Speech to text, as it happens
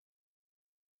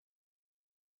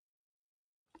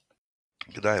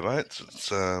Good day, mate. It's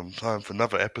time for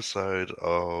another episode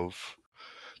of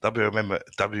WMMA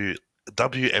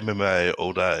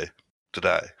all day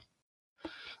today.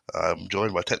 I'm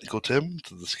joined by Technical Tim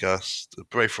to discuss the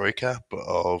brief recap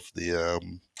of the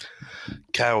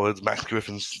coward Max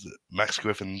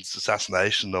Griffin's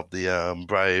assassination of the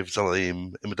brave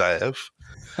Zalim Imadeyev.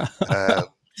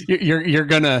 You're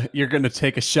gonna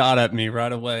take a shot at me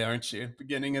right away, aren't you?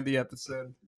 Beginning of the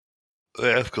episode.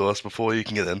 Yeah, of course, before you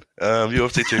can get in.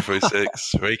 UFC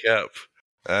 236 recap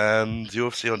and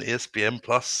UFC on ESPN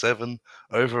Plus 7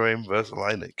 Overeem versus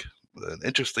Leinig. An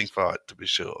interesting fight, to be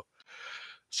sure.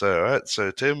 So, all right. So,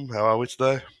 Tim, how are we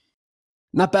today?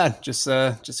 Not bad. Just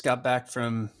got back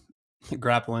from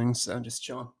grappling, so I'm just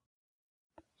chilling.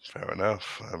 Fair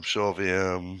enough. I'm sure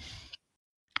the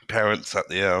parents at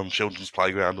the children's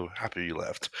playground were happy you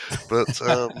left, but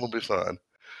we'll be fine.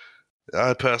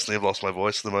 I personally have lost my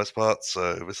voice for the most part,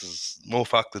 so this is more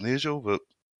fucked than usual. But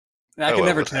I can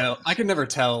never tell. I can never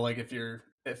tell, like if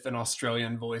an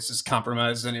Australian voice is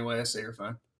compromised anyway. So you're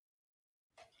fine.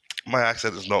 My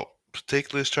accent is not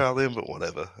particularly Australian, but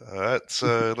whatever. All right,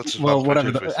 so let's just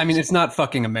whatever. I mean, it's not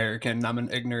fucking American. I'm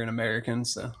an ignorant American,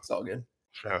 so it's all good.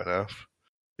 Fair enough.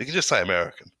 You can just say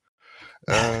American.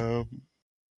 All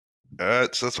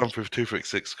right, so let's run through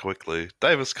 236 quickly.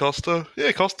 Davis Costa.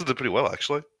 Yeah, Costa did pretty well,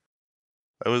 actually.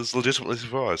 I was legitimately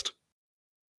surprised.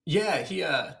 Yeah,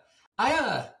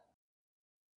 I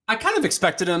kind of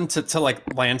expected him to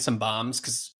like land some bombs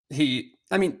because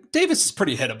Davis is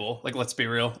pretty hittable. Like, let's be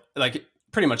real, like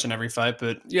pretty much in every fight.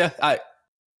 But yeah, I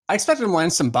expected him to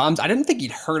land some bombs. I didn't think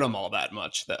he'd hurt him all that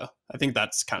much, though. I think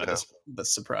that's kind of the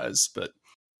surprise. But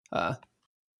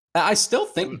I still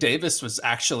think Davis was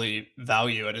actually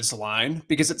value at his line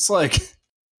because it's like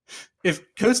if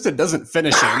Costa doesn't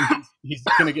finish him, he's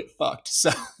gonna get fucked. So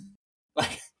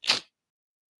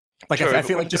Sure, I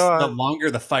feel like just the longer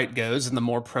the fight goes and the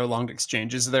more prolonged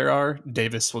exchanges there are,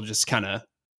 Davis will just kind of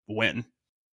win.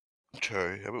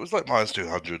 True. It was like minus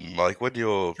 200, and like when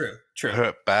you're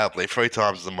hurt badly 3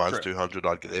 times the minus 200,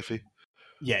 I'd get iffy.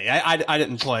 Yeah, I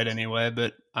didn't play it anyway,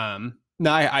 but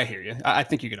no, I hear you. I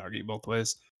think you could argue both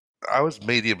ways. I was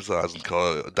medium-sized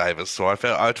in Davis, so I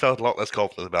felt a lot less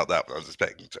confident about that than I was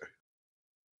expecting to.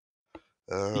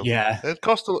 Yeah. And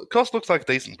Costa looks like a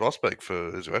decent prospect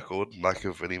for his record, lack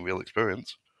of any real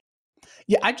experience.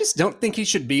 Yeah, I just don't think he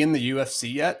should be in the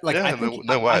UFC yet. Like, I think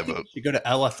he should go to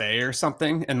LFA or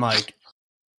something and like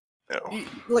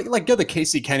go the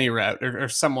Casey Kenny route or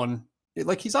someone.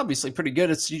 Like, he's obviously pretty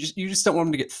good. It's you just don't want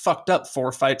him to get fucked up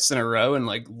 4 fights in a row and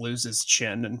like lose his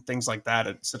chin and things like that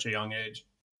at such a young age.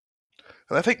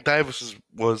 And I think Davis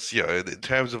was in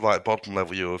terms of like bottom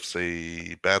level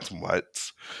UFC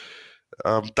bantamweights,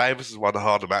 Davis is one of the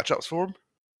harder matchups for him.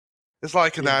 It's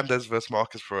like Hernandez versus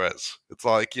Marcus Perez. It's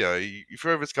like, you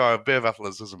throw this guy a bit of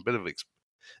athleticism, a bit of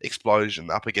explosion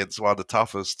up against one of the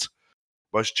toughest,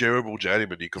 most durable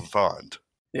journeymen you can find.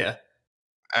 Yeah.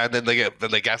 And then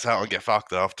they gas out and get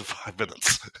fucked after 5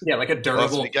 minutes. Yeah, like a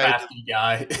durable, crafty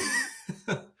guy.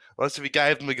 Unless if he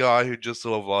gave them a guy who just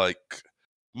sort of like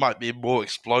might be more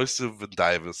explosive than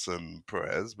Davis and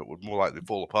Perez, but would more likely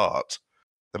fall apart,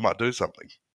 they might do something.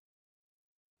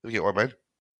 You get what I mean?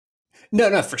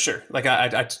 No, for sure. Like, I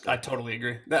totally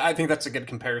agree. I think that's a good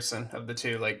comparison of the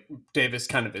two. Like, Davis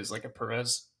kind of is like a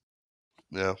Perez.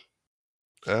 Yeah.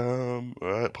 All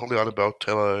right. Poliana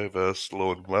Botello versus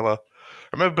Lauren Weller.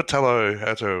 I remember Botello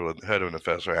hurt her in the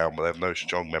first round, but I have no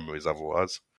strong memories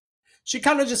otherwise. She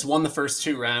kind of just won the first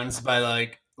 2 rounds by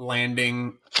like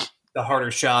landing the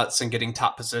harder shots and getting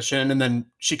top position, and then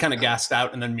she kind of gassed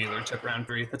out, and then Mueller took round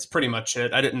 3. That's pretty much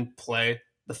it. I didn't play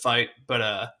the fight, but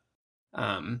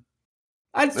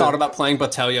I'd thought about playing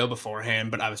Botello beforehand,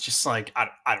 but I was just like, I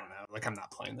don't know. Like, I'm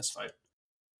not playing this fight.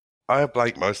 I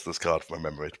blanked most of this card from my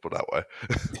memory, to put it that way.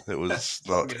 It was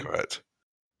not correct.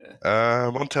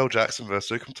 Yeah. Montel Jackson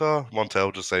versus Sukumtar.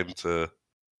 Montel just seemed to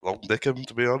long dick him,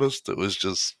 to be honest. It was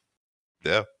just,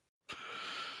 yeah.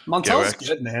 Montel's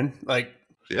good, man. Like,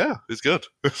 yeah, he's good.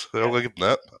 I'll give him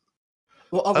that.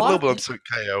 Well, a little bit on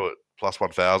KO at plus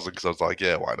 1,000 because I was like,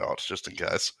 yeah, why not? Just in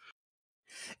case.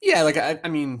 Yeah, like, I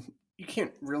mean, you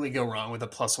can't really go wrong with a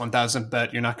plus 1,000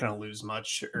 bet. You're not going to lose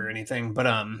much or anything. But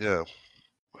yeah,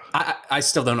 I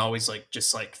still don't always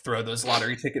just throw those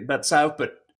lottery ticket bets out.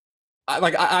 But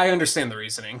I understand the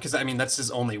reasoning because I mean that's his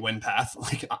only win path.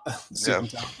 Like,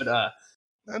 but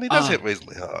and he does hit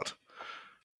reasonably hard.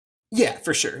 Yeah,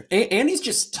 for sure. And he's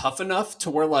just tough enough to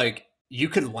where like you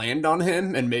could land on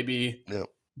him and maybe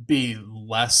be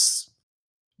less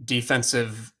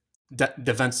defensive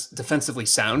defensively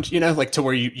sound, like to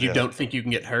where you Yeah. don't think you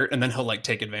can get hurt, and then he'll like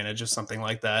take advantage of something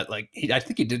like that. Like I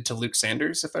think he did to Luke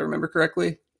Sanders, if I remember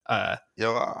correctly.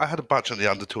 Yeah, I had a bunch on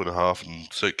the under 2.5 and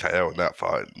took KO in that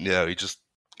fight. Yeah, he just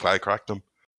cracked them.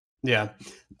 Yeah.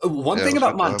 One Yeah, it thing was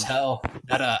about good for him. Montel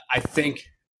that I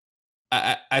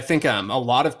think a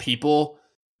lot of people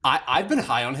I've been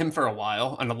high on him for a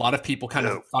while, and a lot of people kind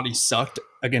Yeah, of thought he sucked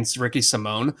against Ricky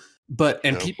Simone.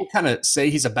 And yeah, people kind of say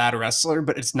he's a bad wrestler,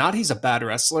 but it's not he's a bad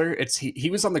wrestler. It's he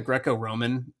was on the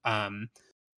Greco-Roman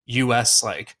US,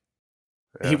 like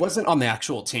he yeah, wasn't on the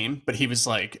actual team, but he was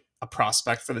like a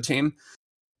prospect for the team.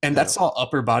 And yeah, that's all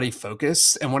upper body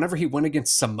focus. And whenever he went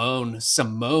against Simone's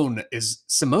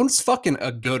fucking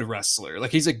a good wrestler.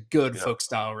 Like he's a good yeah, folk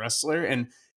style wrestler. And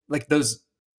like those,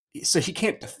 so he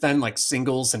can't defend like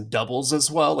singles and doubles as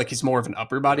well. Like he's more of an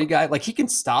upper yeah, body guy. Like he can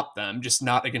stop them, just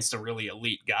not against a really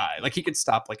elite guy. Like he could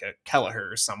stop like a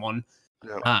Kelleher or someone.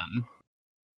 yeah. Um,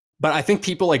 but I think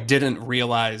people like didn't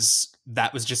realize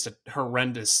that was just a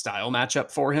horrendous style matchup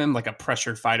for him, like a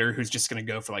pressured fighter who's just going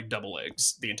to go for like double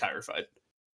legs the entire fight.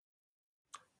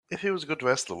 If he was a good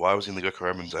wrestler, why was he in the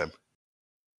Greco-Roman team?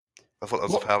 I thought that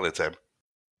was a Well, failure team.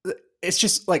 it's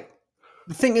just like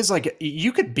the thing is like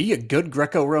you could be a good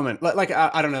Greco-Roman. Like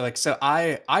I don't know, like so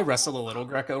I wrestle a little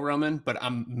Greco-Roman, but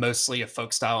I'm mostly a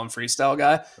folk style and freestyle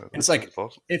guy. And it's That's like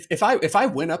possible. if I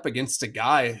went up against a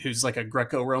guy who's like a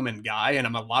Greco-Roman guy and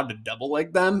I'm allowed to double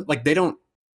leg them, like they don't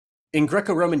in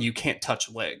Greco-Roman you can't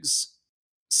touch legs.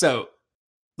 So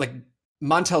like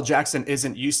Montel Jackson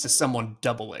isn't used to someone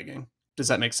double legging. Does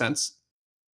that make sense?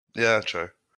 Yeah, true.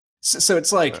 So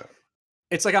it's Yeah, like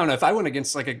I don't know, if I went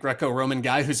against like a Greco-Roman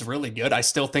guy who's really good, I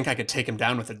still think I could take him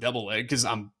down with a double leg because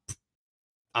I'm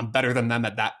better than them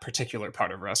at that particular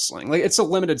part of wrestling. Like it's a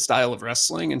limited style of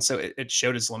wrestling, and so it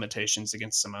showed his limitations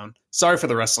against Simone. Sorry for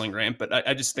the wrestling rant, but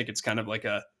I just think it's kind of like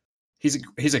he's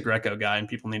a Greco guy, and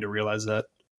people need to realize that.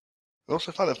 I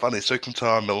also find it funny.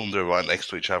 Sokuntar and Milner are right next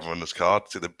to each other on this card.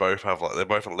 So they both have they're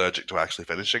both allergic to actually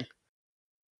finishing.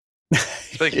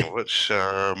 Speaking of which,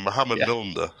 Mohammed Yeah.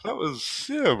 Milner. That was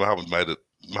Mohammed made it.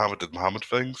 Mohammed did Mohammed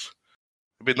things.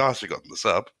 It'd be nice if he got in the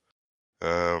sub.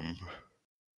 I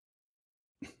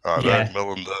know Yeah.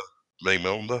 Milner, being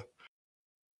Milner.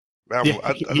 Yeah,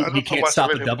 I he don't know can't why so stop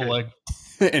many a people double leg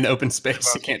in open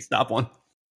space. He get. can't stop one.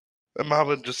 And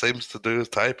Mohammed just seems to do his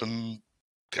type and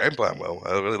game plan well.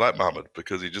 I really like Mohammed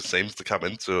because he just seems to come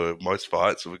into most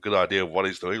fights with a good idea of what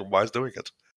he's doing and why he's doing it,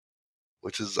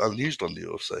 which is unusual in the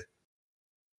UFC.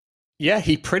 Yeah,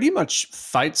 he pretty much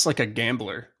fights like a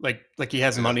gambler. Like he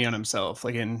has Yeah, money on himself.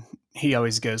 Like, and he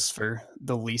always goes for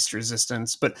the least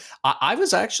resistance. But I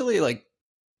was actually like,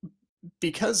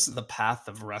 because the path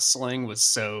of wrestling was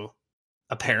so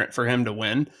apparent for him to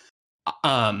win.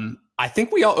 I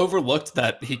think we all overlooked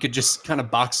that he could just kind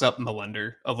of box up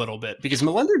Melender a little bit because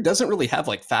Melender doesn't really have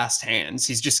like fast hands.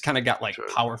 He's just kind of got like true.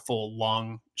 powerful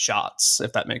long shots,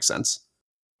 if that makes sense.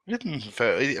 He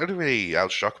only really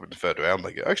outshot him in the third round.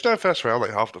 Like actually, no, first round,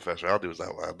 like half the first round, he was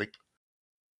outlanding.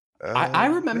 I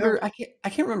Yeah, remember I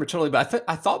can't remember totally, but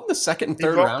I thought in the second and he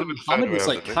third rocked him round in the third Muhammad was round,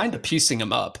 like didn't kind of piecing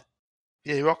him up.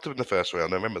 he? Yeah, he rocked him in the first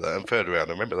round. I remember that. And third round,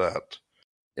 I remember that.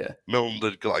 Yeah.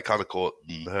 Milner got like kind of caught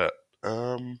and hurt.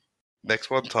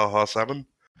 Next one, Taha Salmon.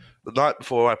 The night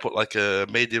before, I put like a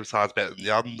medium-sized bet in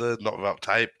the under, not without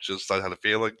tape, just I had a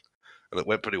feeling, and it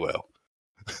went pretty well.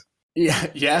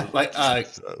 Yeah. Like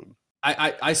So,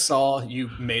 I saw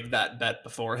you made that bet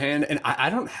beforehand, and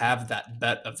I don't have that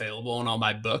bet available in all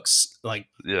my books, like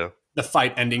yeah, the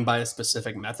fight ending by a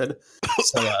specific method.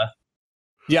 So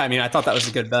yeah, I mean I thought that was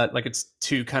a good bet. Like it's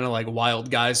two kind of like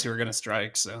wild guys who are gonna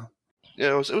strike. So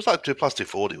yeah, it was like 2 plus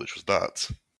 240, which was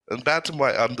nuts. And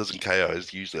bantamweight unders and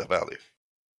KOs usually a value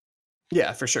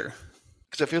yeah, for sure.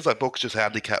 because it feels like books just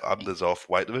handicap unders off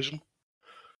weight division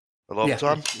a lot of Yeah, the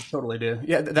they time. totally do.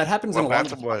 Yeah, that happens in Well, a lot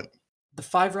of bantamweight, the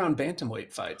 5-round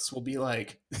bantamweight fights will be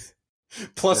like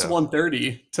plus yeah,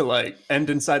 130 to like end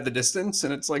inside the distance.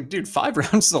 And it's like, dude, 5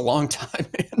 rounds is a long time,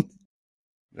 man.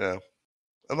 yeah.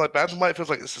 And like bantamweight feels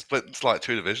like it's split into like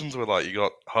two divisions where like you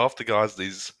got half the guys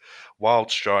these wild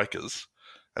strikers,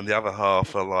 and the other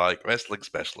half are like wrestling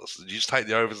specialists. You just take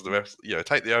the overs of the rest,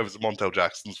 take the overs of Montel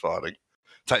Jackson's fighting,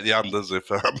 take the unders if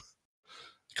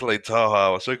Khalid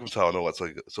Taha or Sukumtar and all that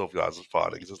sort of guys are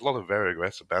fighting. 'Cause there's a lot of very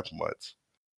aggressive bantamweights.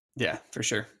 Yeah, for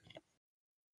sure.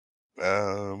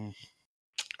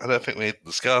 I don't think we need to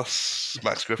discuss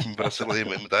Max Griffin versus Liam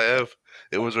Medvedev.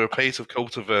 It was a repeat of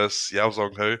Coulter versus Yao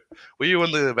Zhong Hu. Were you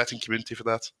in the betting community for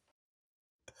that?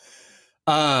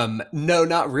 No,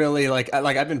 not really. Like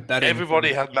I've been betting.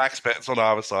 Everybody had max bets on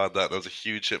either side. There was a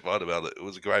huge shit fight about it. It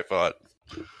was a great fight.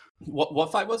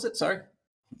 What fight was it? Sorry.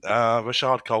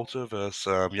 Rashad Coulter versus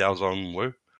Yao Zhong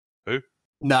Wu. Who?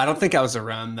 No, I don't think I was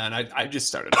around then. I just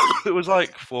started up. It was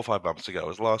like 4 or 5 months ago. It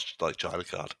was last like China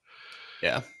card.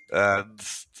 Yeah. And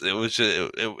it was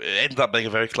just, it ended up being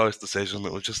a very close decision.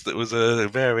 It was a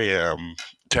very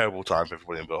terrible time for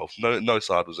everybody involved. No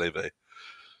side was AV. It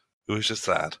was just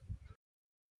sad.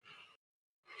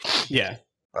 Yeah.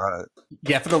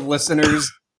 Yeah, for the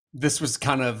listeners, this was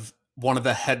kind of one of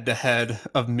the head-to-head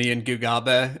of me and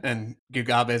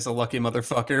Gugabe is a lucky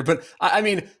motherfucker. But I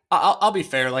mean, I'll be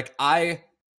fair. Like, I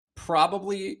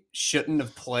probably shouldn't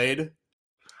have played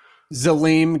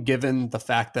Zaleem, given the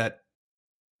fact that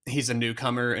he's a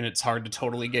newcomer and it's hard to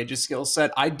totally gauge his skill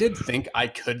set. I did think I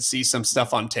could see some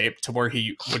stuff on tape to where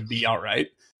he would be all right.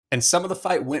 And some of the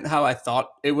fight went how I thought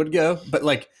it would go. But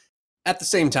like at the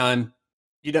same time,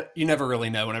 you never really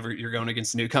know whenever you're going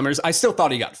against newcomers. I still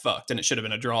thought he got fucked and it should have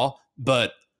been a draw.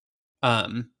 But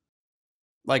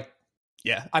like,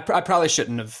 yeah, I probably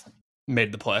shouldn't have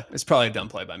made the play. It's probably a dumb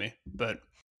play by me. But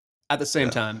at the same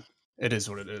time, it is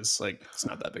what it is. Like, it's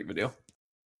not that big of a deal.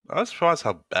 I was surprised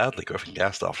how badly Griffin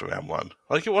gassed after round one.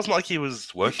 Like, it wasn't like he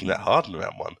was working that hard in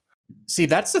round one. See,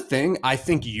 that's the thing I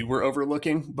think you were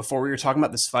overlooking before we were talking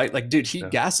about this fight. Like, dude, he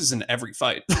gasses in every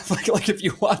fight. like if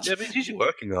you watch. Yeah, but he's usually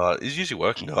working hard. He's usually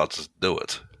working hard to do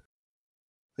it.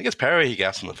 I think it's Perry he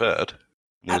gassed in the third.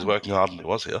 And he was working hard and he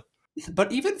was here.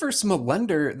 But even versus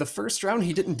Melender, the first round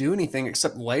he didn't do anything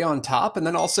except lay on top, and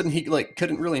then all of a sudden he like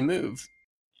couldn't really move.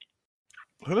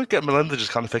 I would get Melender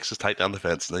just kind of fix his takedown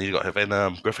defense, and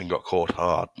then Griffin got caught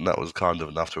hard, and that was kind of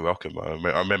enough to rock him.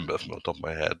 I remember from the top of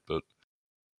my head, but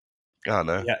I don't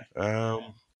know.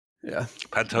 Yeah.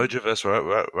 Pantoja versus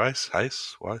Weiss.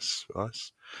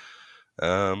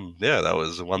 Yeah, that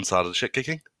was one side of the shit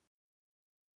kicking.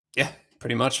 Yeah,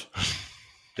 pretty much.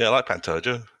 Yeah, I like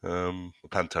Pantoja.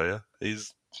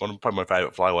 He's probably my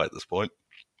favorite flyweight at this point.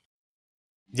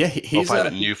 Yeah, he's my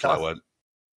favorite new flyweight.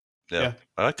 Yeah.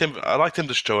 I liked him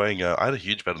destroying. I had a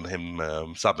huge bet on him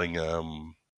subbing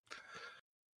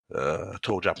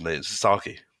tall Japanese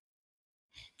Sasaki.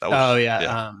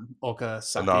 Oka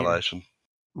Saki, Annihilation,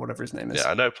 whatever his name is. Yeah,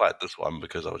 I know he played this one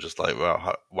because I was just like,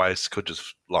 well, Weiss could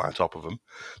just lie on top of him.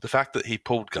 The fact that he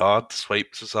pulled guard to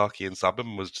sweep Sasaki and sub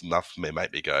him was enough for me to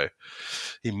make me go,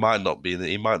 he might not be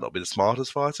the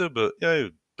smartest fighter, but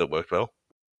that worked well.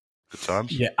 Good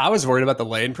times. Yeah, I was worried about the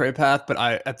lay and pray path, but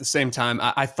at the same time,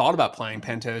 I thought about playing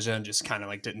Pantoja and just kind of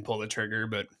like didn't pull the trigger,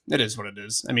 but it is what it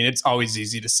is. I mean, it's always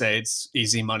easy to say it's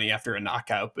easy money after a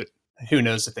knockout, but who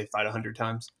knows if they fight 100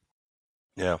 times.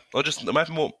 Yeah, well, just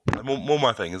more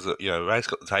my thing is that, Ray's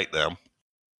got the takedown.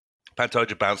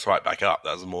 Pantoja bounced right back up.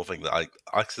 That was more thing that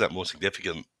I see that more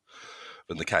significant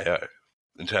than the KO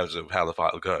in terms of how the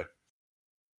fight will go.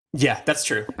 Yeah, that's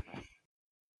true.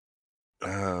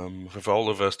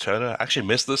 Favola versus Turner. I actually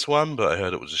missed this one, but I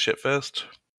heard it was a shitfest.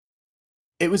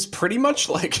 It was pretty much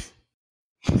like,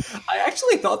 I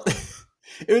actually thought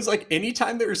it was like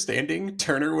anytime they were standing,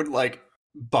 Turner would like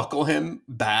buckle him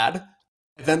bad.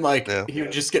 And then he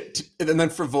would just and then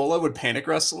Favola would panic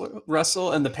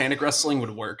wrestle, and the panic wrestling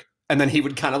would work. And then he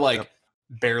would kind of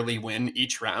barely win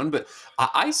each round. But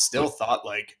I still thought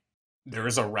like there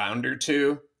was a round or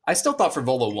two. I still thought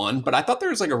Favola won, but I thought there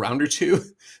was like a round or two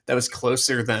that was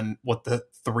closer than what the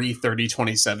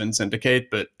 3:30-27s indicate.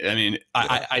 But I mean,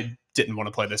 I didn't want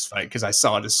to play this fight because I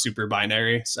saw it as super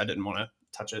binary, so I didn't want to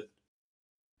touch it.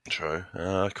 True.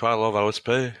 Quite a lot of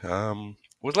OSP. It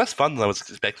was less fun than I was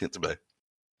expecting it to be.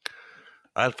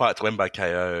 I had a fight to win by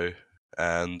KO,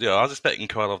 and I was expecting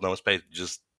Krylov and OSP to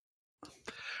just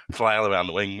flail around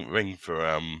the ring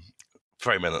for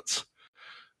 3 minutes.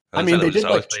 I mean, they did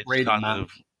trade them out,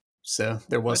 so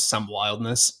there was some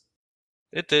wildness.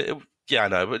 It did, I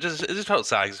know, but it just felt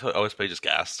sad because OSP just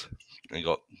gassed and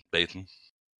got beaten.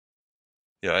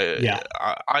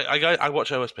 I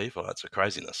watch OSP fights for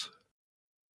craziness.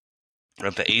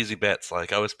 And for easy bets like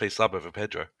OSP sub over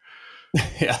Pedro.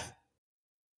 Yeah.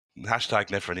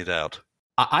 Hashtag never any doubt.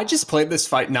 I just played this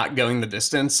fight not going the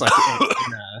distance. Like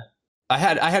I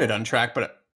had it untracked,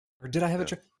 or did I have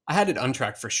it? I had it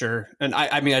untracked for sure. And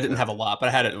I mean, I didn't have a lot, but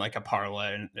I had it in like a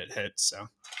parlay and it hit. So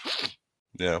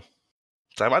yeah.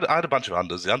 So I had a bunch of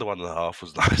unders. The under 1.5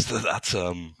 was nice that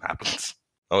happens.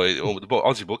 The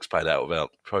Aussie books paid out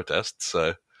without protest,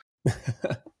 so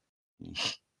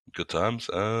good times.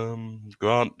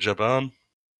 Grant Jaban.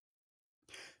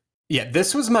 Yeah,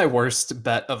 this was my worst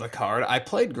bet of the card. I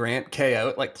played Grant KO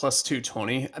at like plus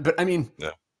 220, but I mean,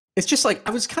 it's just like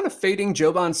I was kind of fading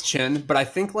Joban's chin, but I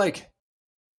think I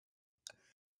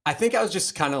was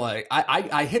just kind of like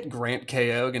I hit Grant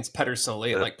KO against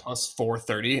Pedersoli at like plus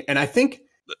 430, and I think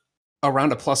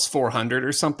around a plus 400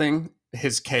 or something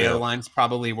his KO line's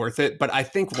probably worth it. But I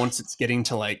think once it's getting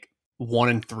to like 1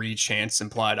 in 3 chance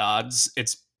implied odds,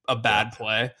 it's a bad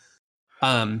play.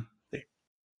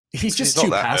 He's just not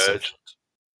too that passive. urgent.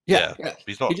 Yeah.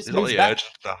 He's He not just the moves back.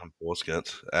 urgent enough and forcing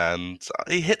it, and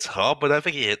he hits hard, but I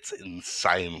think he hits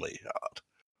insanely hard.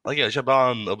 Like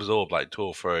Shaban absorbed like 2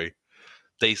 or 3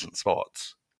 decent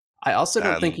spots. I also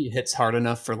don't think he hits hard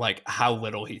enough for like how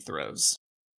little he throws.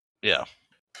 Yeah,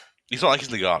 he's not like he's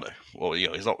Nagano. Well,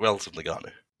 he's not relative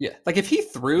Nagano. Yeah, like if he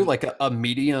threw like a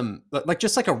medium, like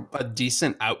just like a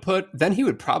decent output, then he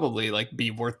would probably like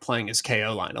be worth playing his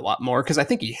KO line a lot more because I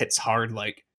think he hits hard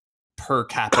like per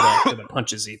capita for the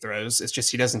punches he throws. It's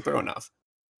just he doesn't throw enough.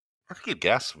 I think he'd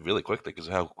gas really quickly because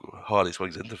of how hard he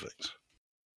swings into things.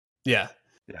 Yeah.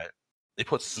 He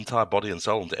puts his entire body and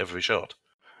soul into every shot.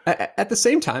 At the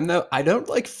same time, though, I don't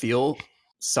like feel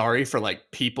sorry for like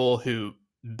people who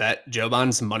bet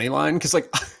Joban's money line because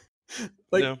like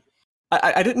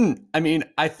I didn't. I mean,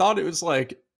 I thought it was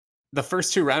like the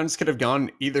first 2 rounds could have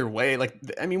gone either way. Like,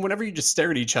 I mean, whenever you just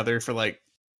stare at each other for like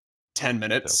 10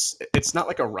 minutes, it's not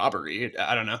like a robbery.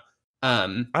 I don't know.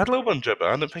 I had a little bit on Joban.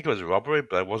 I didn't think it was a robbery,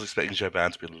 but I was expecting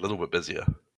Joban to be a little bit busier.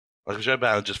 Like if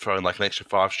Joban had just thrown like an extra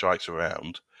 5 strikes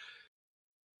around,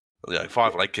 like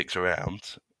 5 leg kicks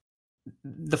around.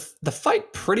 The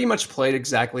fight pretty much played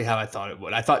exactly how I thought it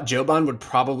would. I thought Joban would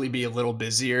probably be a little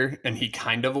busier, and he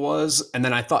kind of was. And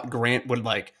then I thought Grant would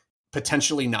like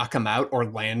potentially knock him out or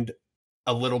land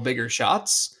a little bigger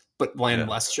shots, but land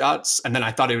less shots. And then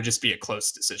I thought it would just be a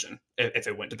close decision if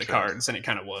it went to the cards, and it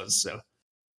kind of was. So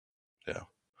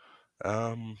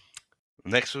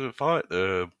next fight,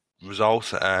 the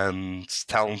results and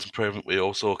talent improvement we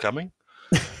all saw coming.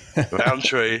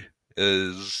 Roundtree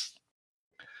is.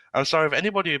 I'm sorry if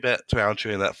anybody who bet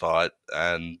Roundtree in that fight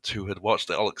and who had watched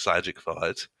the Oleg Sajic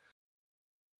fight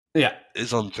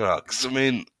is on drugs. I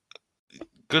mean,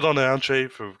 good on Roundtree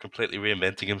for completely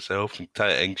reinventing himself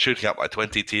and shooting up like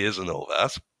 20 tiers and all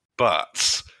that.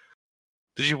 But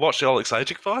did you watch the Oleg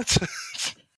Sajic fight?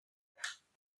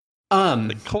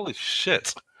 Like, holy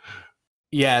shit.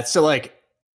 Yeah, so like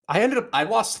I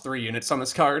lost 3 units on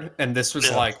this card, and this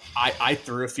was like I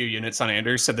threw a few units on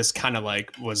Anders, so this kind of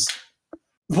like was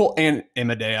and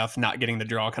Imadeoff not getting the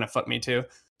draw kind of fucked me too.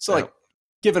 So like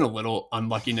given a little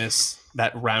unluckiness,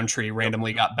 that Roundtree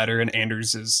randomly got better, and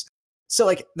Anders is so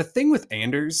like the thing with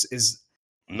Anders is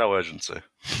no urgency.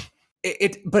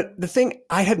 But the thing,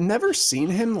 I had never seen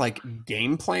him like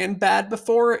game plan bad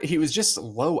before. He was just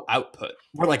low output.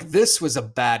 Where like this was a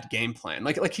bad game plan.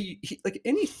 Like he like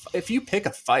if you pick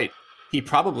a fight, he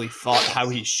probably fought how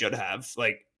he should have.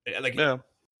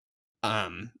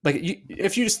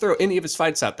 If you just throw any of his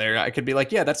fights out there, I could be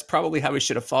like, yeah, that's probably how he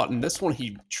should have fought. And this one,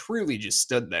 he truly just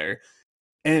stood there.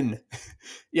 And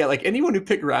yeah, like anyone who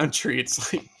picked Roundtree,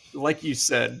 it's like you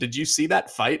said, did you see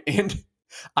that fight? And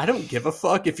I don't give a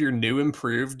fuck if you're new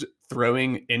improved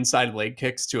throwing inside leg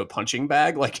kicks to a punching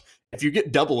bag. Like if you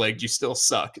get double legged, you still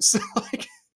suck. So like,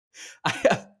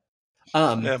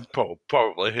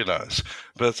 probably, who knows?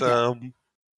 But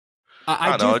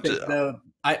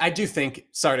I do think.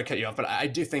 Sorry to cut you off, but I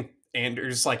do think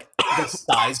Anders, like the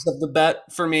size of the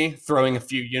bet for me, throwing a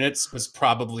few units was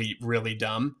probably really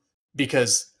dumb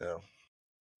because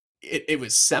it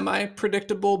was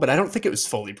semi-predictable, but I don't think it was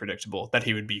fully predictable that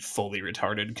he would be fully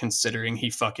retarded, considering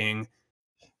he fucking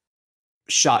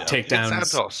shot takedowns.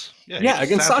 Against Santos.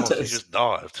 Against Santos. He just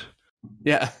dived.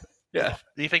 Yeah. Do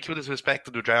you think he would have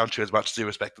respected the Roundtree as much as he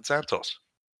respected Santos?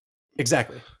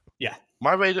 Exactly. Yeah.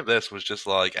 My rate of this was just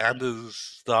like Anders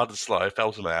started slow,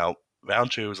 felt him out.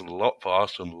 Roundtree was a lot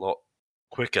faster and a lot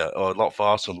quicker, or a lot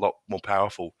faster and a lot more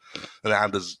powerful than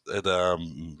Anders had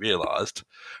realised.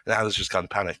 And Anders just kind of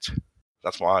panicked.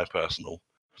 That's my personal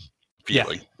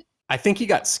feeling. Yeah. I think he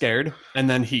got scared, and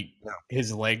then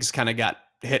his legs kind of got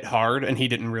hit hard, and he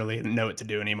didn't really know what to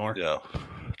do anymore. Yeah,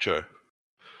 true.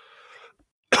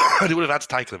 And he would have had to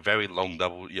take a very long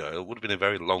double. It would have been a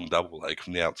very long double leg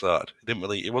from the outside.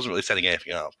 It wasn't really setting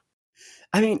anything up.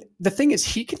 I mean, the thing is,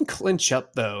 he can clinch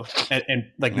up though, and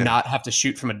not have to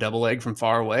shoot from a double leg from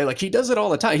far away. Like he does it all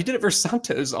the time. He did it versus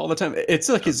Santos all the time. It's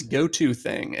like his go-to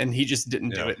thing, and he just didn't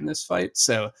do it in this fight.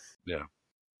 So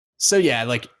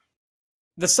like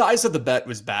the size of the bet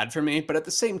was bad for me, but at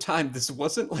the same time, this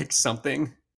wasn't like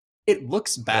something. It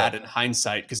looks bad in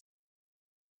hindsight because.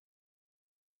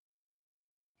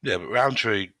 Yeah, but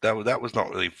Roundtree, that was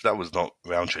not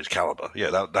Roundtree's caliber. Yeah,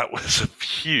 that was a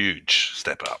huge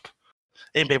step up.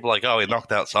 And people are like, oh, he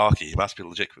knocked out Saki. He must be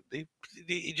legit.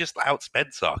 He just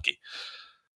outsped Saki.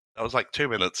 That was like 2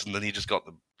 minutes, and then he just got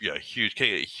the huge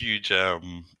kick, huge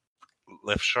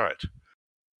left straight.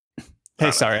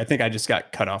 Hey, sorry, I think I just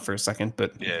got cut off for a second,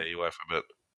 but Yeah, you were for a bit.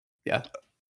 yeah.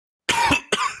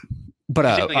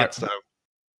 But against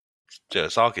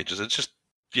Sarkic, it's just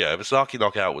the Saki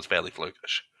knockout was fairly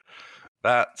flukish.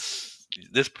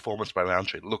 This performance by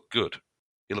Roundtree looked good.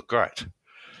 He looked great.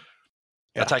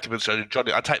 Yeah. I take him against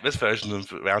Johnny. I take this version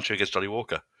of Roundtree against Johnny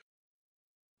Walker.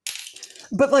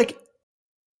 But like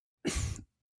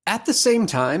at the same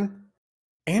time,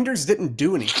 Anders didn't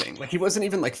do anything. Like he wasn't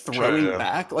even like throwing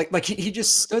back. Like he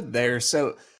just stood there.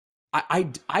 So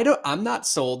I'm not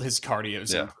sold his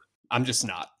cardio's in. I'm just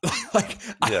not.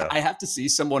 I have to see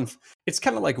someone. It's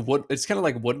kind of like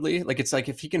Woodley. Like it's like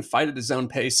if he can fight at his own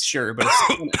pace, sure. But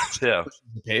if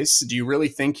the pace, do you really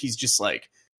think he's just like?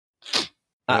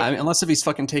 I mean, unless if he's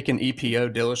fucking taking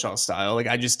EPO Dillashaw style, like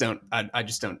I just don't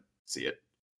see it.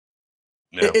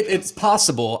 Yeah. It's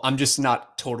possible. I'm just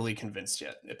not totally convinced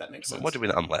yet. If that makes sense. What do you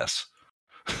mean unless?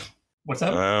 What's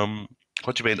that?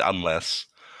 What do you mean unless?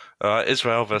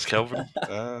 Israel versus Kelvin.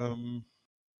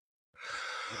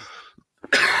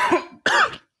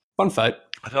 Fun fight.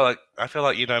 I feel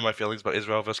like you know my feelings about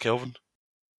Israel versus Kelvin.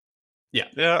 Yeah.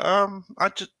 Yeah.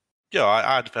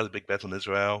 I had a fairly big bet on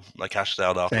Israel. I cashed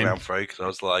out after round 3 because I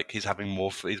was like, he's having a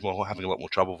lot more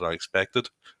trouble than I expected.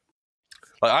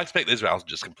 Like I expect Israel to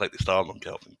just completely start on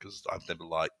Kelvin because I've never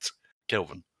liked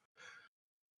Kelvin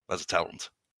as a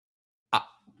talent.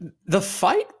 The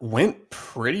fight went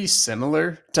pretty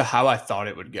similar to how I thought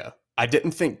it would go. I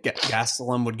didn't think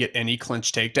Gastelum would get any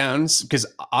clinch takedowns because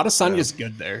Adesanya's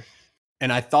good there.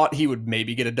 And I thought he would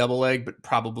maybe get a double leg, but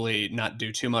probably not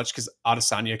do too much because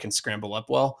Adesanya can scramble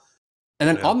up well. And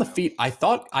then on the feet, I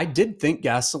did think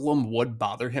Gastelum would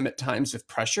bother him at times with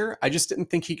pressure. I just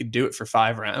didn't think he could do it for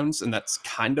 5 rounds. And that's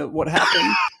kind of what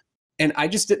happened. And I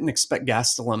just didn't expect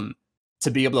Gastelum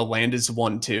to be able to land his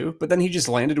 1-2, but then he just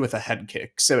landed with a head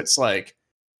kick. So it's like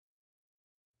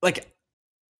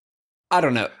I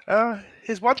don't know.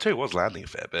 His 1-2 was landing a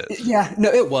fair bit. Yeah,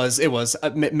 no, it was.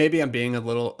 Maybe I'm being a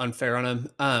little unfair on him.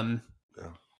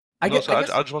 I guess I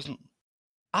just wasn't.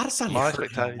 Adesanya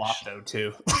hurt him a lot though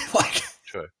too.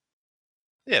 True.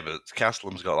 Yeah, but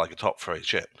Gastelum's got like a top 3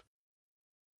 chin.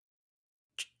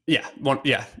 Yeah,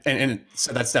 and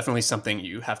so that's definitely something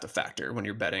you have to factor when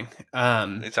you're betting.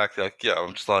 Exactly.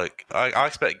 I'm just like I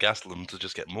expect Gastelum to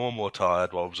just get more and more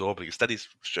tired while absorbing. Instead, he's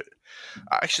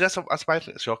actually that's my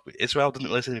thing that shocked me. Israel didn't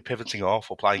really seem to be pivoting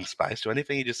off or playing space or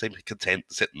anything. He just seemed content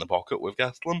to sit in the pocket with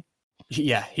Gastelum.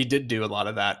 Yeah, he did do a lot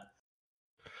of that.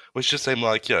 Which just seemed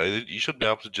like you should be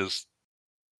able to just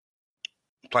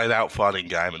play the outfighting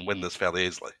game and win this fairly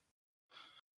easily.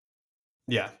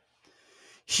 Yeah,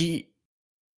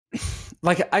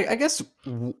 I guess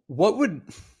what would.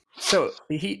 So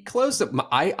he closed up.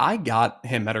 I got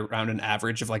him at around an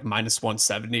average of like minus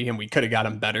 170, and we could have got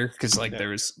him better because there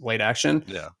was late action.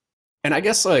 Yeah, and I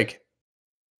guess like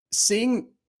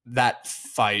seeing that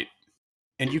fight,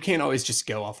 and you can't always just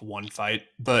go off one fight,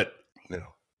 but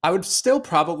I would still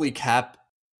probably cap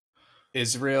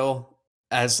Israel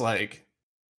as like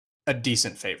a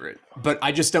decent favorite, but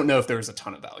I just don't know if there was a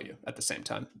ton of value at the same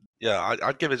time. Yeah,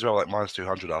 I'd give Israel like minus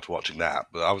 200 after watching that,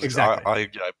 but I was I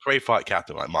pre-fight capped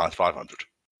him like minus 500.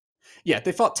 Yeah,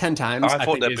 they fought 10 times. I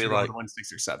thought think Israel would win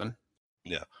 6 or 7.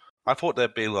 Yeah, I thought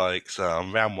there'd be like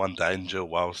some round 1 danger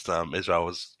whilst Israel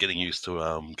was getting used to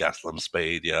Gastelum's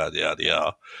speed,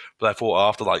 But I thought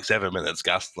after like 7 minutes,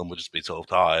 Gastelum would just be sort of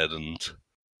tired and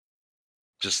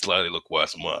just slowly look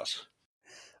worse and worse.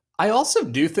 I also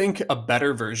do think a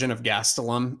better version of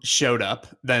Gastelum showed up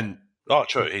than. Oh,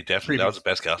 true. He definitely that was the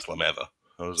best Gastelum ever.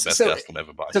 That was the best Gastelum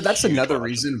ever by. So that's another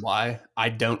reason why I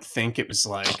don't think it was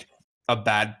like a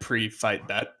bad pre-fight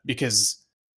bet because.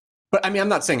 But I mean, I'm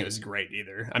not saying it was great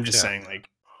either. I'm just saying like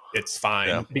it's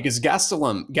fine because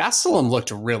Gastelum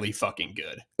looked really fucking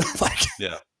good.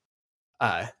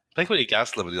 Thankfully,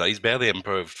 Gastelum, he's barely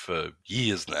improved for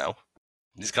years now.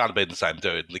 He's kind of been the same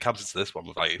dude, and he comes into this one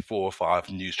with like 4 or 5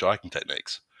 new striking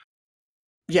techniques.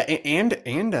 Yeah,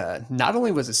 and not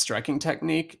only was his striking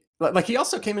technique, like he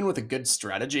also came in with a good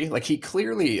strategy. Like he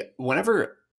clearly,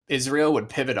 whenever Israel would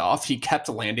pivot off, he kept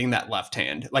landing that left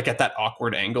hand, like at that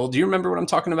awkward angle. Do you remember what I'm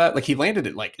talking about? Like he landed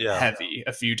it like heavy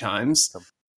a few times.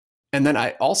 And then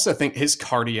I also think his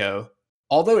cardio,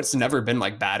 although it's never been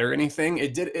like bad or anything,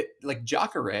 it like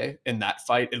Jacare in that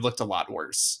fight, it looked a lot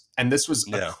worse. And this was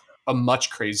a much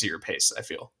crazier pace, I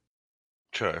feel.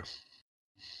 True.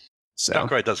 So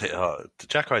Jacare does hit hard.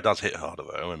 Jacare does hit harder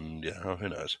though, and who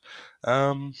knows?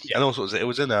 And also it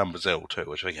was in Brazil too,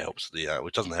 which I think helps.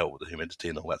 Which doesn't help with the humidity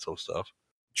and all that sort of stuff.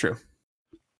 True.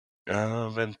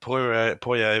 Then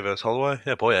Poirier versus Holloway.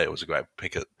 Yeah, Poirier was a great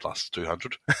pick at plus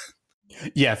 200.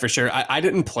 Yeah, for sure. I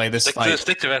didn't play this fight.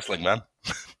 Stick to wrestling, man.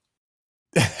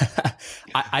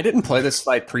 I didn't play this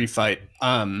fight pre-fight.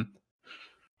 I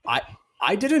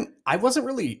I wasn't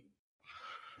really.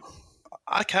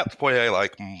 I capped Poirier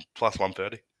like plus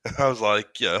 130. I was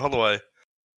like, yeah, Holloway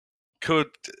could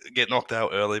get knocked out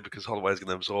early because Holloway's going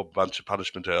to absorb a bunch of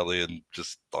punishment early and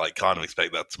just like kind of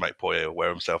expect that to make Poirier wear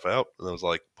himself out. And I was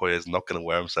like, Poirier's not going to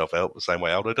wear himself out the same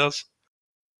way Aldo does.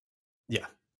 Yeah.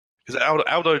 Because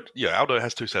Aldo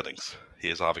has two settings. He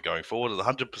is either going forward at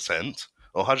 100%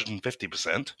 or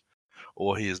 150%,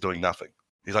 or he is doing nothing.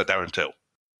 He's like Darren Till.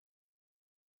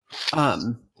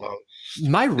 Well,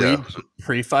 my read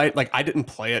pre-fight, like I didn't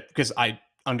play it because I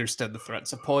understood the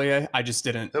threats of Poirier. I just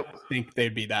didn't think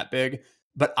they'd be that big.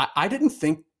 But I didn't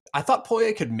think. I thought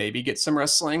Poirier could maybe get some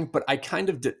wrestling, but I kind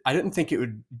of I didn't think it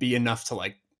would be enough to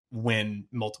like win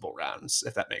multiple rounds,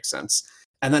 if that makes sense.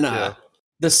 And then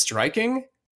the striking,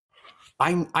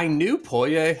 I knew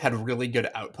Poirier had really good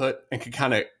output and could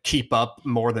kind of keep up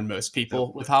more than most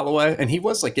people with Holloway. And he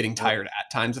was like getting tired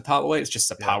at times with Holloway. It's just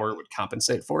the power would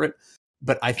compensate for it.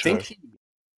 But I think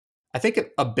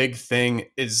a big thing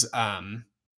is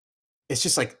it's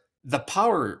just like the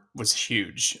power was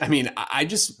huge. I mean, I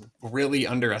just really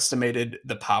underestimated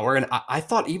the power. And I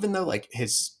thought even though like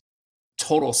his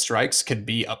total strikes could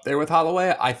be up there with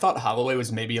Holloway, I thought Holloway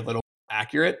was maybe a little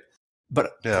accurate.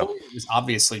 But Poirier was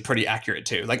obviously pretty accurate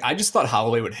too. Like I just thought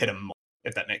Holloway would hit him more,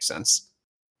 if that makes sense.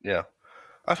 Yeah.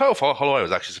 I felt Holloway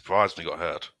was actually surprised when he got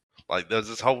hurt. Like there's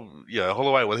this whole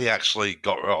Holloway when he actually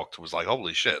got rocked was like,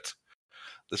 holy shit.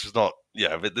 This is not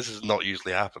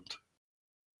usually happened.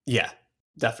 Yeah,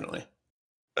 definitely.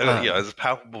 It's a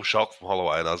palpable shock from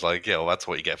Holloway, and I was like, yeah, well, that's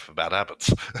what you get for bad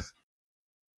habits.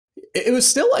 It was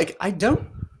still like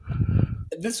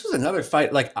this was another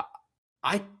fight. Like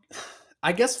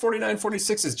I guess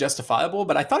 49-46 is justifiable,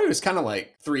 but I thought it was kind of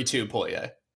like 3-2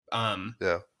 Poirier.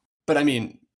 Yeah. But I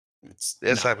mean, it's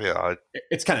same here.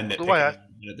 It's kind of nitpicking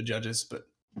the judges, but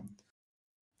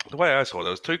the way I saw it,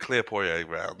 there was two clear Poirier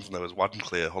rounds, and there was one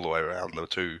clear Holloway round, and there were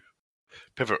two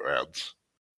pivot rounds.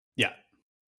 Yeah.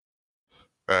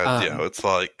 And it's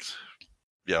like,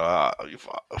 a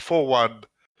 4-1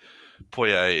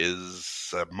 Poirier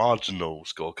is a marginal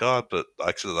scorecard, but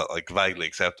I consider that like vaguely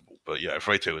acceptable. But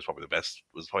 3-2 was probably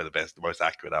the most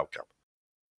accurate outcome.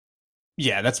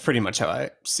 Yeah, that's pretty much how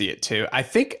I see it too. I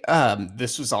think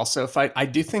this was also a fight. I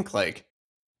do think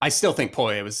I still think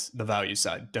Poirier was the value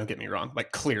side. Don't get me wrong.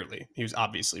 Like clearly, he was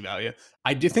obviously value.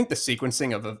 I do think the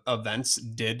sequencing of events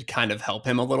did kind of help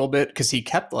him a little bit because he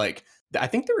kept I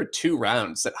think there were 2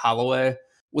 rounds that Holloway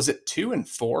was it 2 and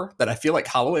 4 that I feel like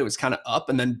Holloway was kind of up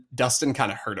and then Dustin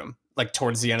kind of hurt him like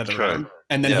towards the end of the round.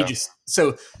 And then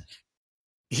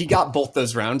he got both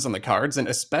those rounds on the cards, and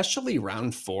especially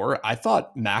round 4, I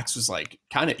thought Max was like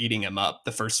kind of eating him up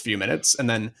the first few minutes, and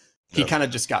then he kind of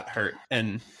just got hurt.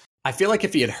 And I feel like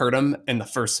if he had hurt him in the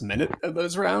first minute of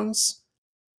those rounds,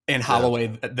 and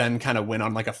Holloway then kind of went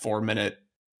on like a 4-minute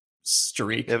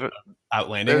streak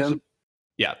outlanding him.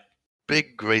 Yeah.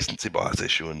 Big recency bias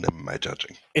issue in MMA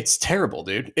judging. It's terrible,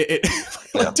 dude.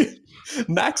 Dude,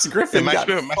 Max Griffin got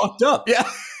fucked up. Yeah.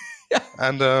 Yeah.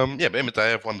 And but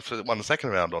Imadaev won the second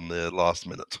round on the last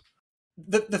minute.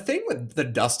 The thing with the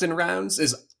Dustin rounds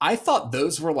is I thought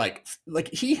those were like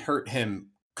he hurt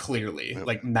him clearly,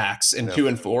 like Max in 2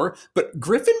 and 4, but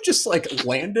Griffin just like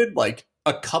landed like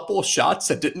a couple shots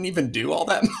that didn't even do all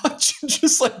that much and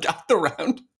just like got the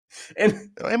round. And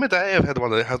Imadaev had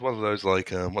one of those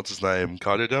like what's his name,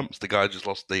 cardio dumps. The guy just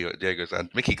lost Diego's and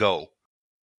Mickey Goal.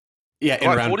 Yeah, in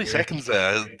like 40 seconds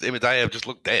there, Imadaev just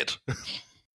looked dead.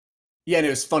 Yeah, and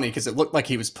it was funny because it looked like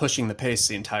he was pushing the pace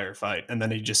the entire fight, and then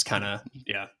he just kind of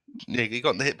he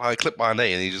got clipped by a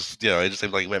knee, and he just it just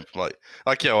seemed like he went from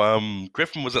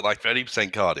Griffin was at like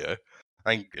 30% cardio,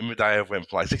 and Imadaev went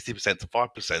from like 60% to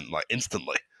 5% like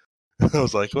instantly. I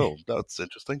was like, well, that's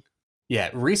interesting. Yeah,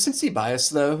 recency bias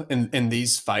though in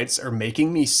these fights are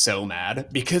making me so mad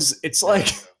because it's like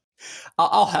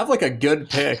I'll have like a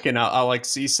good pick and I'll like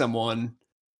see someone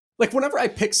like whenever I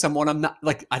pick someone, I'm not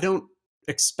like I don't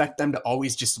expect them to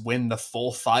always just win the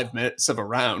full 5 minutes of a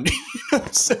round.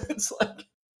 So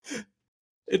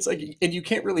it's like, and you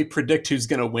can't really predict who's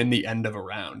going to win the end of a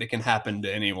round. It can happen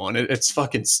to anyone. It's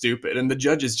fucking stupid. And the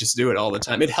judges just do it all the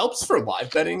time. It helps for live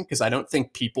betting because I don't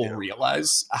think people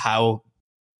realize how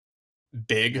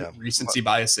big recency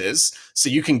bias is. So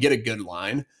you can get a good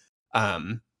line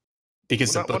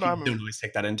because the bookies don't always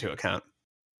take that into account.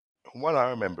 What I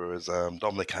remember is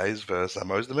Dominic Hayes versus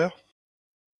Ozdemir.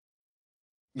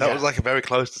 That was like a very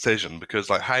close decision because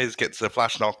like Hayes gets a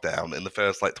flash knockdown in the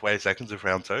first like 20 seconds of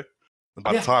round 2. And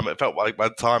by the time it felt like by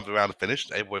the time the round had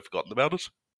finished, everyone had forgotten about it.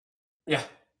 Yeah.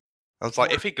 I was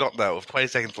like, if he got that with 20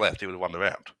 seconds left, he would have won the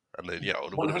round, and then it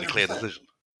would have been a clear decision.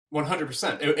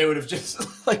 100%. It would have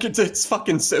just like it's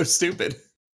fucking so stupid.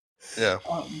 Yeah.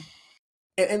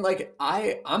 And like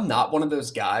I'm not one of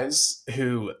those guys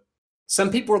who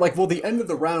some people are like, well, the end of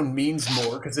the round means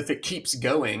more because if it keeps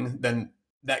going, then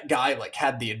that guy like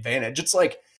had the advantage. It's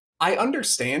like I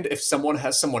understand if someone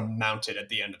has someone mounted at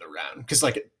the end of the round because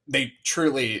like they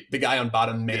truly the guy on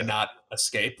bottom may not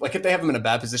escape. Like if they have him in a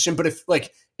bad position, but if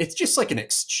like it's just like an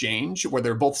exchange where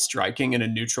they're both striking in a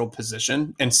neutral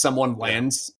position and someone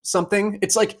lands something,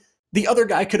 it's like the other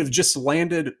guy could have just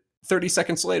landed 30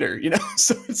 seconds later, you know?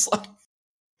 So it's like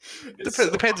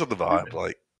depends on the vibe.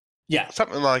 Like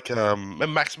something like remember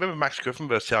Max Griffin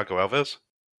versus Thiago Alves,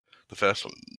 the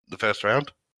first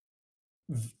round.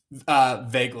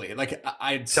 Vaguely, like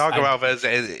Thiago Alves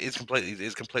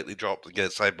is completely dropped and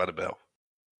gets saved by the bell.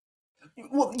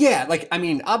 Well, yeah, like I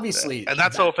mean, obviously, and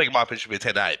that sort of thing in my opinion should be a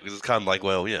 10-8 because it's kind of like,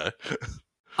 well, you know.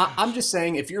 I'm just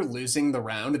saying, if you're losing the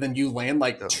round and then you land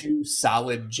like two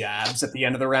solid jabs at the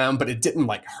end of the round, but it didn't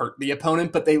like hurt the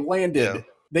opponent, but they landed.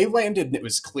 They landed and it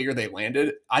was clear they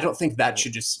landed. I don't think that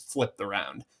should just flip the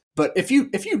round. But if you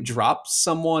drop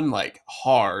someone like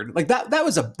hard, like that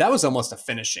was almost a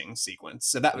finishing sequence.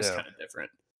 So that was kind of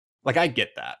different. Like I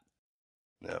get that.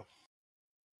 Yeah.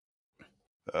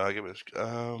 All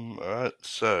right.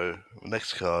 So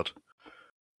next card.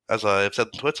 As I've said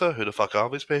on Twitter, who the fuck are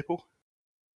these people?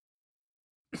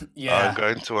 Yeah. I'm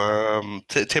going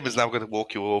to Tim is now going to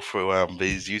walk you all through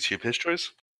these YouTube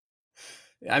histories.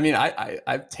 I mean,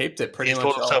 I've taped it pretty much.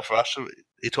 He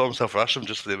taught himself Russian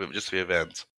just for the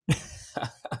event.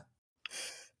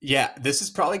 Yeah, this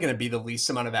is probably going to be the least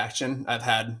amount of action I've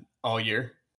had all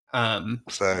year.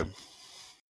 Same.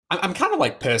 I'm kind of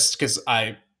like pissed because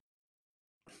I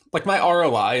like my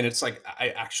ROI, and it's like I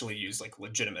actually use like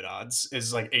legitimate odds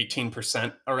is like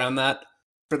 18% around that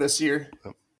for this year.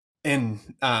 Yep. And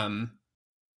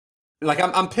like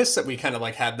I'm pissed that we kind of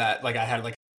like had that, like I had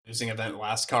like a losing event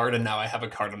last card and now I have a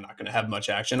card I'm not going to have much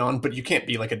action on, but you can't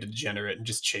be like a degenerate and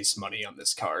just chase money on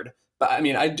this card. But I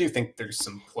mean, I do think there's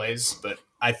some plays, but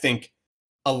I think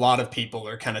a lot of people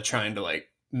are kind of trying to like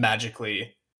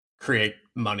magically create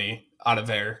money out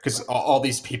of air because all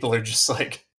these people are just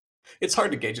like, it's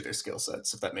hard to gauge their skill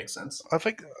sets, if that makes sense. I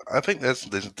think there's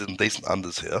decent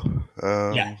unders here.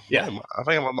 Yeah. I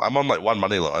think I'm on like one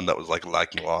money line that was like a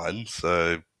lagging line.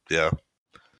 So yeah.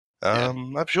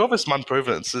 I'm sure there's some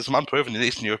unproven in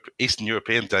Eastern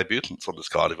European debutants on this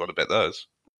card if you want to bet those.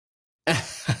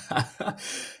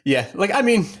 Yeah, like I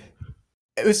mean,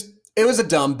 it was a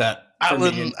dumb bet.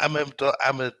 Amy. It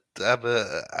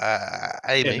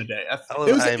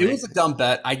was a dumb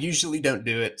bet. I usually don't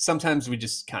do it. Sometimes we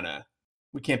just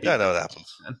we can't be. Yeah, no, it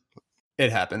happens. Man.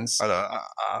 It happens. I know.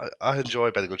 I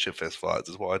enjoy betting on chip fest fights.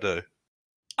 Is what I do.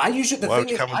 I usually Why would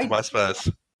you come into my space?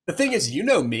 The thing is, you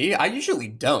know me. I usually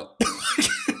don't.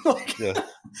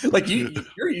 Like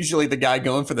you're usually the guy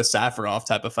going for the Safarov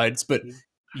type of fights, but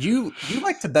you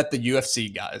like to bet the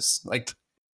UFC guys. Like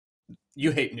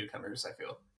you hate newcomers. I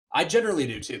feel I generally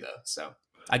do too, though. So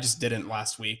I just didn't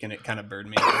last week, and it kind of burned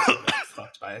me. I got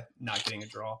fucked by not getting a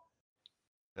draw.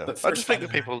 Yeah. But I just think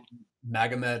that people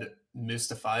Magomed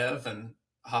Mustafayev and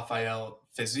Rafael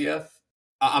Fiziev.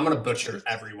 I'm gonna butcher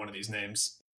every one of these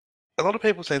names. A lot of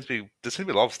people there seems to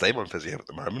be a lot of stable on Fiziev at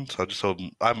the moment. I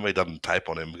haven't really done tape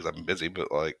on him because I've been busy, but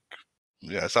like,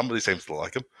 yeah, somebody seems to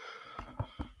like him.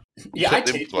 Yeah,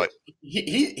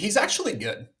 he's actually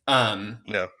good.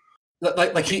 Yeah,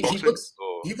 like he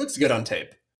looks good on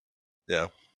tape. Yeah,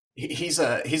 he's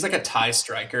like a Thai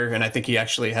striker, and I think he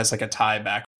actually has like a Thai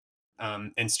back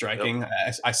in striking.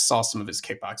 Yep. I saw some of his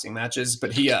kickboxing matches,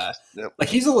 but he like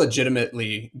he's a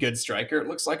legitimately good striker. It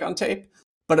looks like on tape,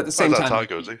 but at the same time,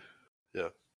 Tiger, is he?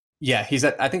 Yeah,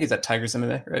 I think he's at Tigers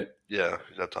MMA, right? Yeah,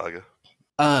 he's at Tiger.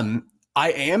 I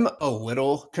am a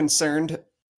little concerned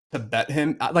to bet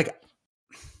him. Like,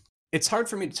 it's hard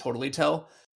for me to totally tell,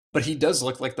 but he does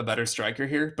look like the better striker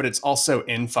here. But it's also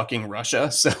in fucking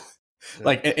Russia, so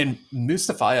like, and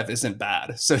Mustafayev isn't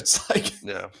bad. So it's like,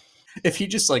 if he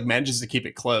just like manages to keep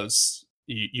it close,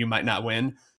 you might not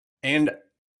win. And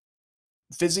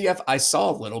Fiziev, I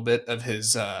saw a little bit of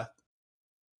his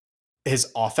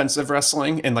offensive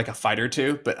wrestling in like a fight or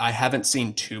two, but I haven't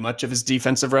seen too much of his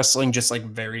defensive wrestling, just like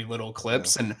very little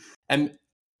clips. Yeah. And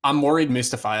I'm worried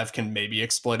Mustafayev can maybe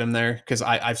exploit him there because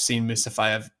I've seen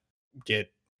Mustafayev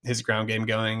get his ground game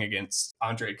going against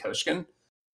Andrei Koshkin.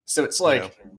 So it's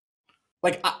like,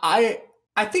 I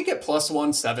think at plus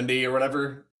 170 or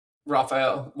whatever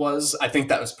Rafael was, I think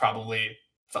that was probably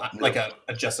like a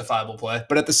justifiable play.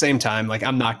 But at the same time, like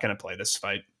I'm not going to play this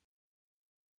fight.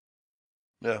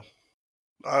 Yeah,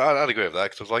 I'd agree with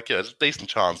that because like, yeah, it's a decent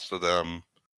chance that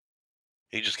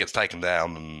he just gets taken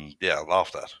down and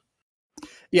laughed at.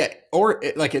 Yeah, or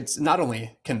it's not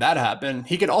only can that happen,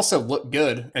 he could also look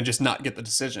good and just not get the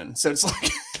decision. So it's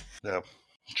like, yeah,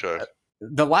 true.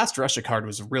 The last Russia card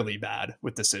was really bad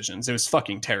with decisions. It was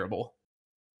fucking terrible.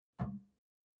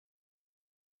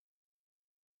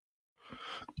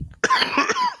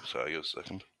 Sorry, give a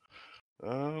second.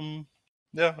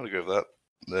 Yeah, I'd agree with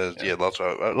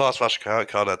that. Last Russia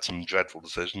card had some dreadful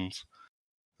decisions.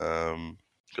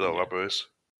 Good old rubberies.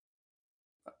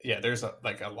 Yeah, there's a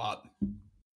lot.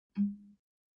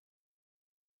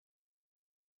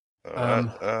 All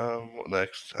right. What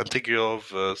next? Antigulov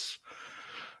versus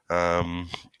the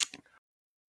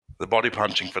body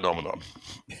punching phenomenon.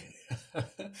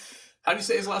 How do you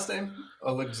say his last name?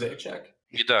 Alexeychuk?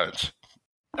 You don't.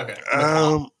 Okay.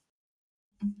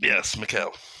 Yes,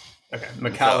 Mikhail. Okay,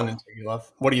 Mikhail and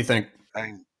Antigulov. What do you think?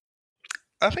 I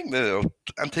think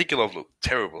Antigulov looked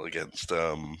terrible against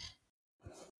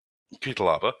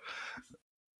Kutalaba.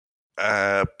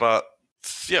 But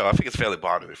I think it's a fairly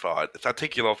binary fight. If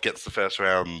Antigulov gets the first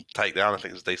round takedown, I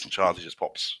think there's a decent chance he just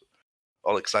pops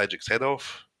Alexeychuk's head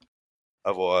off.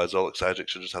 Otherwise, Alexeychuk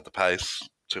should just have the pace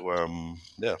to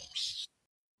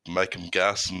make him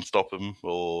gas and stop him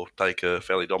or take a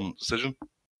fairly dominant decision.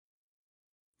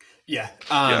 Yeah.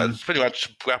 It's pretty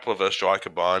much grappler versus striker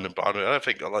bind and binary. I don't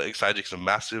think Alexeychuk's a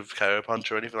massive KO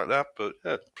puncher or anything like that, but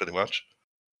yeah, pretty much.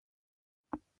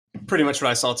 Pretty much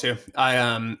what I saw too.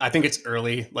 I think it's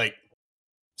early, like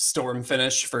storm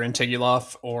finish for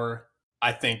Antigulov, or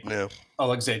I think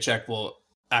Alexeychuk will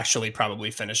actually probably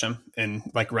finish him in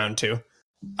like round 2.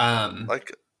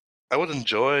 I would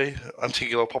enjoy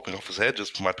Antigulov popping off his head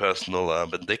just for my personal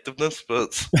vindictiveness,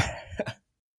 but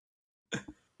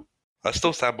I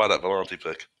still stand by that Volante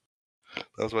pick.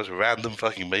 That was the most random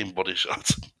fucking main body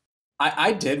shot.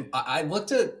 I did. I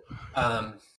looked at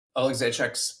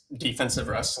Alexeychuk's defensive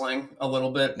wrestling a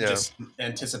little bit, just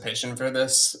anticipation for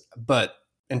this. But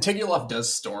Antigulov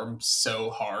does storm so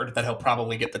hard that he'll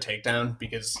probably get the takedown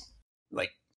because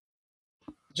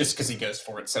he goes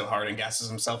for it so hard and gasses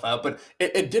himself out. But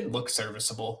it did look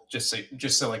serviceable, just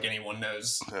so like anyone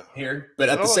knows here. But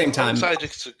at the same time,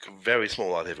 Alexeychuk's a very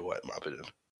small light heavyweight, in my opinion.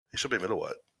 He should be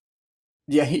middleweight.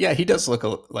 Yeah, he does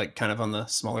look like kind of on the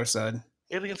smaller side.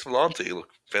 Even against Volante, he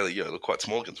looked looked quite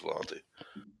small against Volante.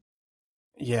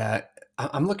 Yeah,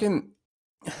 I'm looking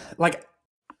like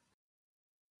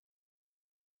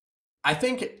I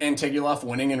think Antigulov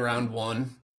winning in round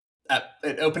 1.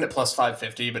 It opened at plus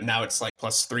 550, but now it's like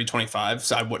plus 325.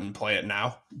 So I wouldn't play it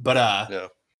now. But I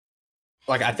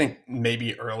think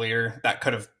maybe earlier that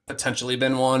could have potentially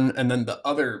been one, and then the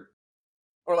other,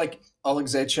 or like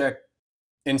Alexeychuk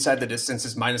inside the distance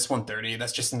is minus 130.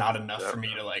 That's just not enough for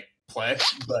me to like play.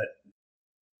 But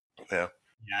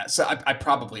so I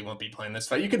probably won't be playing this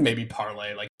fight. You could maybe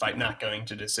parlay like fight not going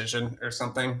to decision or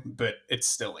something, but it's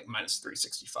still like minus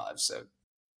 365. So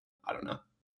I don't know.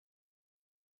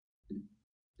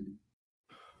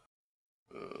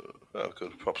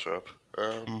 Good. Props are up.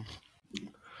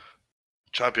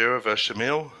 Chabira versus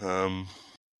Shamil.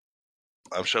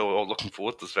 I'm sure we're all looking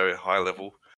forward to this very high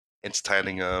level,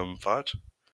 entertaining fight.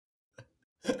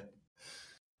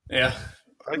 Yeah.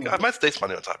 I might stake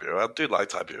money on Tibura. I do like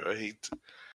Tibura.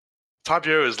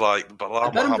 Tibura is like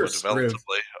Bilal Muhammad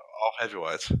relatively off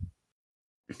heavyweight.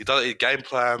 He game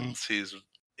plans. He's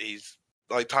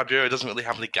like Tibura doesn't really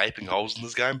have any gaping holes in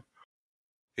this game.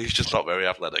 He's just not very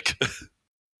athletic.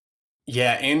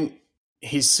 Yeah, and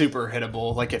he's super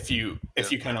hittable. Like if you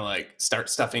kind of like start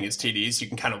stuffing his TDs, you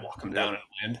can kind of walk him down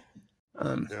and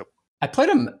land. I played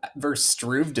him versus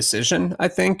Struve decision, I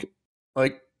think.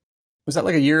 Like, was that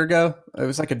like a year ago? It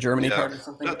was like a Germany card or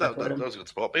something. That was a good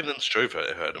spot. Even then Struve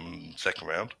hurt him in the second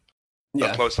round.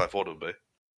 That's close than I thought it would be.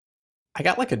 I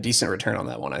got like a decent return on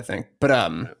that one, I think. But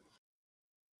like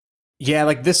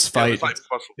this fight, it's like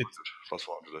plus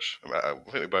 400-ish. I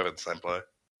think we both had the same play.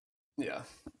 Yeah.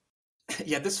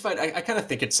 Yeah, this fight, I kind of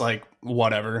think it's like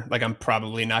whatever. Like I'm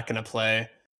probably not going to play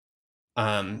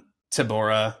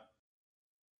Tabora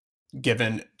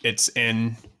given it's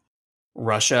in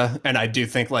Russia, and I do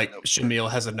think like Shamil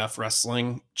has enough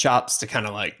wrestling chops to kind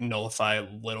of like nullify a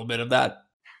little bit of that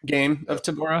game of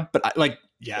Tabora. But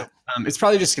it's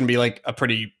probably just going to be like a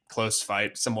pretty close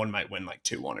fight. Someone might win like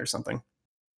 2-1 or something.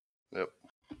 Yep.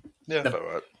 Yeah, about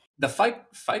right. The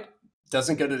fight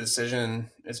doesn't go to decision.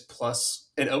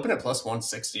 It opened at plus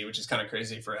 160, which is kind of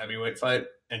crazy for a heavyweight fight,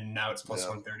 and now it's plus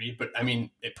 130. But I mean,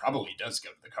 it probably does go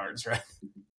to the cards, right?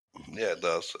 Yeah, it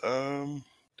does.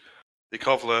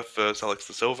 Yakovlev versus Alex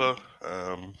de Silva.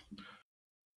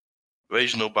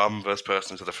 Regional bum versus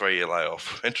person to the 3-year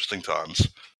layoff. Interesting times.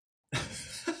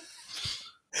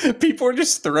 People are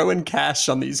just throwing cash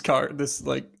on these this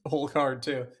like whole card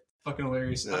too. Fucking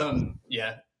hilarious.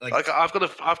 Yeah. Like I've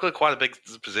got quite a big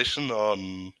position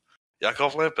on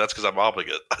Yakovlev, but that's because I'm arbing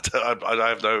it.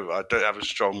 I don't have a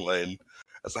strong lane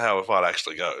as to how a fight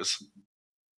actually goes.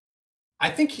 I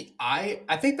think I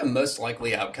think the most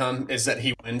likely outcome is that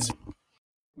he wins,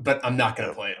 but I'm not going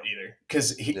to play it either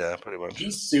because pretty much.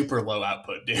 He's super low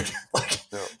output, dude. Like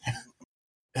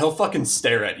he'll fucking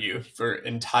stare at you for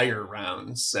entire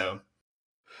rounds. So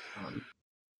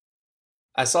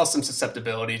I saw some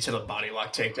susceptibility to the body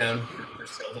lock takedown for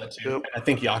Silva too. Yep. I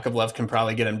think Yakovlev can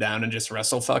probably get him down and just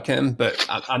wrestle fuck him, but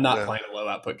I'm not playing a low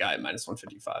output guy at minus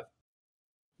 155.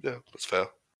 Yeah, that's fair.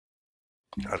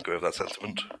 I'd agree with that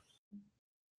sentiment.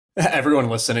 Everyone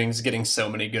listening is getting so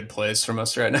many good plays from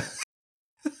us right now.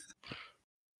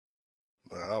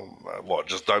 What?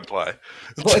 Just don't play.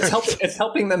 Well, it's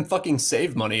helping them fucking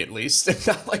save money at least, and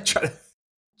not like try to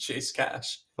chase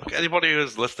cash. Look, anybody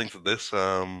who's listening to this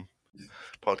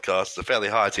podcast is a fairly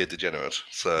high tier degenerate,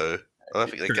 so I don't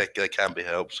think they can be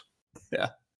helped.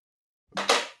 Yeah.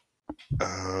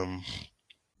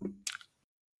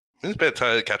 This is a bit of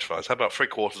total catchphrase. How about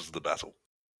 3/4 of the battle?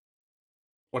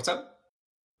 What's up?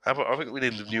 I think we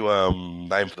need a new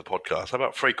name for the podcast. How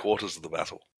about 3/4 of the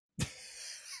battle?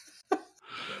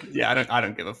 Yeah, I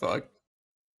don't give a fuck.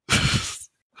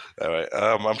 All right.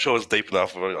 I'm sure it's deep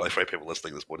enough for like 3 people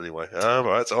listening to this point anyway. All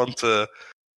right, so on to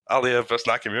Aliev versus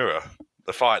Nakamura.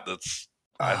 The fight that's...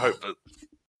 I hope that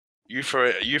you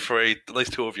three, at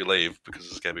least 2 of you leave because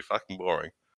it's going to be fucking boring.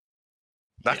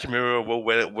 Nakamura will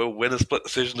win a split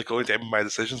decision according to MMA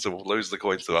decisions and will lose the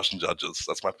coin to Russian judges.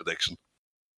 That's my prediction.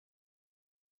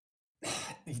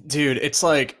 Dude, it's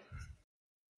like...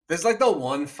 There's like the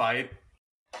one fight...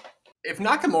 If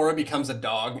Nakamura becomes a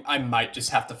dog, I might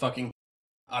just have to fucking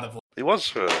out of. He was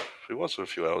for a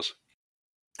few hours.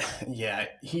 Yeah,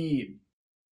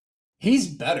 he's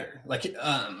better. Like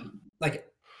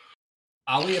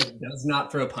Aliev does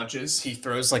not throw punches. He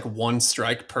throws like 1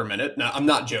 strike per minute. Now, I'm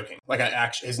not joking. Like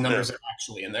his numbers are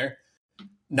actually in there.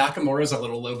 Nakamura's a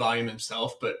little low volume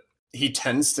himself, but he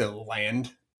tends to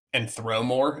land and throw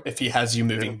more if he has you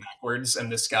moving backwards.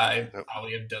 And this guy,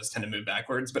 Aliev, does tend to move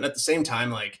backwards. But at the same time,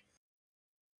 like,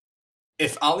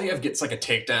 if Aliev gets like a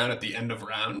takedown at the end of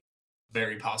round,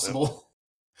 very possible.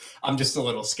 I'm just a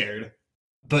little scared.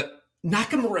 But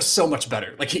Nakamura is so much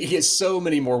better. Like he has so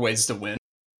many more ways to win.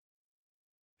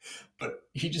 But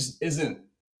he just isn't.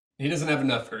 He doesn't have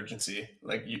enough urgency.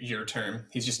 Like your term,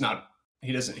 he's just not.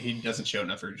 He doesn't show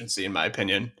enough urgency, in my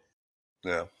opinion.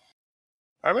 Yeah,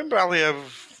 I remember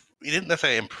Aliev. He didn't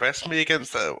necessarily impress me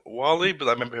against Wally, but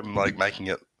I remember him like making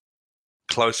it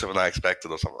closer than I expected,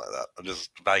 or something like that.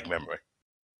 Just vague memory.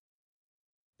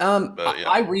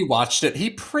 I rewatched it. He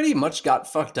pretty much got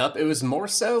fucked up. It was more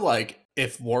so like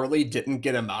if Worley didn't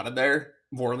get him out of there,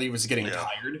 Worley was getting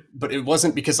tired. But it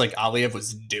wasn't because like Aliev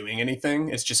was doing anything.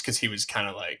 It's just because he was kind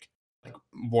of like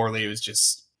Worley was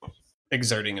just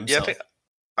exerting himself. Yeah,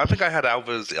 I think I had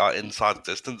Alva's inside the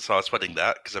distance, so I was sweating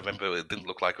that because I remember it didn't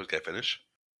look like it was going to finish.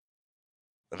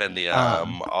 And then the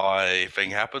eye thing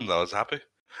happened. I was happy.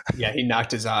 Yeah, he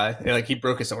knocked his eye. Like he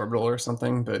broke his orbital or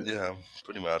something. But yeah,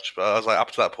 pretty much. But I was like,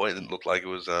 up to that point, it didn't look like it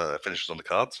was finishes on the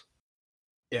cards.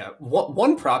 Yeah,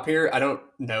 one prop here. I don't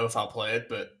know if I'll play it,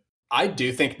 but I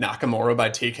do think Nakamura by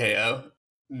TKO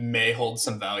may hold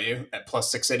some value at plus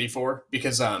 684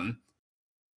 because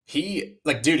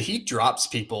he drops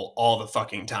people all the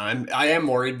fucking time. I am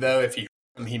worried though if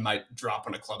he might drop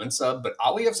on a club and sub, but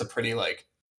Aliev's a pretty like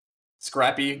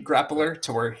scrappy grappler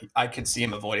to where I could see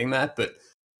him avoiding that, but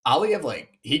Aliev,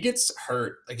 like, he gets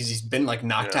hurt because he's been, like,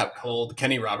 knocked out cold.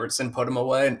 Kenny Robertson put him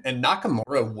away. And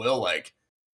Nakamura will, like,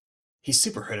 he's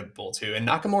super hittable, too. And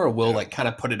Nakamura will, like, kind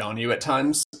of put it on you at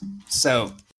times.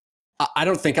 So I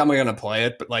don't think I'm going to play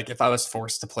it. But, like, if I was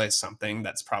forced to play something,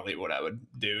 that's probably what I would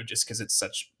do just because it's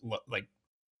such,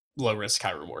 low risk, high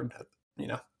reward, you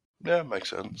know? Yeah, makes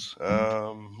sense.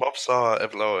 Mopsar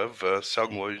Evloev,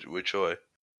 Sung Woo Choi.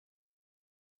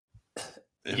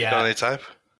 Have you done any type?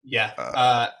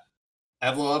 Yeah.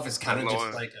 Evloev is kind of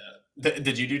just like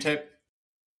did you do tape?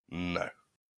 No.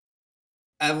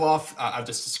 Evloev, I've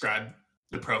just described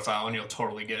the profile and you'll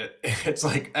totally get it. It's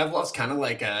like Evloev's kind of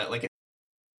like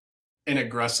an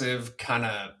aggressive kind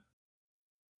of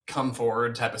come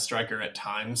forward type of striker at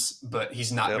times, but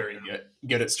he's not very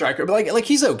good at striker. But like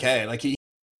he's okay. Like he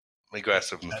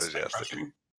aggressive and enthusiastic.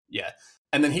 Yeah.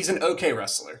 And then he's an okay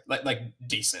wrestler. Like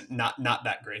decent. Not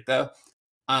that great though.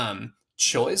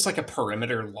 Choi's like a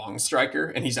perimeter long striker,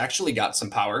 and he's actually got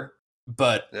some power.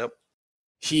 But the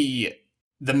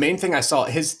main thing I saw,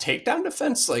 his takedown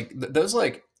defense, like those,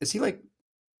 like, is he like?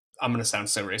 I'm gonna sound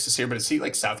so racist here, but is he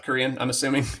like South Korean? I'm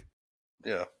assuming.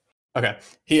 Yeah. Okay.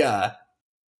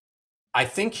 I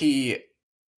think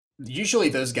usually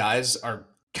those guys are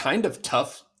kind of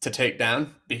tough to take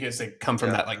down because they come from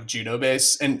that like judo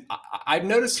base. And I've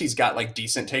noticed he's got like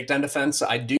decent takedown defense.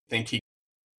 I do think he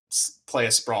play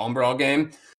a sprawl and brawl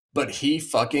game, but he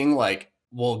fucking like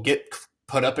will get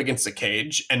put up against a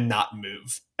cage and not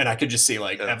move. And I could just see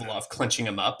like Evloev clinching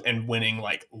him up and winning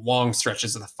like long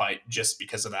stretches of the fight just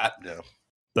because of that. Yeah.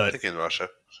 But I think in Russia.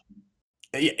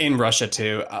 In Russia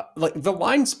too. Like the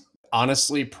line's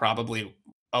honestly probably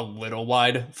a little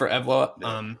wide for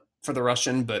Evloev, for the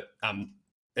Russian, but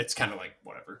it's kind of like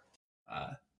whatever.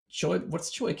 Choi,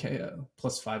 what's Choi KO?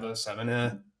 Plus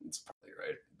 507. It's probably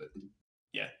right, but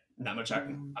yeah, not much.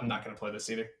 I'm not going to play this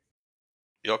either.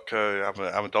 Yotko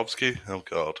Amadovsky. Oh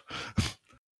god.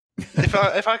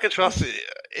 if I could trust it,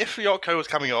 if Yotko was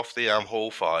coming off the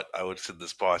Hall fight, I would send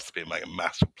this price to be like a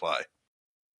massive play.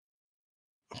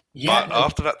 Yeah, but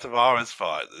after that Tavares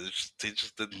fight, he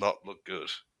just did not look good.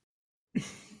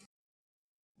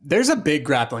 There's a big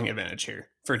grappling advantage here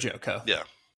for Joko. Yeah,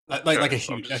 like a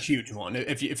huge one.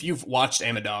 If you've watched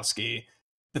Amadovsky,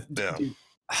 dude,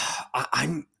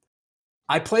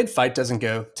 I played Fight Doesn't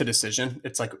Go to decision.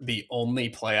 It's like the only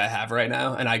play I have right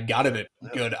now, and I got it at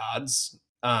good odds.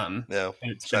 And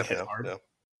it's been hit hard.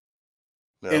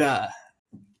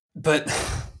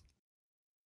 But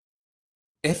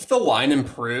if the line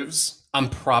improves, I'm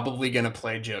probably going to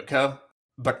play Joko.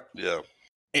 But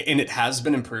and it has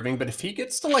been improving. But if he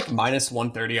gets to like minus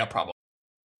 130, I'll probably.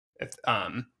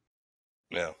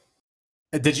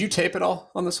 Did you tape it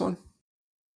all on this one?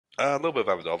 A little bit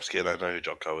of Amadovsky, and I know who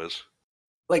Joko is.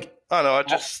 Like, I know.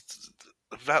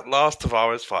 That last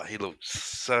Tavares fight, he looked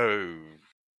so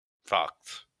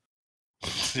fucked.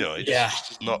 He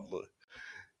just not.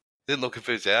 Didn't look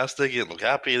enthusiastic, he didn't look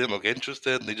happy, he didn't look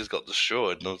interested, and he just got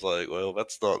destroyed. And I was like, well,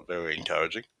 that's not very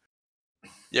encouraging.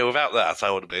 Yeah, without that,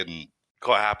 I would have been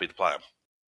quite happy to play him.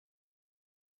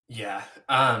 Yeah.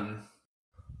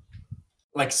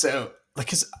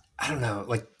 Because I don't know,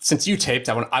 like, since you taped,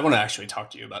 I want to actually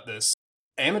talk to you about this.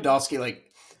 Amadovsky,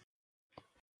 like,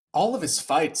 all of his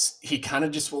fights, he kind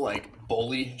of just will, like,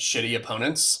 bully shitty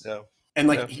opponents. Yeah. And,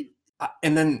 like,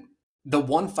 and then the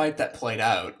one fight that played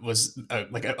out was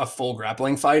a full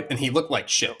grappling fight, and he looked like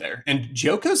shit there. And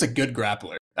Joko's a good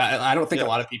grappler. I don't think a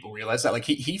lot of people realize that. Like,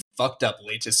 he fucked up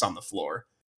Latis on the floor.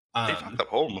 He fucked up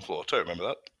Hall on the floor too, remember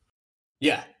that?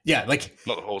 Yeah, like...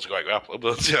 Not that Hall's a great grappler,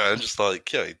 but just like,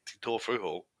 he tore through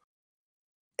Hall.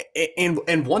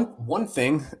 And one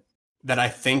thing that I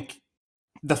think...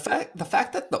 The fact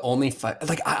that the only fight...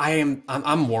 Like,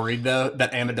 I'm worried, though,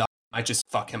 that Amadov might just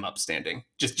fuck him up standing.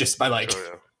 Just by, like...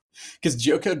 Because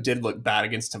Joko did look bad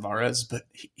against Tavares, but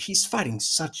he's fighting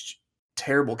such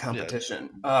terrible competition.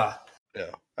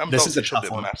 This is a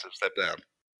tough one. Massive step down.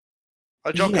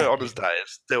 Joko on his day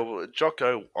is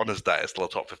still a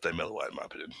top 15 middleweight in my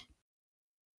opinion.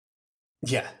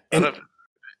 Yeah, I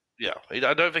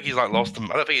don't think he's like lost him.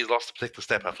 I don't think he's lost a particular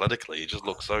step athletically. He just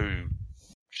looks so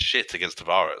shit against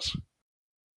Tavares.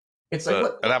 It's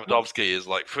like and Amadovsky is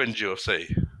like fringe UFC.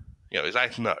 He's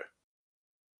 8-0.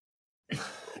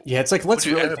 Yeah, it's like let's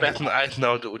would you really ever bet an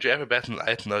 8-0? Would you ever bet an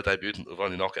 8-0 debutant with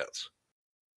only knockouts?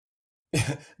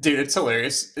 Dude, it's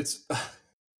hilarious.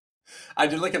 I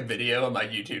did like a video on my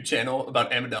YouTube channel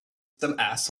about Amadovsky. Some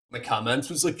ass in the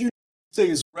comments was like, "You say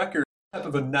his record? What type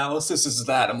of analysis is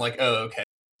that?" I'm like, "Oh, okay,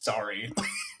 sorry,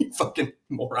 you fucking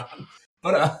moron."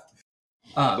 But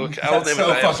look, that's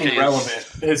so fucking relevant.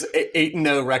 His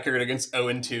 8-0 record against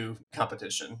 0-2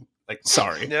 competition. Like,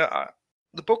 sorry. Yeah.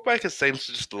 The bookmaker seems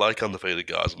to just like undefeated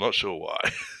guys. I'm not sure why.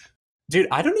 Dude,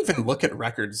 I don't even look at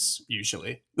records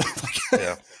usually.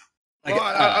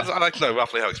 I like to know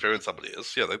roughly how experienced somebody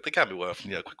is. Yeah, they can be worth.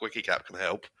 Quick wiki cap can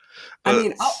help. But... I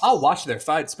mean, I'll watch their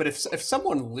fights, but if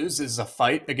someone loses a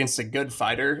fight against a good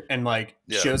fighter and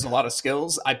shows a lot of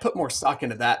skills, I put more stock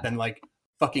into that than like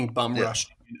fucking bum rush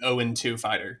an 0-2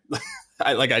 fighter.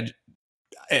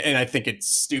 I think it's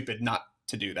stupid not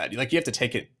to do that. Like, you have to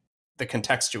take the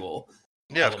contextual.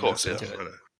 Yeah, of course. Yeah.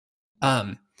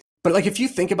 But like, if you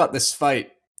think about this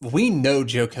fight, we know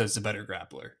Joko's a better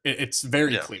grappler. It's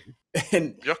very clear.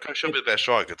 And Joko should be the better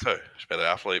striker too. He's a better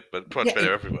athlete, but pretty much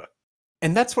better everywhere.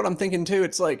 And that's what I'm thinking too.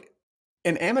 It's like,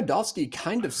 and Amadovsky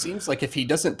kind of seems like if he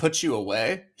doesn't put you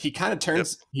away, he kind of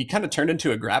turns. He kind of turned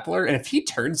into a grappler, and if he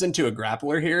turns into a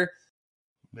grappler here,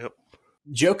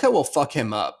 Joko will fuck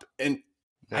him up. And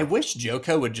I wish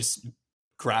Joko would just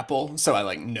grapple, so I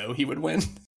like know he would win.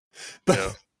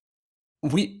 But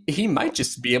he might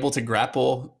just be able to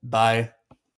grapple by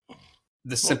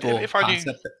the simple if I knew,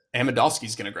 concept that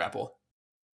Amidovski's going to grapple.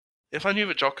 if I knew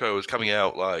that Jocko was coming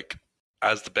out like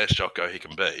as the best Jocko he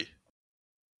can be,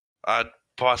 I'd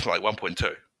price him like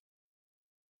 1.2.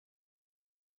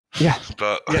 Yeah,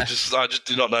 but I just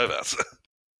do not know that.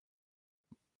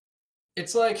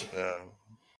 It's like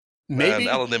maybe maybe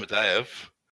Alan Nimidayev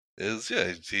is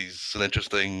he's an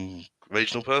interesting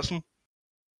regional person.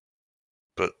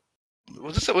 But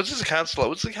was this a cancel?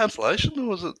 Was it a cancellation or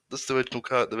was it this the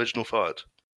original fight?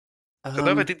 I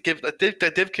know they did give it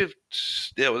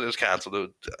was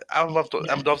cancelled.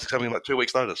 Amidovski's coming in like 2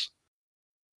 weeks' notice.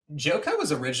 Joko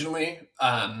was originally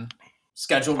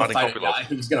scheduled to fight a guy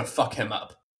who was going to fuck him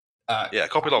up.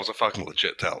 Kopilov's a fucking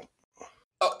legit talent.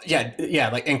 Oh, yeah.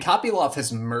 Like, and Kopylov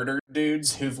has murdered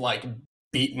dudes who've like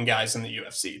beaten guys in the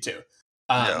UFC too.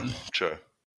 Sure.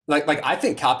 Like I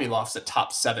think Kopylov's a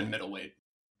top 7 middleweight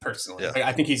personally. Yeah. Like,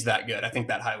 I think he's that good. I think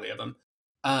that highly of him.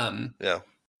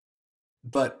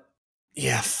 But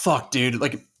yeah, fuck, dude.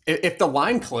 Like, if the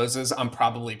line closes, I'm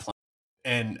probably playing,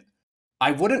 and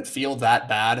I wouldn't feel that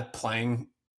bad playing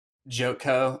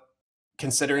Joko,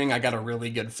 considering I got a really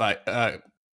good fight. A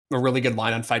really good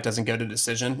line on fight doesn't go to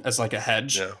decision as like a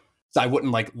hedge. Yeah. So I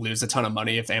wouldn't like lose a ton of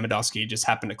money if Amidovski just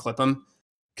happened to clip him.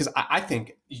 Because I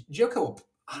think Joko will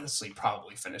honestly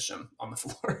probably finish him on the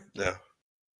floor. Yeah.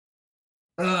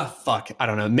 Fuck. I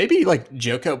don't know. Maybe like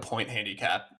Joko point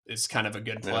handicap is kind of a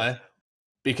good play. Yeah.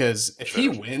 Because if he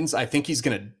wins, I think he's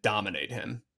going to dominate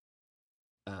him.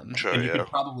 And you could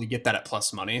probably get that at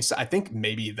plus money. So I think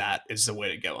maybe that is the way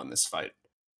to go on this fight.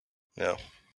 Yeah.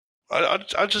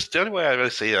 I just, the only way I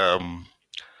really see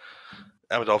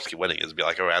Amidovski winning is be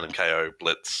like a random KO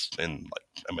blitz in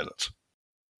like a minute.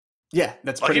 Yeah,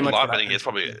 that's like pretty much live betting here is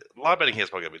probably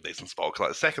going to be a decent spot. Like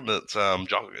the second that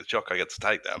Jocko gets a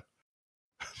takedown.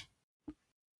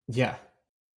 Yeah.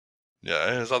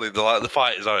 Yeah, it's like the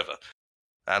fight is over.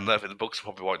 And therefore the books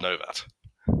probably won't know that.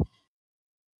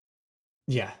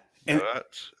 Yeah. And,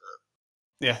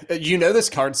 yeah. You know this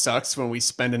card sucks when we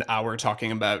spend an hour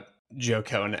talking about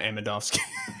Joko and Amidovski.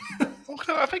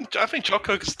 I think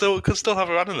Jocko could still have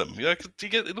a run in them. You know, he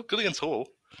looked good against Hall.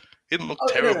 He didn't look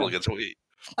terrible against Hall. He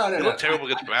looked terrible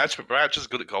against Branch, but Branch is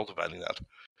good at cultivating that.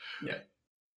 Yeah.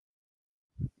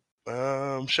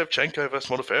 Shevchenko versus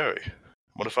Modafferi.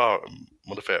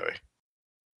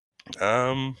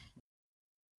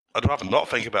 I'd rather not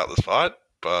think about this fight,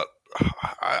 but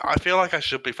I feel like I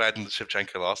should be fading the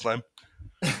Shevchenko last name.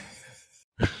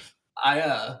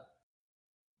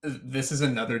 This is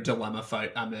another dilemma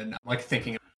fight I'm in. I'm like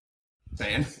thinking of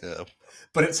saying. Yeah.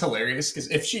 But it's hilarious because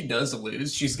if she does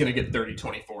lose, she's going to get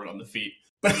 30-20 forward on the feet.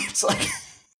 But it's like,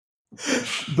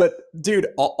 but dude,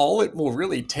 all it will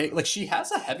really take, like she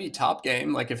has a heavy top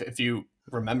game. Like if you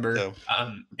remember,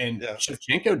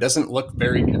 Shevchenko doesn't look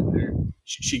very good there.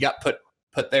 She got put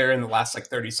there in the last like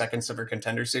 30 seconds of her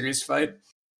Contender Series fight.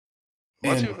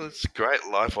 It's great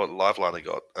lifeline they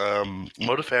got.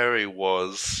 Modafferi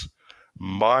was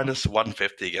minus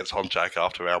 150 against Honchak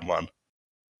after round 1.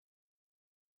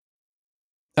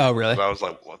 Oh, really? And I was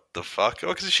like, what the fuck? Oh,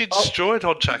 because she destroyed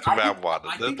Honchak in round 1.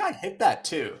 I think I hit that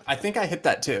too. I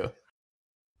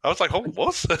was like, oh,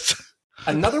 what's this?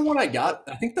 Another one I got,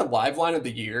 I think the live line of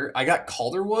the year, I got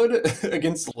Calderwood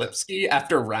against Lipsky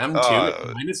after round 2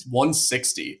 at minus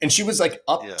 160. And she was like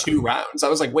up 2 rounds. I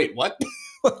was like, wait, what?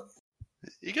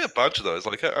 You get a bunch of those.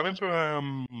 Like I remember,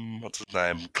 what's his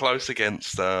name? Close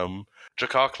against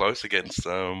Jakar Close against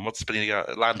what's the spinning guy?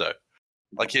 Lando.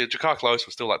 Like Jakar Close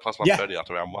was still like plus 130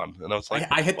 after round 1, and I was like,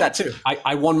 I hit that too.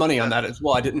 I won money on that as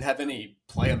well. I didn't have any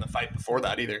play on the fight before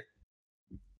that either.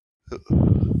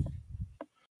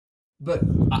 But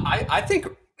I think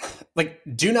like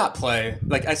do not play.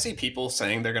 Like I see people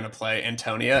saying they're going to play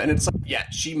Antonia, and it's like, yeah,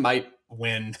 she might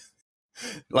win.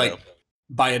 Like.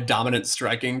 By a dominant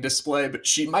striking display, but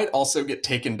she might also get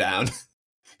taken down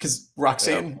because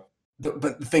Roxanne. Yeah.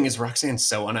 But the thing is, Roxanne's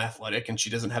so unathletic and she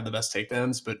doesn't have the best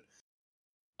takedowns. But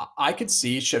I could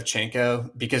see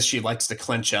Shevchenko because she likes to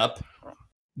clinch up.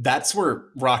 That's where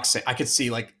Roxanne. I could see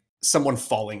like someone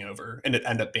falling over and it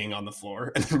end up being on the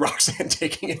floor, and then Roxanne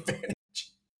taking advantage.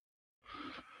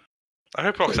 I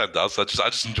hope Roxanne does. I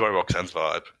just enjoy Roxanne's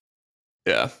vibe.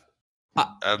 Yeah,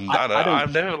 and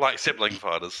I've never liked sibling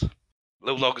fighters.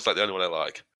 Lil Nog is like the only one I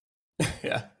like.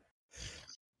 Yeah.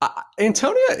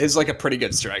 Antonia is like a pretty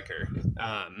good striker.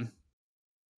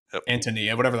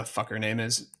 Antonia, whatever the fuck her name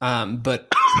is.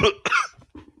 But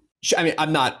I mean,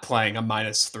 I'm not playing a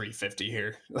minus 350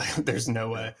 here. There's no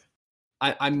way.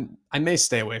 I may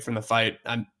stay away from the fight.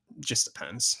 Just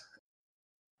depends.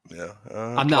 Yeah.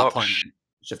 I'm not playing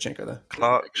Shevchenko though.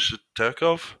 Clark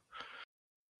Shaturkov.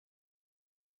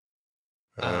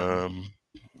 Um,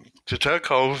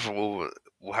 Shaturkov will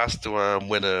has to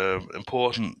win an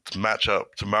important matchup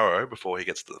tomorrow before he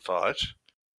gets to the fight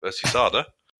versus USADA.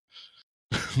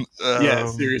 Yeah,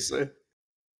 seriously.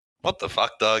 What the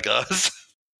fuck, though, guys?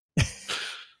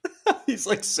 He's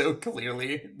like so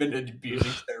clearly been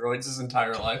abusing steroids his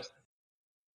entire life.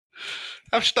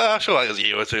 I'm sure like, it was a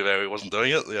year or two there he wasn't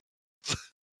doing it. Yeah.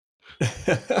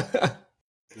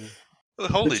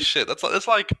 Holy shit! It's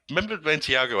like remember when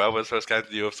Thiago Alves first came to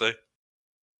the UFC?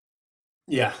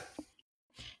 Yeah.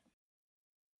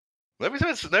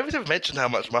 Nobody's ever mentioned how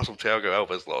much muscle Thiago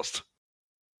Alves lost.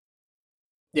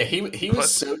 Yeah, he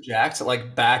was so jacked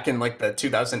like back in like the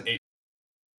 2008.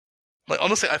 Like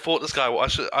honestly, I thought this guy.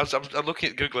 I'm looking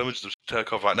at Google images of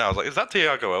Turkov right now. I was like, is that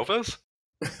Thiago Alves?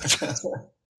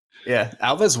 Yeah,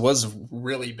 Alves was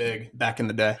really big back in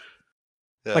the day.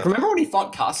 Yeah. Like, remember when he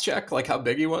fought Koscheck? Like how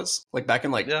big he was? Like back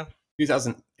in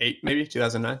 2008, maybe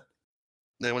 2009.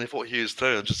 Yeah, when he fought Hughes too,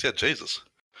 and just Jesus.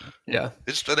 Yeah.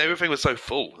 And everything was so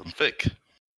full and thick.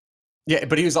 Yeah,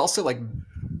 but he was also like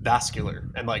vascular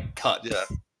and like cut. Yeah.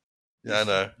 Yeah, I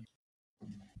know.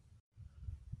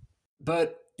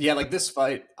 But yeah, like this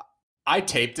fight, I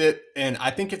taped it, and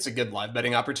I think it's a good live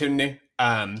betting opportunity.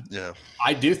 Yeah.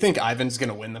 I do think Ivan's going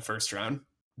to win the first round,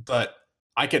 but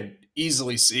I could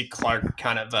easily see Clark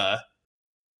kind of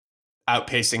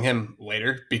outpacing him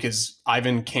later because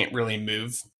Ivan can't really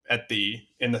move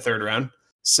in the third round.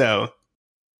 So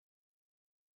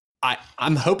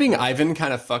I'm hoping Ivan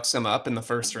kind of fucks him up in the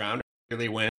first round, really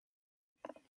win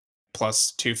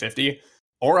plus 250,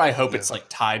 or I hope it's like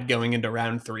tied going into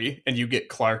round 3 and you get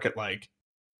Clark at like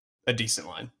a decent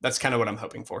line. That's kind of what I'm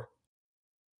hoping for.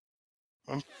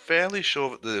 I'm fairly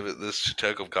sure that this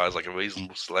Turkov guy is like a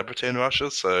reasonable celebrity in Russia,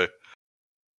 so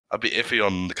I'd be iffy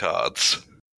on the cards.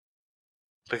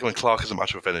 Because Clark isn't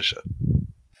much of a finisher.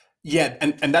 Yeah,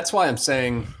 and that's why I'm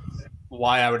saying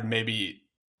why I would maybe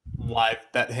live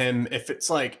bet him if it's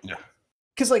like,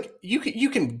 because like you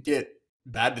can get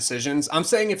bad decisions. I'm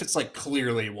saying if it's like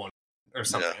clearly one or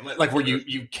something, like where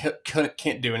you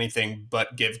can't do anything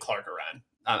but give Clark a run.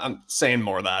 I'm saying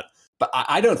more of that, but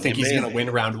I don't think he's going to win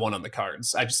round 1 on the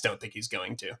cards. I just don't think he's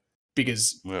going to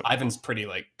because Ivan's pretty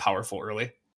like powerful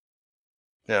early.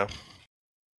 Yeah,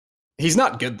 he's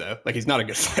not good though. Like he's not a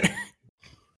good fighter.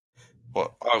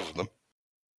 What either of them?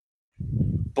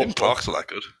 Even Clark's not that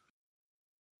good.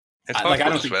 And Clark's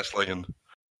just wrestling and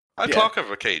Clark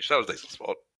over a cage. That was a decent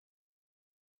spot.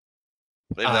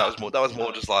 Maybe that was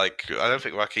more just like I don't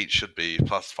think Rakic should be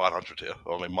plus 500 here,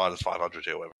 or I mean minus 500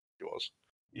 here, whatever he was.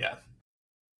 Yeah,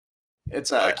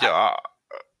 it's like I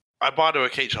buy the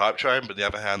Rakic hype train, but on the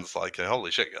other hand, it's like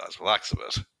holy shit, guys, relax a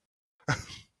bit.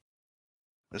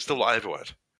 It's still not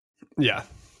heavyweight. Yeah,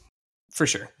 for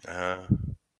sure. All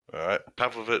right,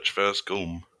 Pavlovich versus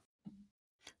Gulm.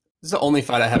 This is the only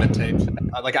fight I haven't taped.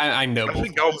 Like I know. I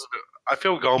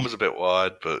feel Gulm is a bit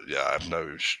wide, but yeah, I have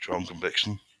no strong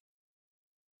conviction.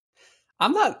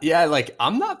 I'm not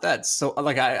that so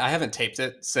like I haven't taped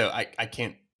it, so I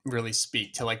can't really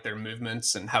speak to like their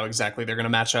movements and how exactly they're gonna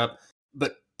match up.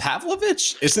 But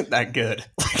Pavlovich isn't that good.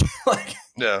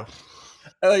 Yeah.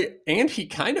 And he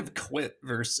kind of quit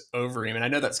versus Overeem, and I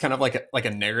know that's kind of like a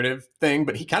narrative thing,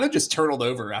 but he kind of just turtled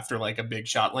over after like a big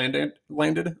shot landed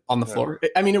on the floor.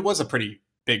 I mean, it was a pretty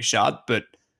big shot, but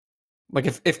like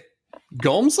if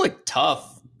Gulm's like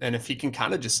tough, and if he can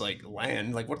kind of just like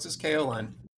land, like what's his KO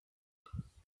line?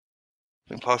 I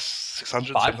think plus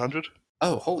 600, 700.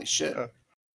 Oh, holy shit! Yeah.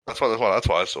 That's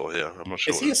what I saw here. I'm not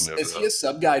sure. Is he a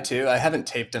sub guy too? I haven't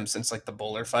taped him since like the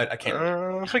Bowler fight. I can't.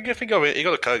 I think he got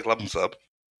a club and sub.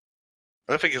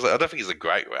 I don't think he's a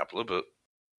great grappler, but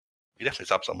he definitely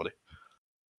sub somebody.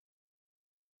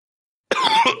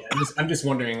 I'm just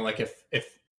wondering, like, if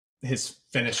his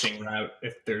finishing route,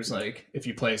 if there's like, if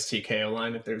you play his TKO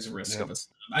line, if there's a risk of a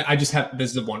sub. I just have this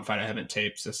is the one fight I haven't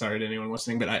taped, so sorry to anyone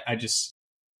listening, but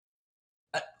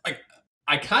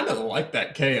I kind of like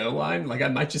that KO line. Like, I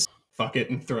might just fuck it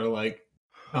and throw like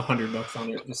 $100 on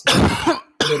it. Just I've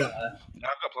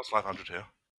got plus 500 here.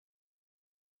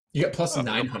 You got plus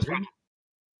 900.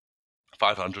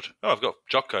 500. Oh, I've got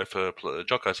Jocko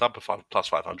sub for plus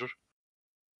 500.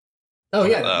 Oh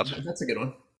yeah, that's a good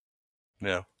one.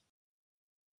 Yeah.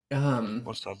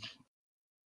 What's up?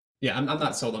 Yeah, I'm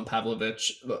not sold on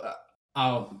Pavlovich.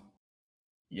 I'll,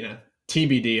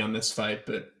 TBD on this fight,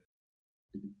 but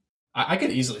I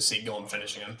could easily see Gulm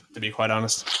finishing him, to be quite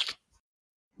honest.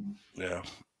 Yeah.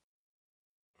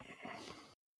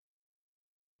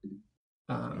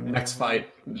 Next fight,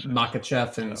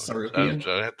 Makachev and Sarukian.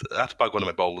 I have to bug one of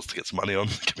my bowlers to get some money on.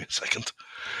 Give me a second.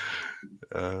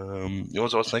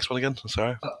 What's the next one again?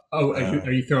 Sorry.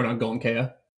 Are you throwing on Golem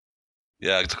KO?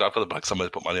 Yeah, I've got to bug somebody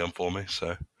to put money on for me.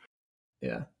 So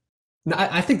yeah, no,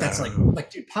 I think that's like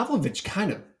dude, Pavlovich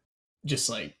kind of just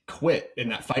like quit in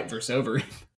that fight versus over.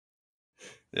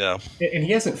 Yeah, and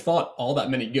he hasn't fought all that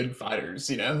many good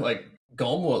fighters. You know, like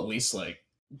Golem will at least like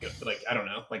I don't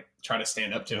know, like try to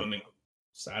stand up to him. And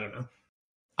so I don't know.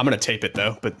 I'm gonna tape it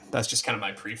though, but that's just kind of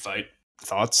my pre-fight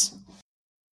thoughts.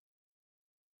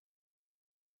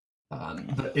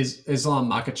 But is Islam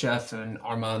Makhachev and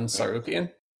Arman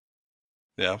Sarukian?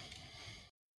 Yeah.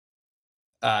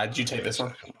 Did you take this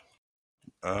one?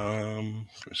 Give me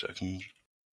a second.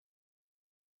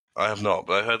 I have not,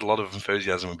 but I heard a lot of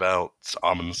enthusiasm about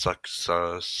Arman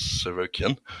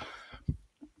Sarukian.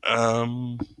 I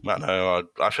don't know.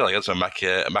 I feel like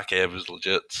Makachev is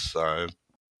legit. So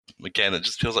again, it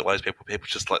just feels like ways people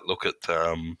just like look at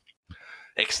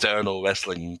external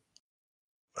wrestling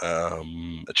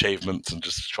achievements and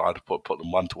just try to put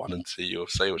them 1-to-1 into the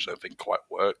UFC, which I don't think quite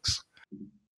works.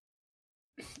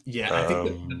 Yeah, I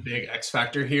think the big X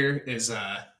factor here is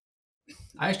I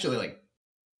actually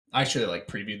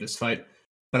previewed this fight,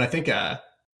 but I think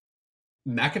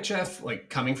Makachev, like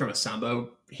coming from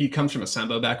he comes from a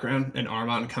sambo background, and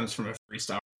Arman comes from a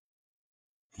freestyle.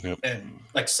 Yep. And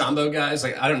like sambo guys,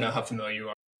 like I don't know how familiar you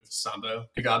are with sambo,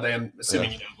 Gugabe. I'm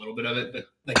assuming you know a little bit of it, but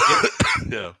like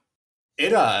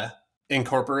it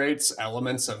incorporates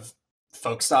elements of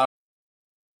folk style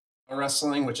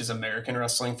wrestling, which is American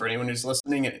wrestling for anyone who's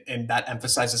listening, and that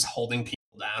emphasizes holding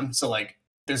people down. So like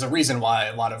there's a reason why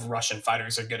a lot of Russian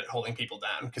fighters are good at holding people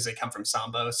down because they come from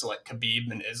sambo, so like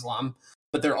Khabib and Islam,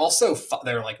 but they're also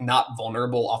they're like not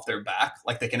vulnerable off their back,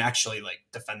 like they can actually like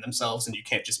defend themselves, and you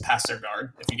can't just pass their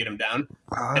guard if you get them down.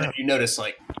 And if you notice,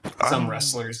 like some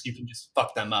wrestlers, you can just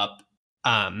fuck them up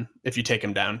if you take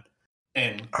them down.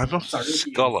 And I'm not a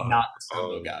scholar. Not a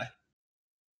sambo guy.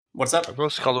 What's up? I'm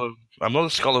not a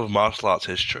scholar of martial arts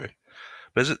history.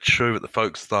 But is it true that the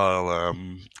folk style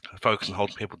focus on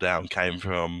holding people down came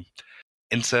from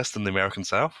incest in the American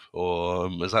South, or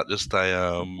is that just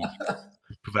a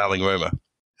prevailing rumor?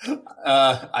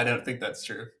 I don't think that's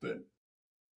true, but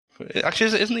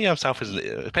actually, isn't the South? Isn't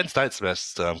it? Penn State's the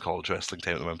best college wrestling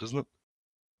team at the moment, isn't it?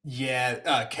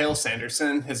 Yeah, Cale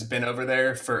Sanderson has been over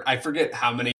there for I forget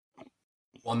how many.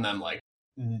 Won them like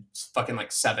fucking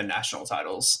like 7 national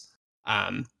titles.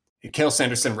 Cale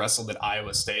Sanderson wrestled at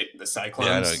Iowa State, the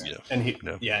Cyclones. And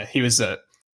he was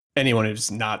anyone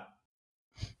who's not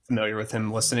familiar with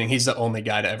him listening, he's the only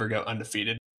guy to ever go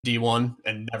undefeated D1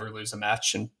 and never lose a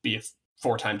match and be a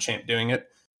 4-time champ doing it.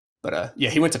 But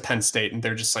he went to Penn State and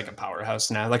they're just like a powerhouse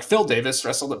now. Like Phil Davis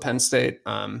wrestled at Penn State.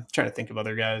 Trying to think of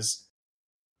other guys.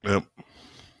 Yep.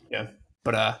 Yeah.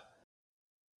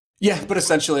 But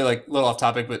essentially, like, a little off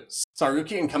topic, but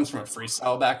Sarukian comes from a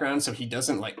freestyle background, so he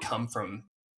doesn't, like, come from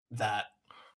that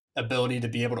ability to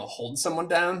be able to hold someone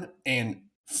down. And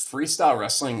freestyle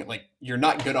wrestling, like, you're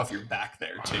not good off your back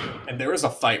there, too. And there was a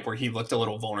fight where he looked a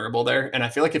little vulnerable there, and I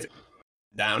feel like if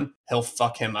down, he'll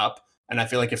fuck him up. And I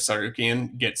feel like if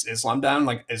Sarukian gets Islam down,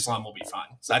 like, Islam will be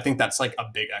fine. So I think that's, like, a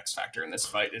big X factor in this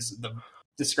fight is the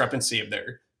discrepancy of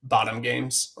their bottom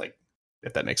games, like,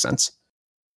 if that makes sense.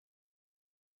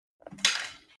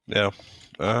 Yeah.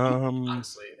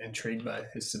 Honestly, intrigued by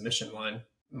his submission line,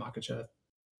 Makhachev.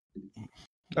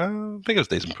 I think it was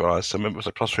a decent price. I remember it was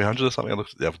like plus 300 or something. I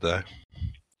looked at it the other day.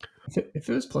 If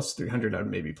it was plus 300, I'd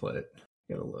maybe play it.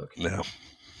 Gotta look. Yeah.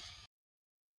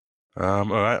 All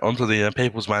right, on to the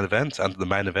people's main event and the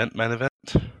main event.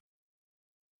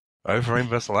 Overeem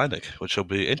versus Leinik, which will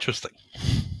be interesting.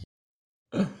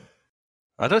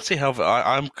 I don't see how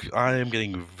I am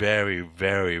getting very,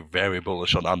 very, very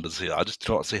bullish on unders here. I just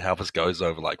do not see how this goes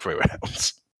over like 3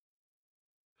 rounds.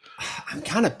 I'm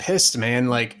kind of pissed, man.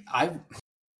 Like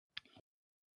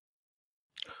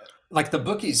the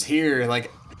bookies here.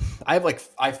 Like I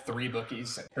have 3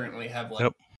 bookies that currently have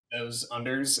like those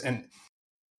unders, and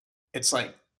it's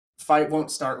like fight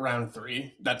won't start round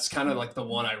 3. That's kind of like the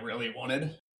one I really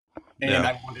wanted, and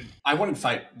I wanted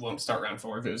fight won't start round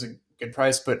 4 if it was a good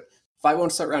price, but. Fight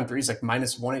won't start round 3 is like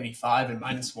minus 185 and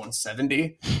minus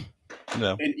 170.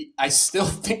 No. And I still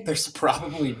think there's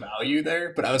probably value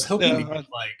there, but I was hoping to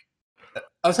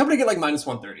get like minus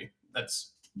 130.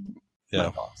 That's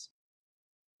my thoughts.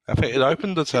 I think it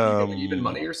opened at even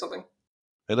money or something.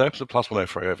 It opened at plus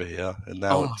 103 over here, and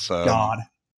now it's God.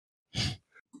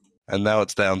 And now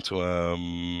it's down to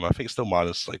I think it's still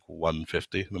minus like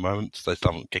 150 at the moment. They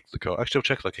still haven't kicked the cost. Actually, I'll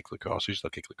check if I kicked the cost. Usually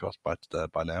I kick the cost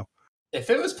by now. If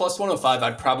it was plus 105,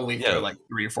 I'd probably throw like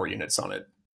 3 or 4 units on it.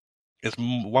 It's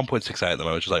 1.68 at the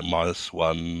moment, which is like minus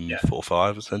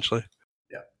 145 essentially.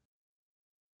 Yeah.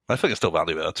 I think it's still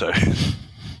value there too.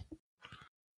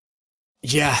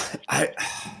 Yeah, I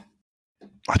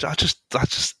just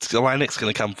Atlantic's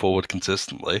going to come forward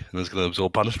consistently and is going to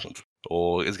absorb punishment,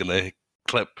 or is going to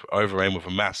clip Overeem with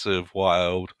a massive,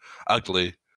 wild,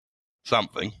 ugly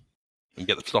something and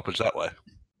get the stoppage that way.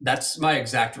 That's my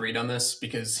exact read on this,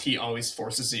 because he always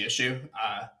forces the issue.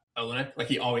 Olenek, like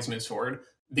he always moves forward.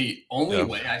 The only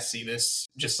way I see this,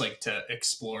 just like to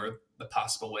explore the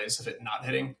possible ways of it not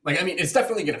hitting, like, I mean, it's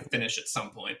definitely going to finish at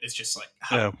some point. It's just like,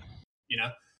 how, you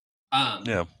know?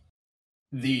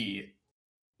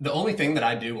 The only thing that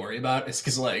I do worry about is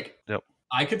because, like,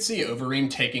 I could see Overeem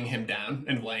taking him down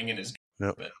and laying in his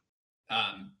bit.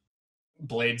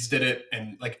 Blades did it,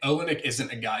 and like Olenek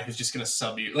isn't a guy who's just going to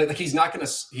sub you. Like he's not going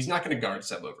to guard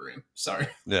sub Overeem. Sorry.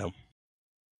 Yeah.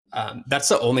 That's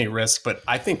the only risk, but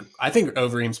I think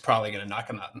Overeem's probably going to knock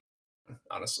him out,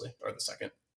 honestly, or the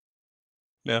second.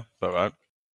 Yeah, all right.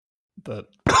 But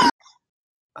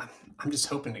I'm just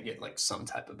hoping to get like some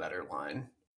type of better line.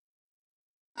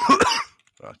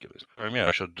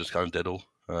 I should just go and diddle.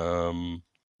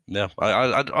 Yeah,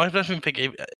 I don't even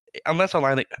think unless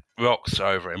Atlantic rocks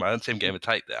over him, I don't see him getting a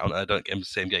takedown. I don't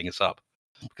see him getting a sub,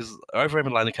 because over him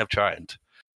and Atlantic have trained,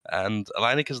 and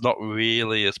Atlantic is not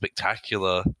really a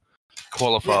spectacular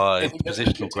qualified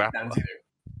positional grappler.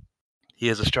 He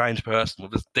is a strange person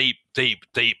with this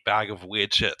deep bag of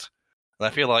weird shit, and I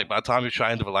feel like by the time you've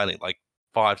trained with Atlantic like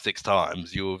 5-6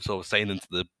 times, you've sort of seen into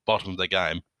the bottom of the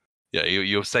game. Yeah,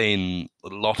 you've seen a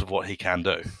lot of what he can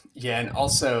do. Yeah, and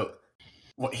also,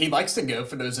 he likes to go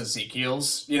for those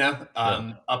Ezekiels,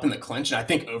 up in the clinch. And I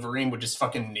think Overeem would just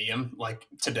fucking knee him like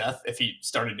to death if he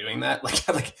started doing that.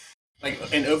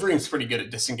 And Overeem's pretty good at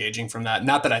disengaging from that.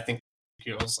 Not that I think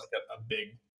Ezekiel's like a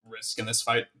big risk in this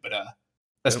fight, but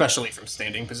especially from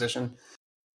standing position.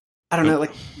 I don't know.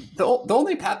 Like the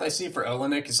only path I see for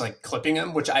Olenek is like clipping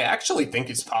him, which I actually think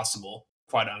is possible.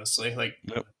 Quite honestly, like.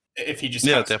 If he just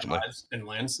survives and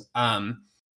lands,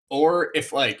 or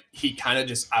if like he kind of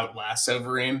just outlasts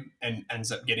Overeem and ends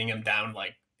up getting him down,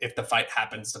 like if the fight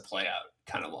happens to play out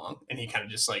kind of long and he kind of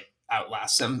just like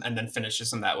outlasts him and then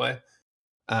finishes him that way.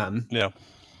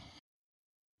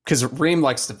 Because Reem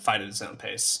likes to fight at his own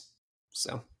pace,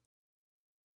 so.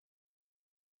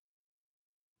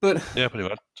 But yeah, pretty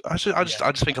much. I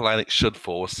just think Atlantic should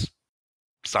force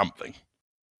something.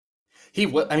 He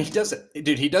does it,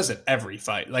 dude. He does it every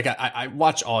fight. Like I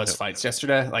watched all his fights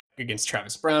yesterday, like against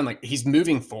Travis Brown. Like he's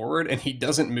moving forward and he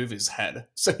doesn't move his head,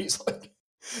 so he's like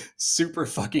super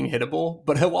fucking hittable.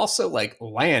 But he'll also like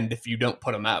land if you don't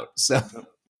put him out. So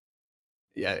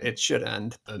yeah, it should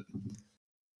end. But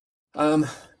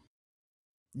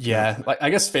yeah, like I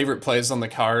guess favorite plays on the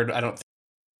card. I don't think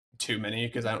too many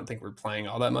because I don't think we're playing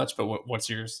all that much. But what's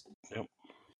yours?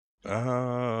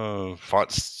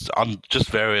 Fights just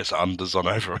various unders on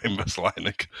Overeem versus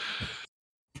Atlantic.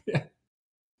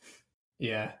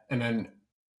 Yeah, and then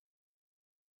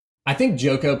I think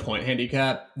Joko point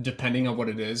handicap, depending on what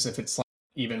it is, if it's like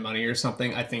even money or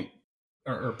something, I think,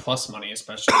 or plus money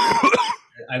especially.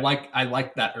 I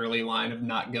like that early line of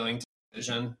not going to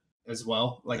division as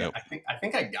well. Like I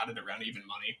think I got it around even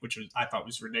money, which I thought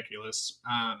was ridiculous.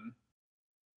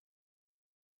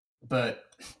 But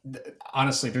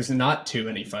honestly, there's not too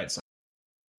many fights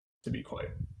to be quite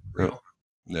real.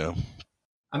 Yeah.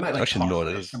 I might like some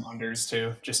unders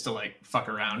too, just to like fuck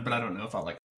around, but I don't know if I'll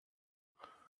like.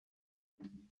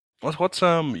 What's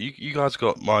you guys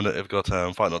got have got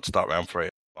fight not to start round 3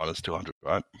 minus 200,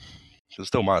 right? It's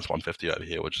still minus 150 over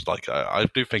here, which is like I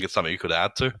do think it's something you could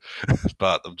add to,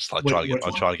 but I'm just like trying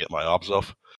to get my arms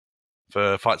off.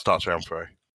 For fight starts round 3.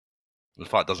 The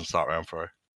fight doesn't start round 3.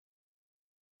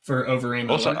 For Overeem.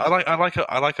 Also, I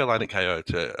like Atlantic KO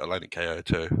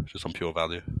too, just on pure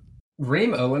value.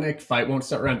 Reem Olenek fight won't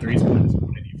start round 3. Is minus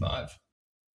 185.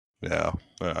 Yeah,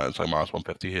 it's like minus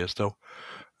 150 here still.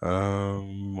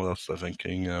 What else was I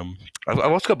thinking? I've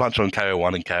also got a bunch on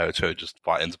KO1 and KO2, just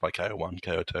fight ends by KO1,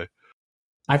 KO2.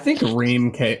 I think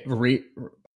Reem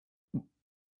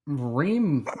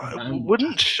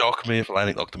wouldn't shock me if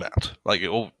Atlantic knocked him out. Like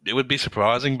it would be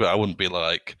surprising, but I wouldn't be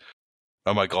like,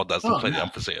 oh my god, that's completely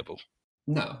unforeseeable.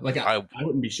 No, like I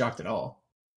wouldn't be shocked at all.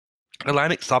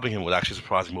 Atlantic subbing him would actually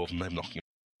surprise me more than him knocking him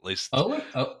out, at least.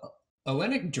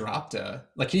 Atlantic dropped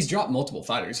he's dropped multiple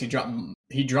fighters. He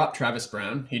dropped Travis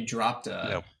Brown. He dropped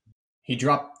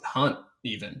Hunt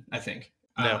even, I think.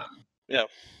 Yeah.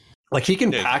 Like he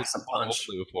can pack some punch.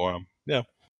 Yeah.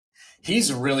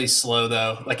 He's really slow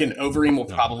though. Like an Overeem will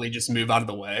probably just move out of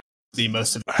the way. see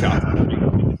most of the shots.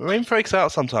 Reign freaks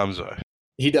out sometimes, though.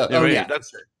 He does. Yeah, Yeah,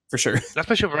 that's for sure. That's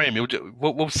especially with Reign.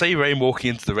 We'll see Reign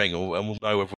walking into the ring, and we'll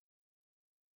know whether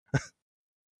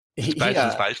his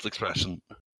facial expression.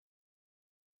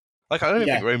 Like, I don't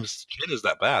think Reigns' chin is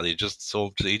that bad. He just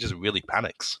really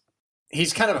panics.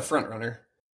 He's kind of a front runner.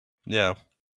 Yeah.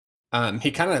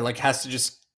 He kind of like has to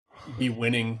just be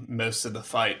winning most of the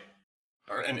fight,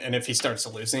 and if he starts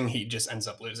losing, he just ends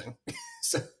up losing.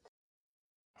 So,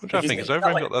 I'm trying to think. Is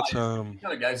Overeem got that? The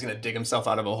kind of guy's gonna dig himself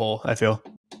out of a hole. I feel.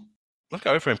 Like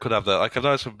Overeem could have that. Like I've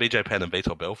noticed with BJ Penn and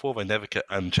Vitor Belfort, and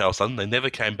Chael Sonnen, they never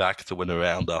came back to win a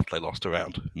round after they lost a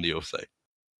round in the UFC.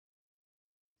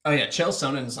 Oh yeah, Chael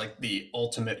Sonnen's like the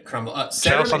ultimate crumble.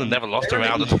 Chael Sonnen never lost a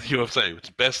round in the UFC. It's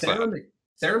best.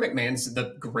 Sarah McMahon's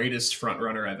the greatest front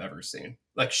runner I've ever seen.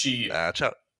 Like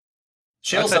Chael's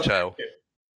Chael.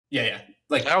 Yeah.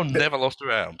 Like Chael never lost a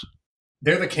round.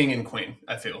 They're the king and queen.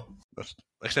 I feel.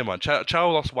 Actually, never mind.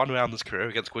 Chael lost one round in his career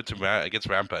against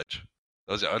Rampage.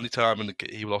 That was the only time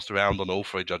he lost a round on all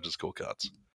three judges' scorecards.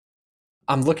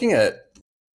 I'm looking at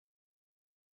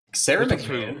Sarah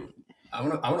McMahon. I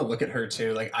want to look at her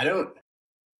too. Like I don't.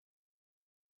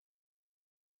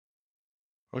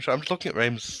 I'm just looking at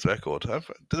Reigns' record.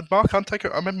 Did Mark Hunt take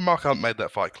it? I remember Mark Hunt made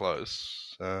that fight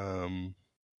close. Werdum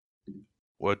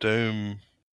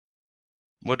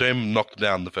knocked him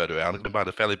down in the third round. He made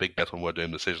a fairly big bet on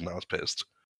Werdum decision. I was pissed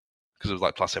because it was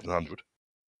like plus 700.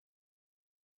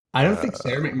 I don't think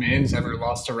Sarah McMahon's ever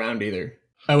lost a round either.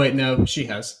 Oh wait, no, she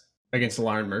has against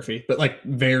Lauren Murphy, but like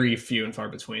very few and far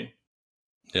between.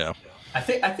 Yeah, I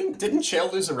think didn't Chael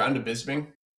lose a round to Bisping?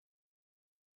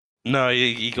 No,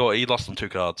 he lost on 2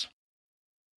 cards.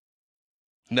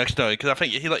 Next, no, because I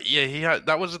think he had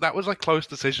that was like close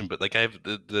decision, but they gave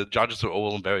the judges were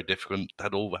all very different,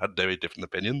 had very different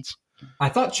opinions. I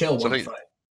thought Chael won the fight.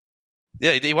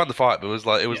 Yeah, he won the fight, but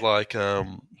it was like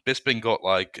Bisping got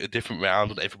like a different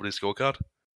round on everybody's scorecard.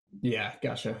 Yeah,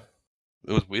 gotcha.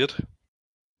 It was weird.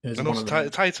 And also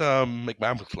Tate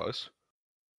McMahon was close.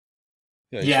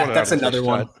 Yeah, that's another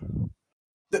one.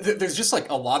 There's just like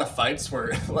a lot of fights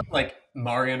where like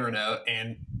Marion Renault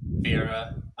and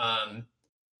Vieira,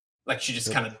 like she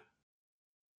just kind of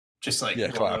just like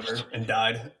rolled over and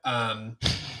died.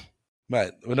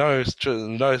 Mate, Renault's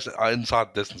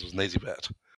inside distance was an easy bet.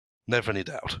 Never any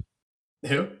doubt.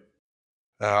 Who?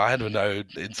 I had Renault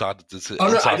inside the distance. Oh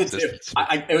no, I did too.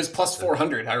 It was plus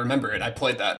 400. I remember it. I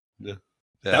played that. Yeah.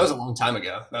 That was a long time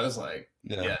ago. That was like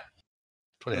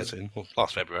 2018,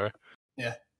 last February.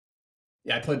 Yeah.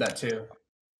 Yeah, I played that too.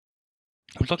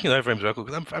 I'm looking at Overeem's record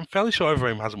because I'm fairly sure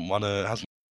Overeem hasn't won in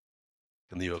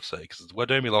the UFC because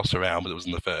Werdum lost a round, but it was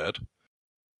in the third.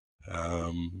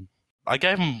 I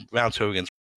gave him round 2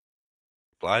 against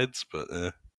Blades, but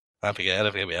I don't think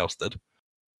anybody else did.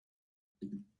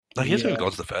 Like he hasn't really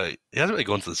gone to the third. He hasn't really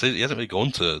gone to the. He hasn't really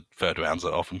gone to third rounds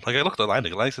that often. Like I looked at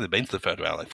Atlantic, Atlantic's only been to the third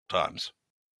round like 4 times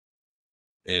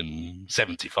in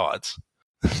 70 fights.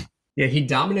 Yeah, he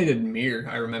dominated Mir.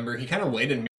 I remember he kind of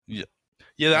waited. Yeah.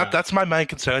 That's my main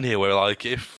concern here. Where like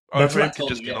if Overeem can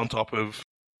just get on top of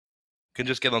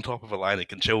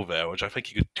Atlantic and chill there, which I think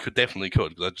he could definitely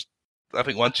could. Because I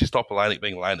think once you stop Atlantic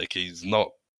being Atlantic, he's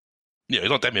not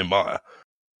Damian Maia.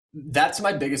 That's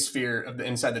my biggest fear of the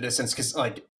inside the distance because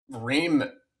like Reem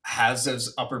has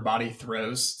those upper body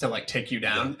throws to like take you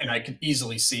down, and I could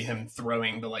easily see him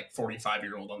throwing the like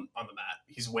 45-year-old on the mat.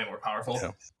 He's way more powerful,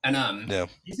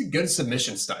 and he's a good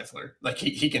submission stifler. Like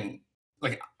he can,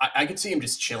 like I could see him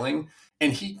just chilling,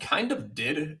 and he kind of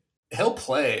did. He'll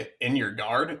play in your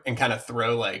guard and kind of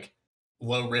throw like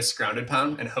low risk grounded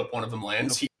pound and hope one of them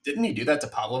lands. Didn't he do that to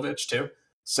Pavlovich too?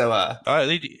 So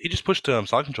he just pushed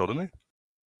side control, didn't he?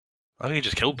 I think he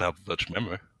just killed Pavlovich.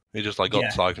 Remember? He just like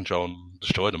got side control and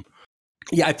destroyed him.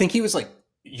 Yeah, I think he was like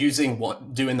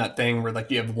doing that thing where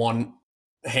like you have one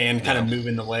hand kind of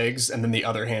moving the legs and then the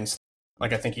other hand's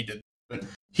like I think he did. But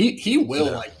he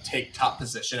will like take top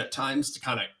position at times to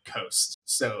kind of coast.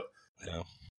 So I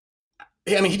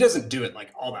mean he doesn't do it like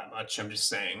all that much. I'm just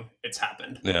saying it's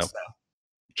happened. Yeah, so.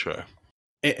 True.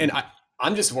 And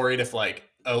I'm just worried if like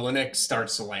Olenek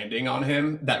starts landing on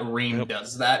him, that Reem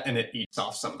does that and it eats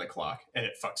off some of the clock and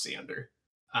it fucks the under.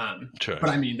 True. But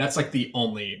I mean, that's like the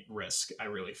only risk I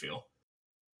really feel.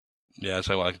 Yeah,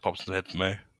 so like pops in the head for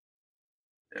me.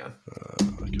 Yeah.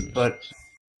 But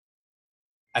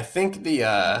I think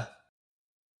I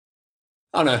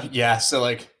don't know. Yeah. So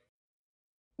like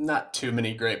not too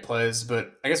many great plays,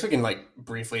 but I guess we can like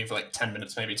briefly for like 10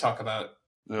 minutes, maybe talk about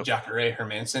Jacare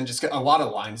Hermanson. Just a lot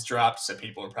of lines dropped. So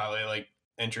people are probably like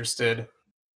interested.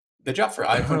 They dropped for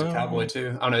Icon to Cowboy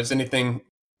too. I don't know. Does anything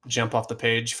jump off the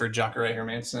page for Jacare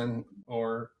Hermanson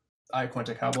or I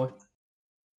Quinta Cowboy.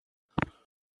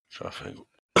 Try to think.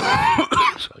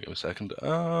 Sorry, give me a second.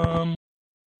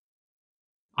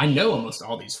 I know almost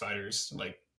all these fighters,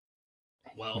 like,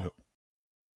 well. Yep.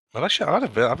 Well, actually,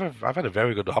 I've had a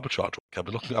very good arbitrage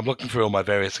week. I'm looking through all my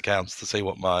various accounts to see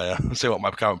what my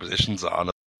current positions are.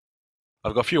 And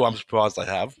I've got a few I'm surprised I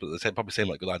have, but they probably seem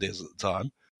like good ideas at the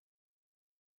time.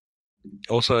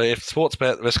 Also, if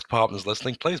Sportsbet risk partners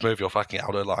listening, please move your fucking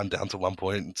outer line down to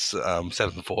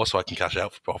 1.74 so I can cash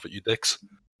out for profit, you dicks.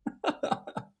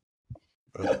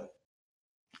 Thank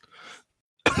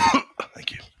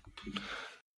you.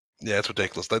 Yeah, it's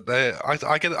ridiculous.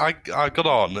 I got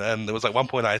on, and it was like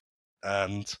 1.8,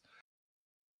 and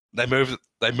they moved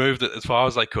it as far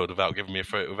as they could without giving me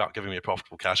a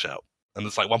profitable cash out, and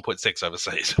it's like 1.6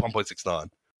 overseas, 1.69.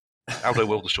 Aldo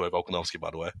will destroy Volkanovski,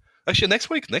 by the way. Actually, next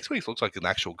week looks like an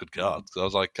actual good card. So I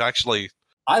was like, actually,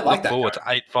 I like look forward to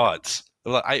 8 fights.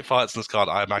 There were like 8 fights in this card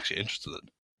I'm actually interested in.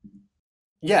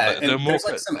 Yeah, and there's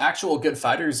like some actual good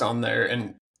fighters on there,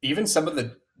 and even some of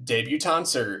the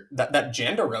debutants are that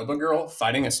Jandaroba girl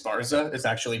fighting Esparza is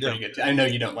actually pretty good. I know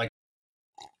you don't like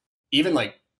even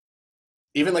like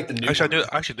the new. Actually,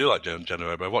 I actually do like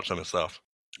Jandaroba. I watch some of her stuff.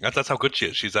 That's how good she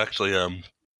is. She's actually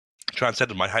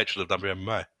transcended my hatred of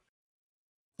WMMA.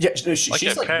 Yeah,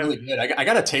 she's like really good. I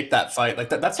gotta tape that fight. Like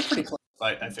that's a pretty close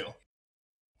fight, I feel.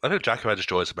 I think Jacobet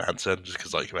destroys Manson just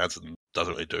because like Manson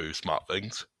doesn't really do smart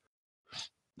things.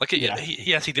 Like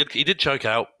he did choke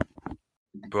out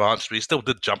Branch, but he still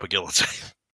did jump a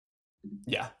guillotine.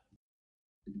 Yeah.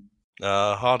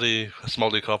 Hardy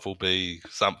Smoldikov will be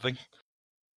something.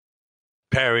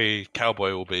 Perry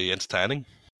Cowboy will be entertaining.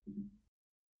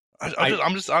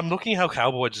 I'm looking how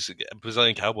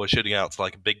Brazilian Cowboy shooting out to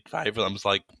like a big favourite. I'm just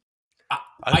like,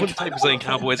 I wouldn't say Brazilian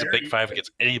Cowboy is a big favourite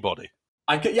against anybody.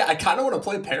 I kind of want to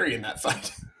play Perry in that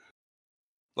fight.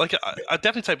 Like, I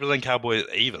definitely take Brazilian Cowboy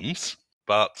at evens,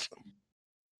 but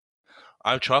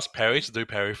I trust Perry to do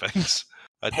Perry things.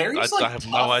 I have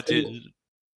no idea.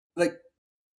 Like,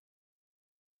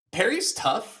 Perry's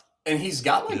tough, and he's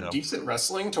got like decent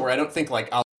wrestling to where I don't think like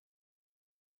I'll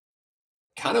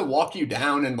kind of walk you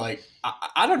down and like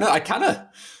I don't know. I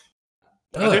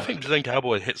do think Brazilian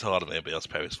Cowboy hits harder than anybody else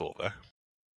Perry's fought though.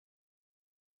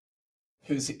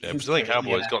 Brazilian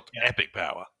Cowboy's got epic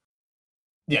power.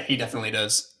 Yeah, he definitely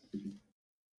does.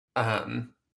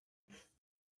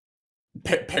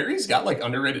 Perry's got like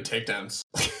underrated takedowns.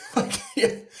 Like,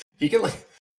 he can like,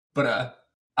 but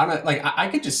I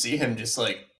could just see him just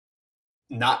like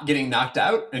not getting knocked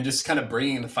out and just kind of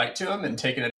bringing the fight to him and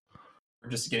taking it, or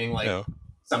just getting like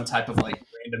some type of like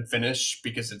random finish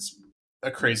because it's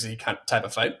a crazy type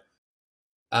of fight.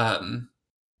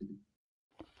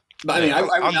 But I mean, I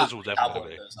would not will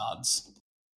definitely those odds.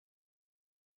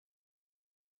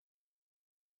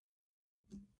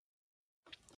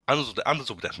 Anders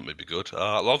will definitely be good.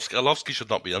 Arlovsky should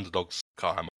not be underdogs.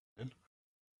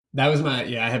 That was my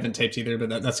I haven't taped either,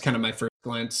 but that's kind of my first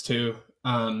glance too.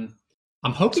 I'm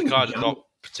hoping the guy did not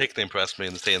particularly impress me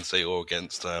in the TNC or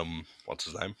against what's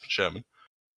his name, Sherman.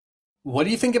 What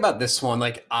do you think about this one?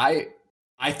 Like I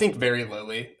think very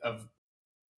lowly of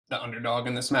the underdog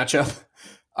in this matchup.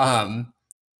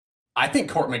 I think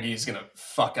Court McGee is gonna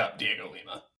fuck up Diego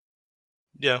Lima.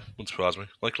 Yeah, wouldn't surprise me.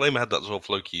 Like Lima had that sort of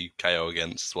fluky KO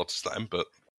against what's his name, but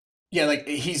yeah, like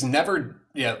he's never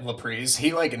Laprise.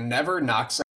 He like never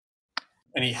knocks out,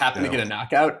 and he happened to get a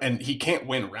knockout, and he can't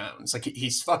win rounds. Like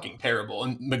he's fucking terrible.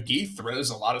 And McGee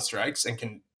throws a lot of strikes and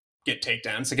can get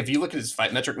takedowns. Like if you look at his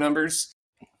fight metric numbers,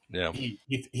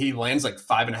 he lands like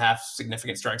 5.5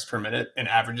 significant strikes per minute and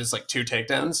averages like 2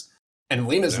 takedowns. And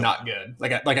Lima's not good.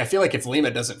 Like I feel like if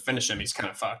Lima doesn't finish him, he's kind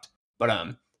of fucked. But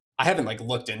I haven't like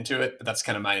looked into it, but that's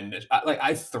kind of my initial.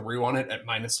 I threw on it at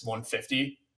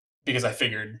 -150 because I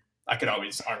figured I could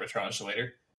always arbitrage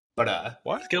later. But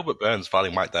why is Gilbert Burns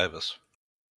fighting Mike Davis?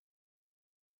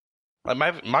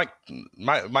 Like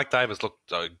Mike Davis looked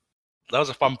that was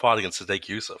a fun fight against Sadiq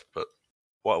Youssef, but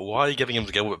why are you giving him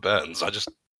to Gilbert Burns? I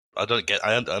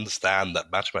don't understand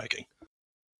that matchmaking.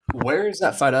 Where is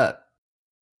that fight at?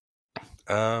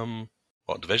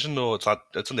 What division? Or it's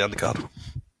in the undercard.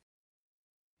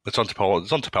 It's on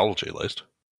Topology at least.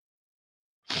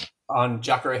 On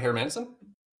Jacare Hermanson?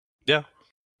 Yeah.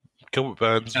 Gilbert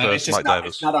Burns versus Mike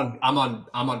Davis. It's not on.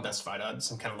 I'm on Best Fight Odds.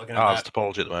 I'm kind of looking at that. It's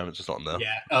Topology at the moment. It's just not in there.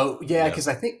 Yeah. Oh, yeah. Because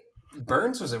I think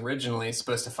Burns was originally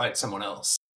supposed to fight someone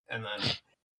else, and then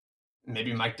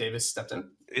maybe Mike Davis stepped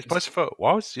in. He's supposed to fight.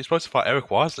 Why was he supposed to fight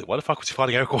Eric Wisely? Why the fuck was he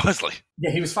fighting Eric Wisely?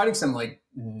 Yeah, he was fighting some like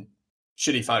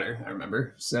shitty fighter. I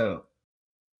remember. So,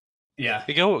 yeah.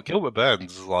 Gilbert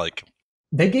Burns is like.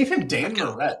 They gave him Dan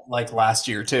Moret like last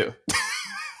year too.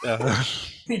 Yeah.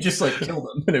 He just like killed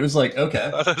him, and it was like,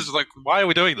 okay. I was just like, why are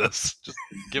we doing this? Just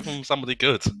give him somebody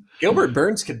good. Gilbert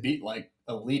Burns could beat like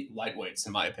elite lightweights,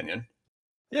 in my opinion.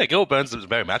 Yeah, Gilbert Burns is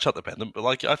very matchup dependent, but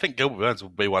like I think Gilbert Burns will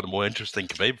be one of the more interesting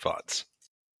Khabib fights.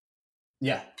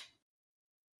 Yeah.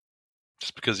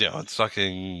 Just because, it's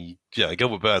fucking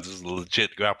Gilbert Burns is a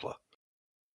legit grappler.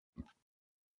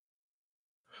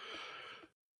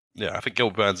 Yeah, I think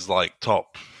Gilbert Burns is like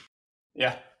top.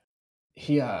 Yeah.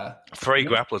 He three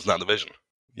grapplers in that division.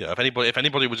 Yeah, if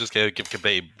anybody would just give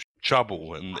Khabib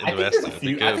trouble in the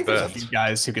wrestling, I think there's a few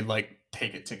guys who could like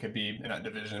take it to Khabib in that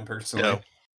division personally.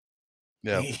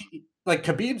 Yeah. Like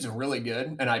Khabib's really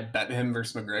good, and I bet him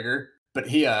versus McGregor. But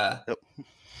he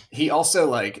also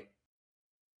like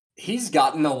he's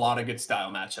gotten a lot of good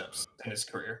style matchups in his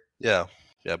career. Yeah.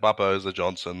 Barboza,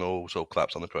 Johnson, all sort of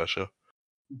claps under pressure.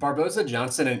 Barboza,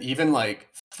 Johnson, and even like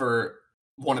for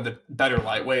one of the better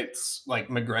lightweights, like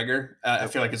McGregor, I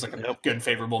feel like it's like a good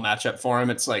favorable matchup for him.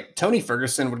 It's like Tony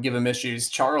Ferguson would give him issues.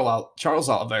 Charles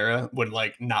Oliveira would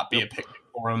like not be a picnic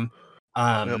for him.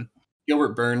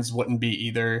 Gilbert Burns wouldn't be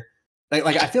either.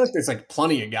 Like I feel like there's like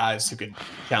plenty of guys who could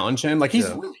challenge him. Like he's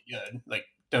really good. Like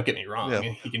don't get me wrong,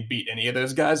 he can beat any of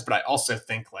those guys. But I also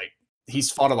think like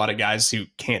he's fought a lot of guys who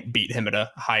can't beat him at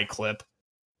a high clip.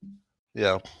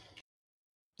 Yeah,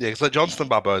 because like Johnson and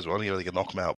Barboza were only going to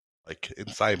knock him out, like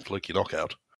insane fluky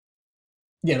knockout.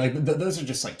 Yeah, like those are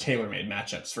just like tailor-made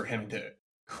matchups for him to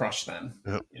crush them.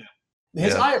 Yep.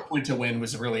 His Iaquinta win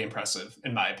was really impressive,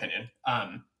 in my opinion.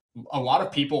 A lot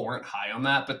of people weren't high on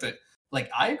that, but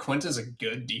Iaquinta is a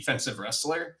good defensive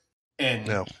wrestler,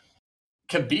 and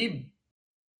Khabib,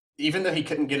 even though he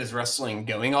couldn't get his wrestling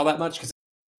going all that much, because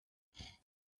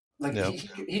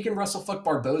he can wrestle fuck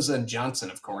Barboza and Johnson,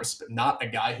 of course, but not a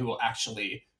guy who will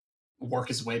actually work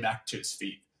his way back to his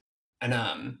feet.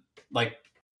 And like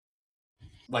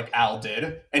Al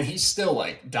did, and he still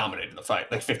like dominated the fight,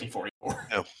 like 50-44.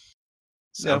 Yeah.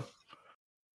 So,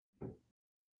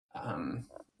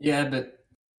 but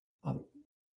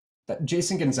that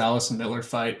Jason Gonzalez Miller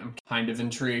fight, I'm kind of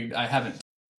intrigued. I haven't,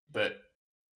 but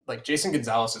like Jason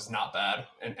Gonzalez is not bad,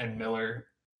 and Miller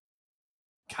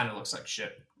kind of looks like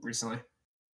shit recently.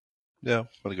 Yeah,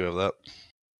 I'd agree with that.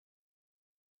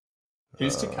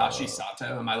 Who's Takashi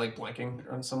Sato? Am I like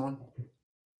blanking on someone?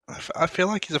 I feel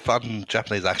like he's a fun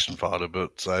Japanese action fighter,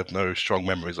 but I have no strong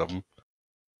memories of him.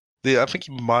 I think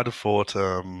he might have fought.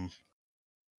 Wasn't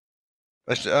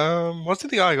he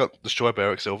the guy who got destroyed by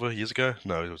Eric Silver years ago?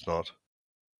 No, he was not.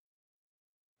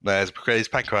 No, he's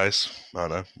Pancrase. I don't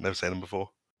know. Never seen him before.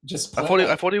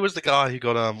 I thought he was the guy who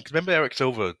got Cause remember Eric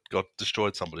Silver got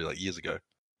destroyed somebody like years ago. I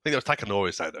think that was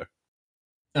Takanori Sato.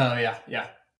 Oh yeah.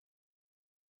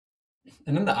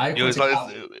 And then the Iaquinta.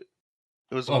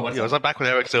 It was like back when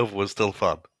Eric Silver was still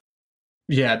fun.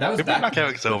 Yeah, that was back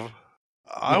Eric Silver.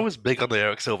 I was big on the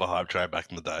Eric Silver hype train back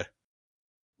in the day.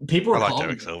 People were calling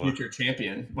him the future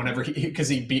champion whenever because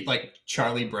he beat like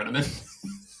Charlie Brenneman.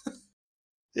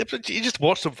 Yeah, but you just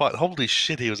watched him fight. Holy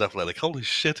shit, he was athletic. Holy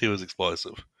shit, he was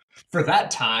explosive. For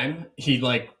that time, he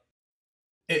like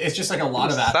it's just like a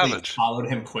lot of athletes followed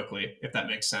him quickly, if that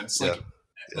makes sense.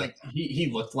 Like he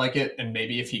looked like it, and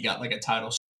maybe if he got like a title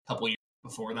a couple years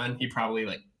before then, he probably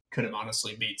like could have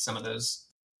honestly beat some of those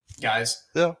guys.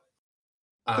 Yeah.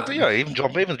 But even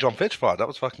the John Fitch fight, that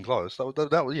was fucking close. That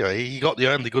was, he got the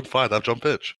only good fight out of John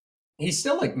Fitch. He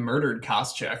still like murdered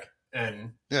Koscheck,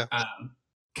 and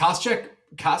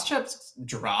Koscheck's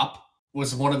drop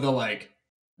was one of the like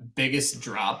biggest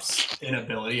drops in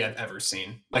ability I've ever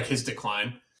seen. Like his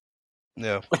decline.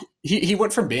 Yeah. He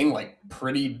went from being like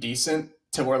pretty decent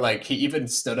to where like he even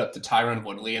stood up to Tyron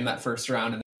Woodley in that first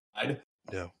round and died.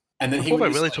 Yeah. And then he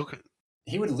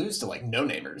would lose to like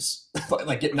no-namers,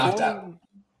 like get knocked out.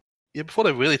 Yeah, before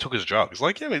they really took his drugs.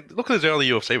 Like, look at his early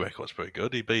UFC record. It's pretty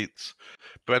good. He beats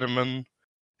Brenneman.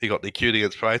 He got the DQ'd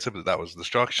against Prater, but that was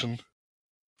destruction.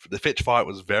 The Fitch fight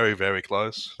was very, very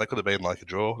close. That could have been like a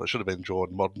draw. That should have been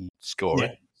drawn modern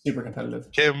scoring. Yeah, super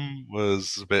competitive. Kim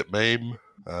was a bit meme.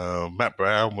 Matt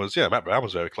Brown was a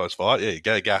very close fight. Yeah,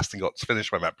 Gary Gaston got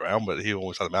finished by Matt Brown, but he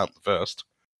almost had him out in the first.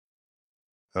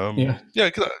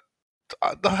 Because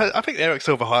I think Eric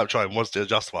Silver hype train was still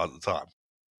justified at the time.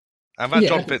 And that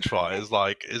John Fitch fight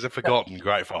is a forgotten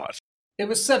great fight. It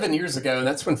was 7 years ago, and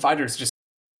that's when fighters just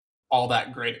all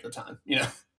that great at the time,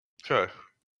 True.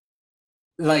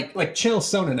 Like Chael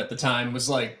Sonnen at the time was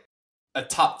like a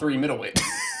top 3 middleweight.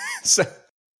 So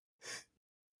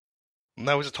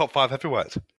that was a top 5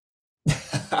 heavyweight.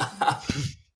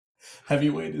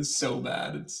 Heavyweight is so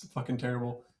bad; it's fucking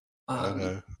terrible. I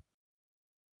know.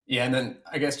 Yeah, and then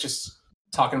I guess just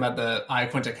talking about the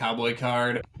Iaquinta Cowboy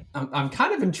card. I'm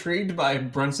kind of intrigued by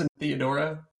Brunson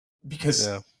Theodora because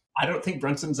I don't think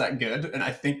Brunson's that good, and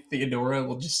I think Theodora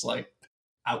will just like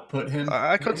output him.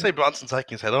 I couldn't say Brunson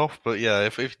taking his head off, but yeah,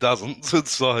 if he doesn't,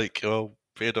 it's like, well,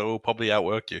 Theodore will probably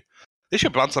outwork you. The issue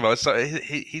with Brunson, though, so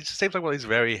he seems like one of these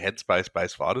very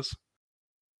headspace-based fighters.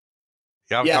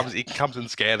 He comes in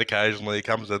scared occasionally. He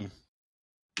comes in.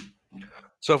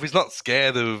 So if he's not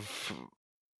scared of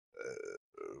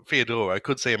Theodore, I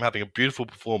could see him having a beautiful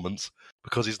performance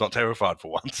because he's not terrified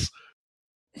for once.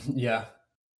 Yeah.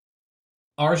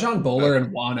 Arjan Bowler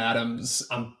and Juan Adams,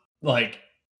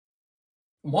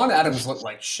 Juan Adams looked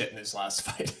like shit in his last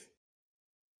fight.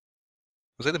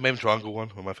 Was it the Meme Triangle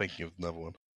one, or am I thinking of another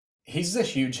one? He's a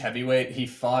huge heavyweight. He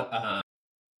fought...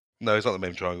 No, he's not the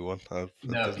Meme Triangle one.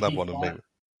 There's another one of Meme.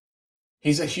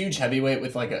 He's a huge heavyweight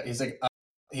with like a...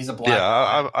 He's a black...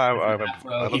 Yeah, I remember.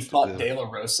 He fought De La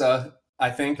Rosa, I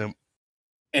think. Yep.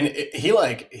 And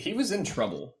he was in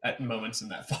trouble at moments in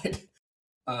that fight.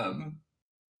 And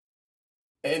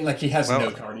like he has no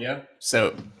cardio.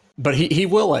 So, but he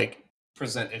will like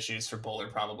present issues for Bowler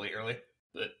probably early.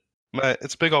 But mate,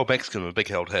 it's a big old Mexican with a big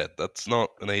held head. That's not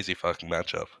an easy fucking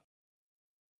matchup.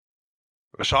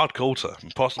 Rashad Coulter,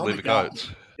 possibly the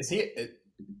GOAT. Is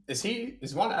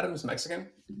Juan Adams Mexican?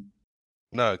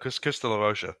 No, Chris De La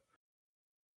Rocha.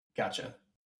 Gotcha.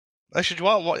 Actually,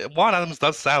 Juan Adams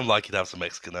does sound like he'd have some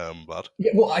Mexican blood.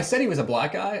 Yeah, well, I said he was a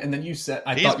black guy, and then you said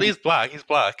he's black,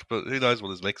 but who knows what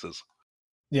his mix is?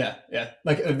 Yeah.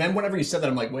 Like, and then whenever you said that,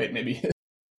 I'm like, wait, maybe.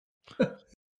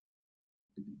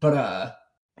 But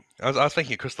I was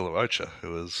thinking of Chris De La Rocha,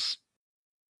 who was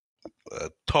a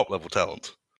top level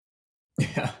talent.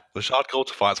 Yeah, the Rashad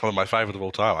Coulter fight's one of my favorite of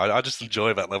all time. I just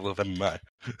enjoy that level of MMA.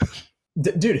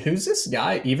 Dude, who's this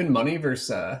guy? Even Money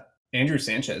versus Andrew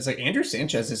Sanchez. Like, Andrew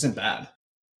Sanchez isn't bad.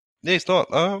 Yeah, he's not.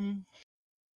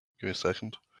 Give me a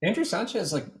second. Andrew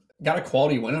Sanchez like got a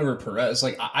quality win over Perez.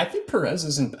 Like, I think Perez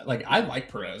isn't like I like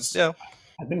Perez. Yeah,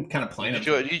 I've been kind of playing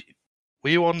him. Were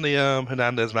you on the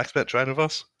Hernandez max bet train with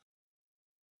us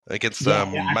against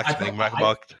Max being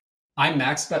Mark? I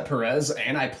max bet Perez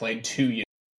and I played 2.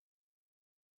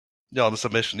 Yeah, on the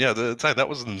submission. Yeah, that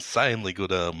was an insanely good.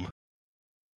 That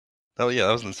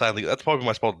was an insanely. That's probably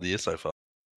my spot of the year so far.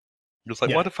 It was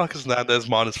like, why the fuck is Hernandez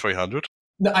minus 300?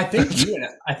 No, I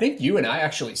think you and I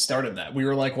actually started that. We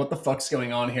were like, "What the fuck's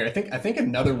going on here?" I think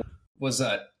another one was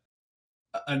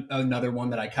another one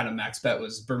that I kind of max bet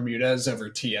was Bermudez over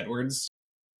T. Edwards.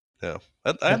 Yeah,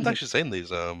 I haven't actually seen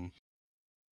these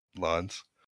lines.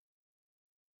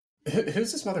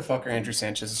 Who's this motherfucker? Andrew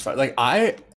Sanchez is fight. Like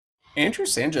Andrew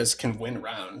Sanchez can win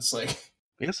rounds. Like,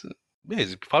 he's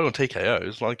fighting on TKO.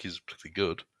 It's like he's pretty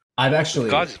good. I've actually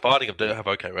the guys he's fighting have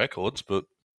okay records, but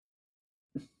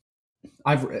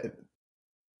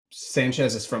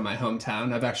Sanchez is from my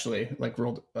hometown. I've actually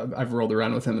I've rolled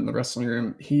around with him in the wrestling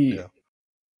room.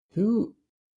 Well,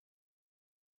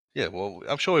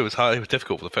 I'm sure it was hard. It was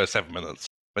difficult for the first 7 minutes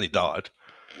when he died.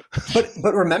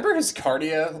 but remember his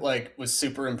cardio was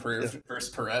super improved versus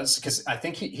Perez because I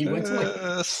think he went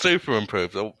to super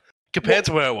improved compared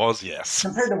to where it was. Yes,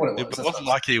 compared to what it was. It wasn't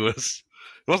like he was.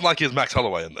 It wasn't like he was Max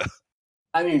Holloway in there.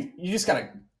 I mean, you just gotta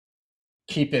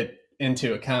keep it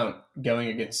into account going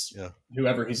against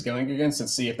whoever he's going against and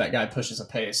see if that guy pushes a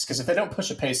pace. Because if they don't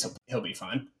push a pace, he'll be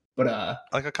fine. But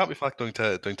I can't be fucking doing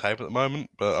tape at the moment.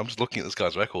 But I'm just looking at this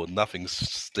guy's record. Nothing's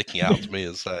sticking out to me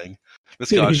as saying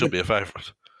this guy should be a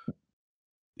favorite.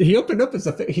 He opened up as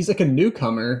he's like a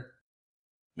newcomer.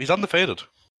 He's undefeated.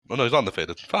 Oh no, he's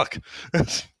undefeated. Fuck.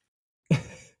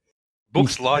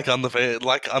 Books like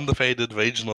undefeated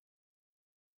regional.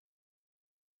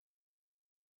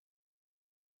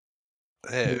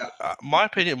 Hey, my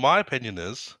opinion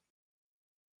is,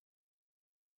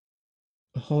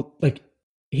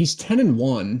 he's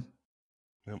 10-1.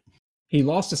 Yep. He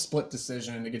lost a split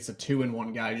decision against a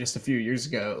 2-1 guy just a few years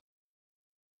ago.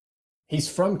 He's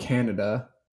from Canada,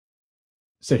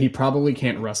 so he probably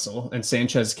can't wrestle, and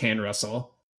Sanchez can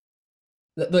wrestle.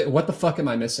 What the fuck am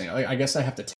I missing? I guess I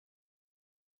have to.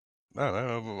 I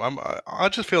don't know. I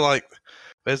just feel like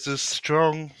there's a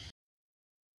strong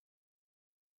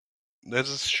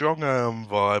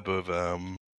vibe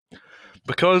of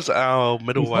because our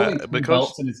middleweight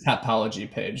belts in his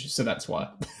Tapology page, so that's why.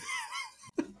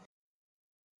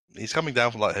 He's coming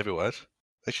down from light heavyweight.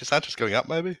 Actually, Sanchez going up,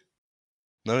 maybe.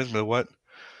 No, he's middleweight.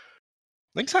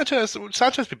 I think Sanchez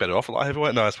would be better off at light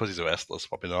heavyweight. No, I suppose he's a wrestler, so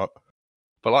probably not.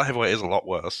 But light heavyweight is a lot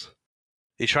worse.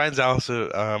 He trains out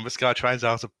of this guy trains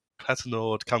out of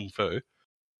Patinord Kung Fu.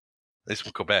 He's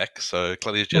from Quebec, so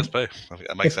clearly he's GSP. I think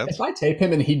that makes sense. If I tape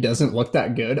him and he doesn't look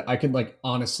that good, I could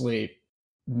honestly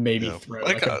maybe Yeah. throw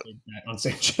like a big bet on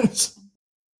Sanchez.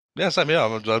 Yeah, same here.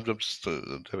 I'm just there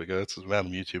we go. It's a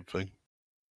random YouTube thing.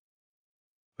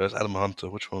 There's Adam Hunter.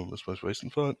 Which one was the most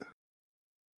recent fight?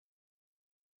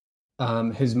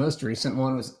 His most recent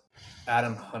one was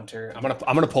Adam Hunter. I'm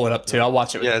gonna pull it up too. I'll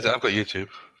watch it. Yeah, I've got YouTube.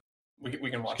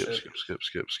 We can watch it. Skip.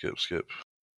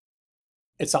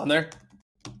 It's on there.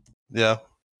 Yeah.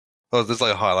 Well, there's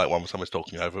like a highlight one where someone's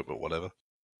talking over it, but whatever.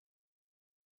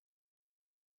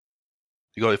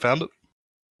 You found it?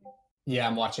 Yeah,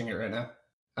 I'm watching it right now.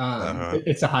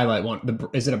 It's a highlight one.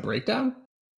 Is it a breakdown?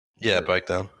 Yeah,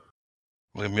 breakdown.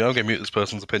 I'm gonna mute this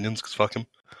person's opinions because fuck him.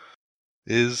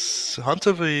 Is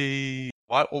Hunter the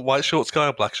white shorts guy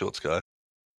or black shorts guy?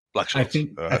 Black shorts.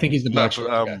 I think he's the black shorts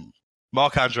guy.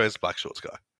 Mark Andre is the black shorts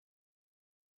guy.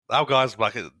 Our guy's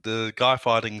black. The guy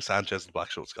fighting Sanchez is the black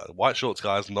shorts guy. The white shorts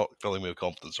guy is not filling me with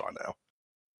confidence right now.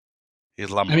 He's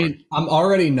lumbering. I mean, I'm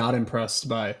already not impressed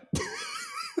by.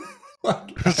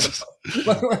 like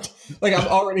I'm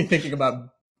already thinking about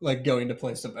like going to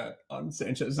place a bet on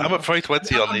Sanchez. I'm at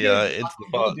 320 on the into the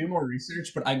fight. I'll do more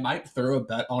research, but I might throw a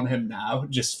bet on him now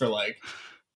just for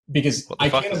because what the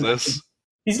fuck is this?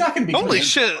 He's not going to be. Holy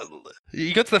shit!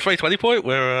 You got to the 320 point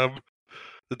where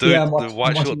the dude, the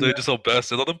white short dude, just all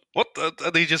bursted on him. What?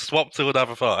 And he just swapped to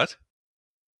another fight.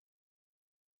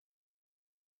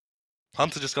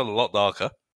 Hunter just got a lot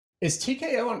darker. Is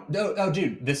TKO on? No, oh,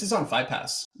 dude, this is on Fight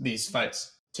Pass. These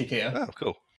fights, TKO. Oh,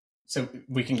 cool. So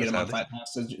we can get him on Fight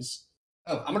Pass. So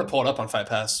I'm gonna pull it up on Fight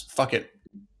Pass. Fuck it.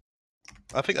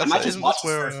 I think that's isn't this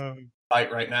where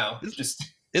fight right now.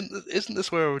 Isn't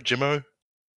this where Jimmo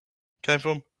came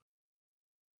from?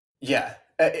 Yeah,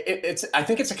 it's. I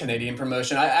think it's a Canadian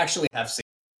promotion. I actually have seen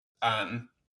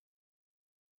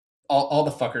all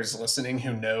the fuckers listening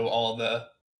who know all the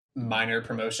minor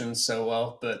promotions so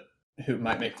well, but who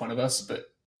might make fun of us. But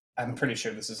I'm pretty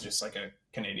sure this is just like a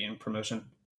Canadian promotion.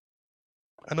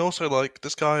 And also, like,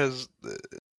 this guy is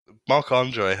Marc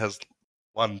Andre has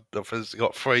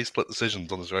got 3 split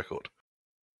decisions on his record,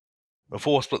 or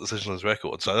 4 split decisions on his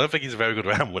record. So I don't think he's a very good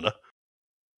round winner.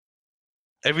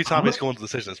 Every time he's gone to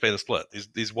decision, it's been a split.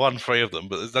 He's won 3 of them,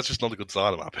 but that's just not a good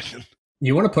sign, in my opinion.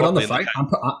 You want to put on the fight?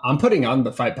 I'm putting on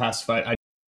the Fight Pass fight.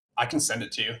 I can send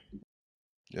it to you.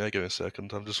 Yeah, give me a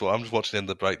second. I'm just watching in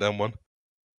the breakdown one.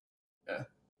 Yeah,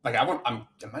 like I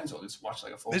might as well just watch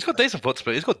like a full. He's got decent foot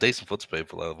speed. He's got decent foot speed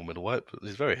for level middleweight, but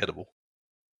he's very hittable.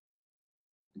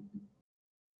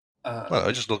 Well,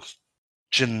 it just looks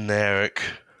generic.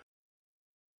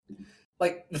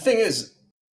 Like the thing is,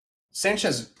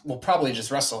 Sanchez will probably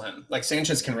just wrestle him. Like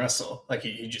Sanchez can wrestle. Like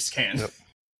he just can.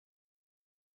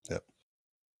 Yep.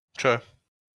 True.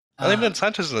 And even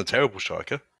Sanchez isn't a terrible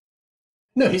striker.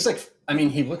 No, he's like. I mean,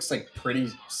 he looks like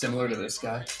pretty similar to this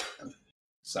guy.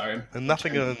 Sorry. And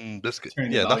nothing in this.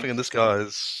 Yeah, nothing in this guy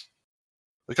is.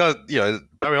 The guy,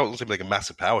 Barry Holt doesn't seem like a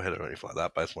massive power hitter or anything like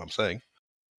that. Based on what I'm saying.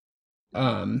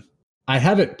 I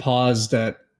have it paused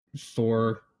at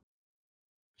 4.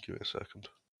 Give me a second.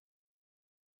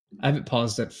 I have it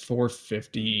paused at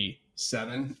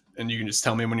 4:57, and you can just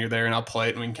tell me when you're there, and I'll play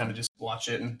it, and we can kind of just watch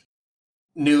it. And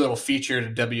new little feature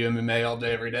to WMMA all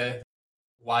day, every day.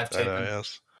 Live taping.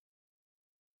 Yes.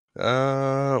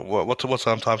 What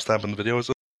timestamp in the video is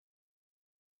it?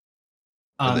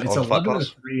 It's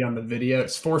 11:03 on the video.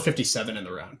 It's 4:57 in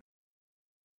the round.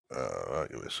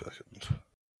 Give me a second.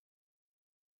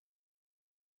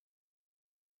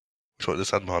 Sorry,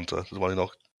 this Adam Hunter. The one he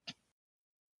knocked.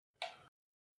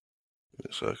 Give me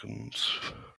a second.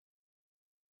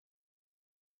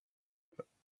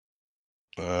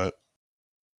 Alright.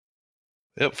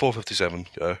 Yep, 4:57.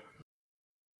 Go.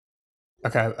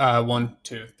 Okay, 1,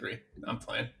 2, 3. I'm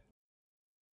playing.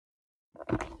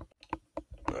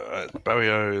 Alright,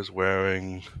 Barrio is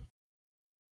wearing.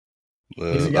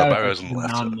 He's a guy Barrio's with in the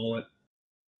left. non-mullet.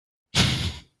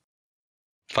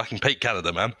 Fucking Pete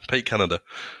Canada, man. Pete Canada.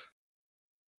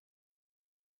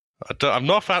 I'm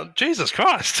not a fan. Jesus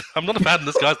Christ! I'm not a fan of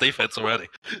this guy's defense already.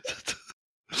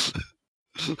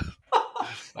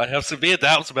 I have severe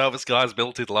doubts about this guy's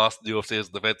ability to last in the UFC as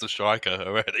a defensive striker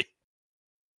already.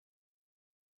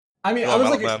 I mean, I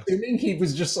was assuming he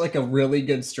was just like a really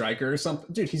good striker or something.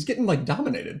 Dude, he's getting like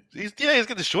dominated. He's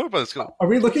getting destroyed by this guy. Are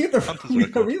we looking at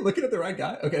the right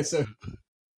guy? Okay, so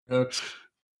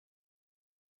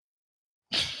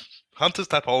Hunter's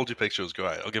Tapology picture was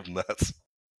great. I'll give him that.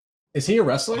 Is he a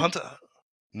wrestler? Hunter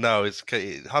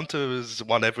has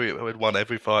won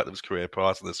every fight of his career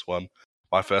prior to this one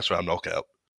by first round knockout.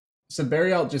 So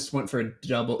Barrial just went for a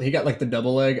double. He got like the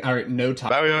double leg. All right, no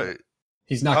top. Barrial.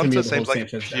 He's not going to be able to hold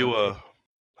Sanchez down.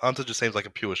 Hunter just seems like a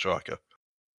pure striker.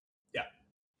 Yeah.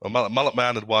 Well, Mullet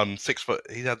Man had won 6 foot.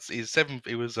 He's 7.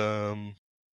 He was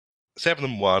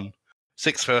 7-1,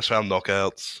 6 first round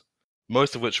knockouts,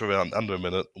 most of which were around under a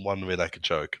minute. 1 rear naked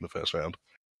choke in the first round.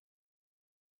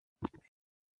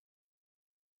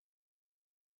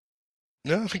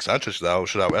 Yeah, I think Sanchez should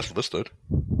out wrestle this dude.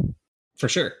 For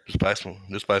sure. Just based on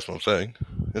what I'm saying.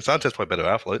 And Sanchez probably a better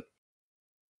athlete.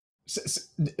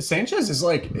 Sanchez is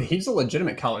like, he's a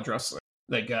legitimate college wrestler.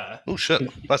 Like, oh shit,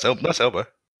 nice elbow.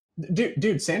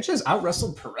 Dude, Sanchez out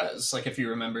wrestled Perez. Like, if you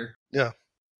remember. Yeah,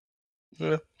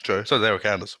 true. So Eric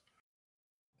Anders.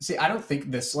 See, I don't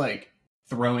think this like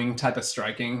throwing type of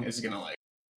striking is gonna like.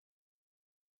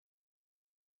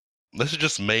 This is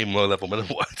just meme low level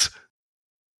middleweight.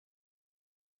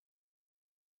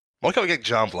 Why can't we get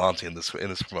John Vlanti in this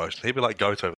promotion? He'd be like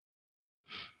Goto.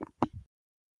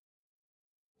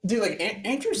 Dude, like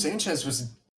Andrew Sanchez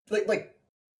was like.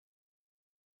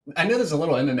 I know there's a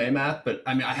little MMA math, but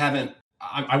I mean, I haven't.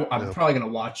 I'm probably gonna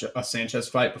watch a Sanchez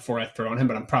fight before I throw on him,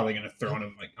 but I'm probably gonna throw on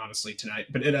him like honestly tonight.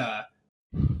 But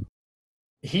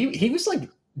he was like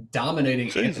dominating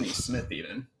Jesus. Anthony Smith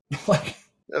even like.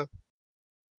 Yeah.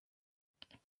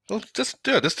 Well, this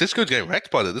dude's getting wrecked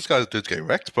by this dude's getting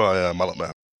wrecked by Mullet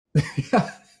Man.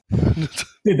 Yeah.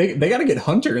 Dude, they got to get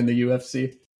Hunter in the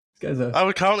UFC. This guy's I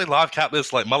would currently live cap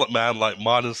this like Mullet Man like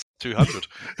minus 200.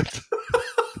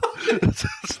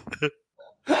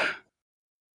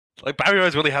 Like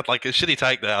Barrio's really had like a shitty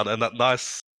takedown and that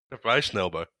nice preparation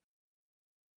elbow.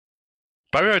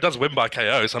 Barrio does win by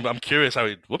KO, so I'm curious how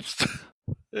he. Whoops.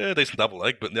 Yeah, decent double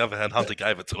leg, but on the other hand, Hunter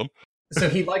gave it to him. So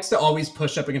he likes to always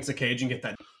push up against the cage and get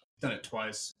that. Done it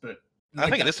twice, but I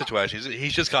think in this situation,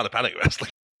 he's just kind of panic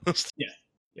wrestling.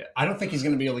 Yeah. I don't think he's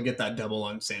going to be able to get that double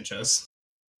on Sanchez.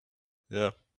 Yeah.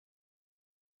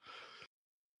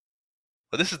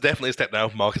 But this is definitely a step down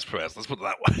for Marcus Perez. Let's put it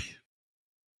that way.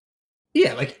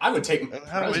 Yeah, like I would take.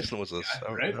 How recent was this?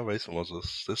 Right? How recent was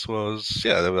this? This was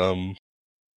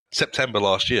September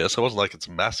last year, so it wasn't like it's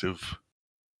massive.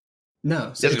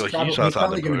 No, so it's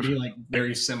probably going to be like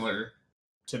very similar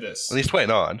to this. And he's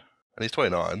 29. And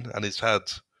he's had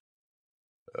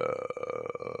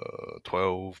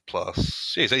 12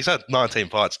 plus. Yeah, he's had 19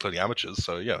 fights, including amateurs.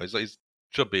 So yeah, he's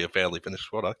should be a fairly finished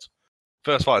product.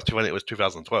 First fight was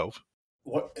 2012.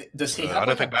 What does he? I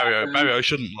don't think Barrio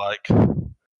shouldn't like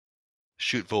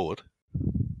shoot forward.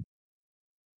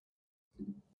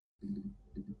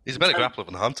 He's a better grappler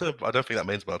than Hunter, but I don't think that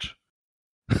means much.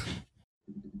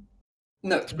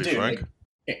 No, to be frank.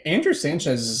 Like, Andrew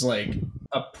Sanchez is like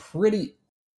a pretty.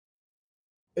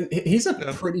 He's a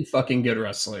pretty fucking good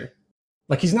wrestler.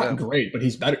 Like he's not great, but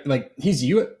he's better. Like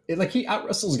he out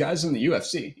wrestles guys in the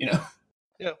UFC. You know.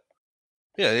 Yeah.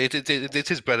 It's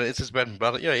his bread. It's his bread and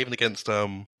butter. Yeah, even against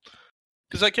because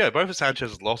both of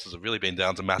Sanchez's losses have really been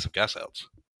down to massive gas outs.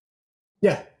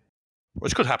 Yeah.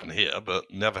 Which could happen here, but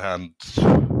on the other hand,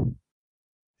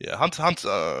 yeah, Hunter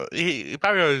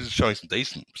Barrio is showing some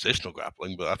decent positional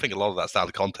grappling, but I think a lot of that's out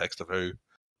of context of who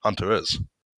Hunter is.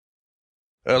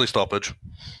 Early stoppage.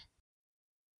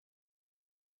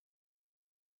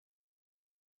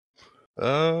 He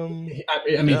kind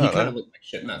of looked like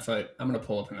shit in that fight. I'm going to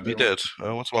pull up another one. He did.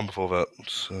 What's the one before that?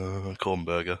 It's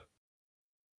Kornberger.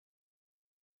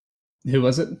 Who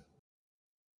was it?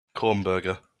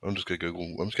 Kornberger. I'm just going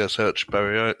to search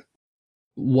Barrio.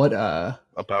 What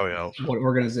Barrio. What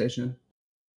organization?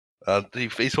 He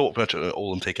fought pretty much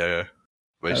all in TKO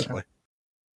recently. Okay.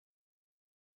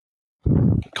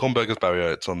 Kornberger's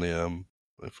Barrio. It's on the let me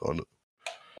find it.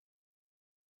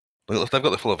 They've got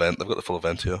the full event. They've got the full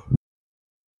event here.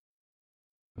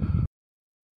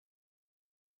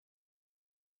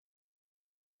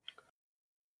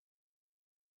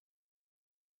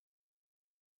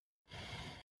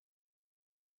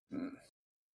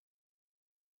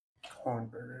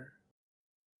 Kornberger.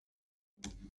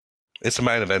 It's the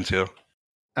main event here.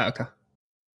 Oh, okay.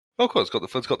 Oh, cool. It's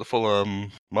got the full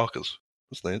markers.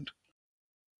 That's neat.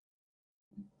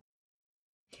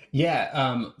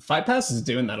 Yeah, Fight Pass is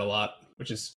doing that a lot, which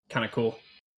is kind of cool.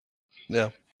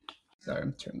 Yeah. Sorry,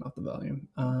 I'm turning off the volume.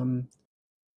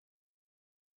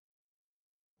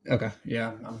 Okay,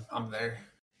 yeah, I'm there.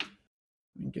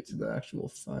 Let me get to the actual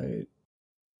fight.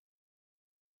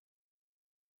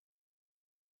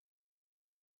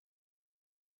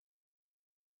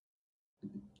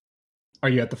 Are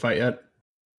you at the fight yet?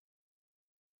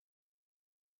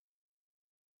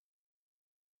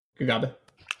 Gugabe?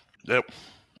 Yep.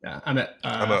 Yeah, I'm at.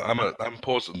 I'm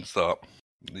pausing the start.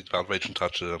 Need validation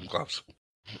touch gloves.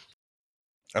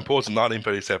 I'm pausing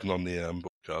 1937 on the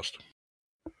broadcast.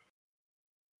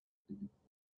 You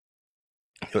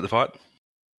at the fight?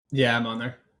 Yeah, I'm on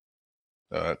there.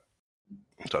 All right.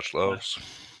 Touch gloves.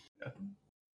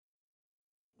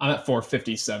 I'm at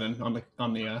 457 on the.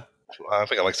 I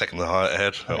think I'm like second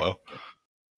ahead. Okay. Oh well.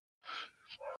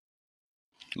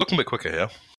 Looking a bit quicker here.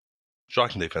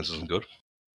 Striking defense isn't good.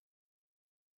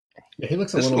 Yeah, he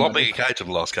looks This is a little lot bigger cage than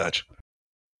the last cage.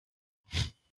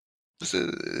 Is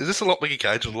this a lot bigger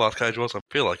cage than the last cage was? I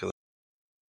feel like it.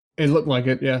 It looked like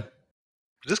it, yeah.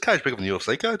 Is this cage bigger than the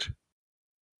UFC cage?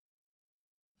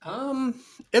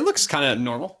 It looks kind of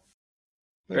normal.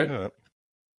 Right? Yeah.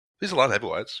 These are light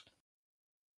heavyweights.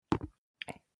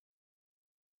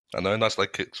 I know, nice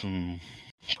leg kicks from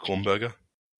Kornberger.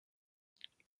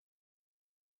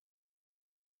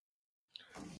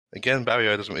 Again,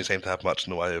 Barrio doesn't really seem to have much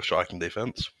in the way of striking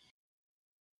defense.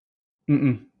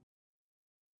 Mm-mm.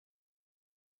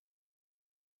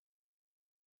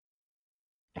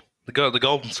 The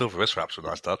gold and silver wrist wraps were a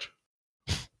nice touch.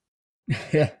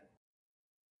 Yeah.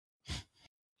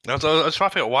 I was trying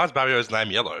to figure out why is Barrio's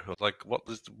name yellow? I was like,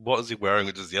 what is he wearing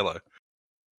which is yellow?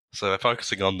 So they're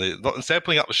focusing on instead of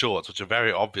pulling up the shorts, which are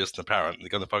very obvious and apparent, they're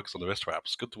going to focus on the wrist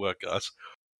wraps. Good work, guys.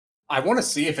 I want to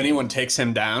see if anyone takes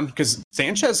him down, because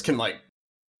Sanchez can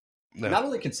not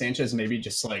only can Sanchez maybe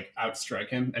just outstrike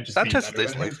him and just Sanchez be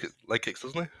has decent leg kicks,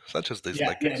 doesn't he? Sanchez has decent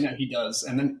leg kicks. Yeah, no, he does.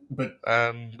 And then, but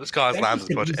this guy's landed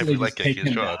pretty much every leg kick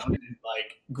he's tried. And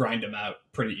grind him out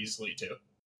pretty easily too.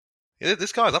 Yeah,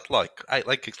 this guy's up to 8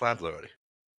 leg kicks landed already.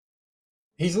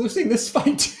 He's losing this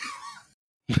fight.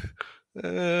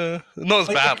 Not as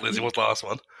badly as he was last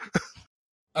one.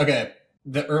 Okay,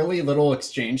 the early little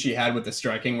exchange he had with the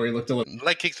striking, where he looked a little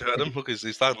leg kicks hurt him. Look, he's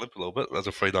starting to limp a little bit as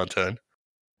a 3-9 turn.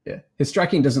 Yeah, his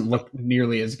striking doesn't look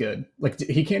nearly as good.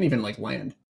 He can't even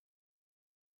land.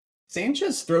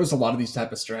 Sanchez throws a lot of these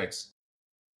type of strikes.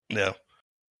 Yeah,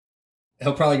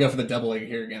 he'll probably go for the double leg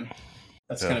here again.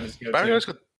 That's kind of his go-to. Barrio's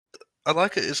got. I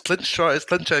like it. His clinch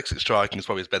exit striking is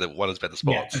probably one of his better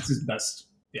spots. Yeah, it's his best.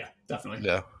 Yeah, definitely.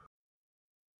 Yeah,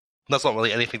 that's not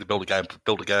really anything to build a game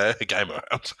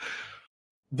around.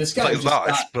 This guy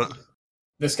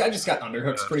this guy just got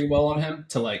underhooks pretty well on him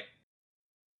to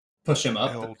push him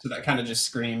up. So that kind of just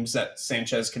screams that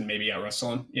Sanchez can maybe out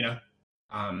wrestle him.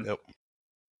 Yep.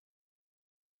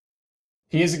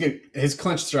 He is his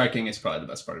clinch striking is probably the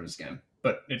best part of his game,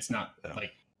 but it's not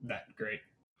that great.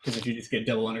 Because if you just get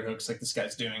double underhooks like this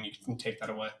guy's doing, you can take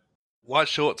that away. White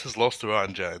Shorts has lost to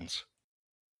Ryan Jones.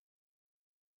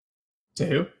 To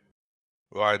who?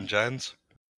 Ryan Jones.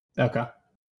 Okay.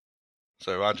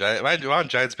 So Ryan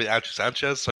Jones beat Andrew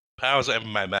Sanchez, so powers of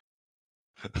MMA match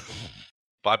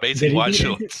by beating White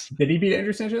Shorts. Did he beat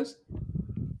Andrew Sanchez?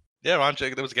 Yeah, Ryan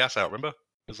Jones. There was a gas out, remember?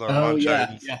 It was Ryan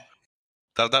Jones. Yeah.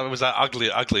 That was that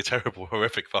ugly, terrible,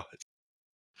 horrific fight.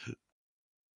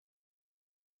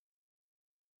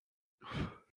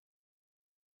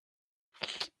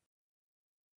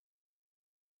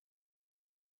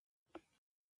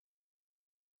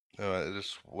 Alright,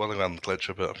 just rolling around the clinch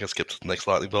a bit. I'm going to skip to the next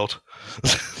lightning bolt.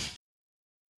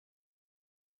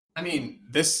 I mean,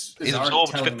 this is He's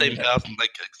absorbed 15,000 leg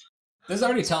kicks. This is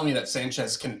already telling me that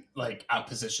Sanchez can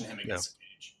outposition him against the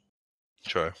cage.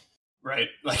 True. Right?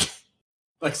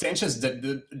 Sanchez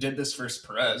did this versus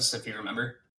Perez, if you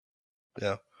remember.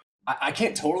 Yeah. I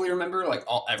can't totally remember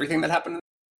everything that happened.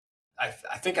 I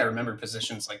think I remember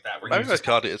positions like that where his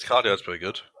cardio is pretty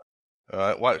good.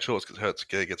 Alright, White Shorts gets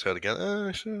hurt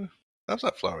again. Sure. How's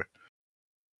that flurry?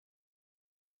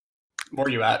 Where are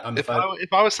you at on the fight?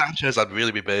 If I was Sanchez, I'd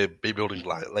really be building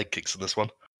leg kicks in this one.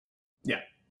 Yeah.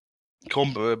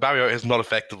 Barrio has not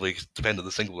effectively defended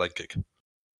a single leg kick.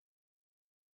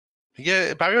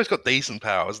 Yeah, Barrio's got decent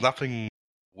powers, nothing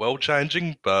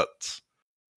world-changing, but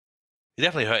he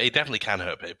definitely can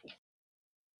hurt people.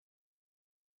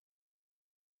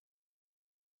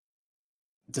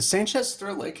 Does Sanchez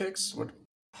throw leg kicks? What?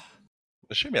 I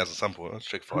assume he has at some point. Let's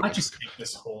check. I might just take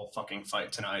this whole fucking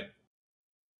fight tonight.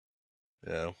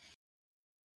 Yeah.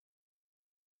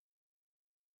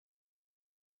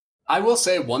 I will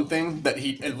say one thing that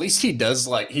at least he does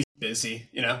he's busy,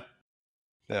 Yeah.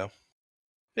 Yeah,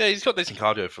 he's got decent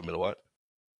cardio for middleweight.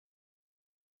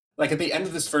 At the end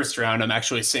of this first round, I'm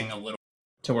actually seeing a little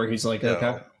to where he's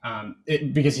okay.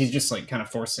 Because he's just kind of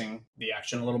forcing the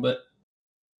action a little bit.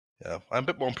 Yeah, I'm a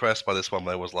bit more impressed by this one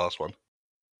than I was last one,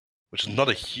 which is not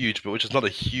a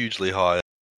hugely high.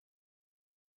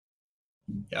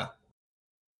 Yeah.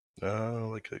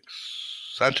 Leg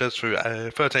kicks. Sanchez threw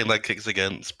 13 leg kicks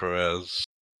against Perez,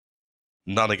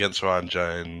 none against Ryan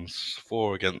Jones,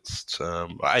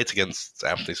 8 against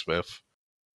Anthony Smith,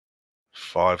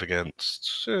 5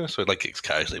 against. So leg kicks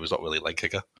casually, was not really a leg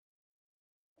kicker.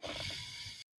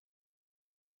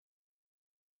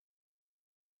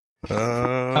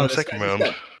 This Second guy just round.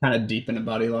 got kind of deep in a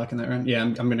body lock in that round. Yeah,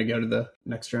 I'm going to go to the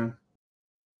next round.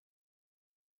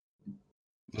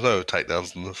 There's no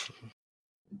takedowns in this.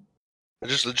 It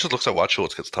just looks like White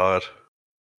Shorts gets tired.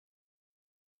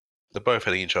 They're both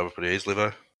hitting each other pretty easily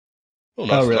though. Oh,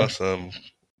 nice, really? nice.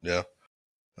 Yeah.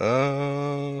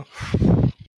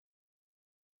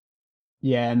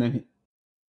 Yeah, and then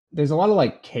there's a lot of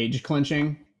like cage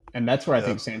clinching, and that's where I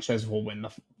think Sanchez will win.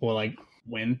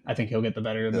 I think he'll get the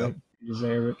better of the cages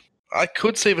there. But I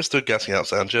could see this still gassing out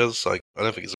Sanchez. Like, I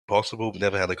don't think it's impossible. We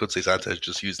never had. I could see Sanchez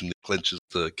just using the clinches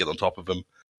to get on top of him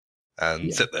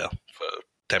and sit there for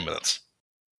 10 minutes.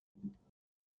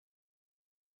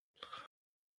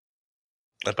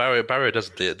 And Barrio does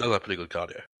have pretty good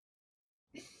cardio.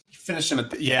 Finish him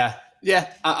at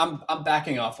I'm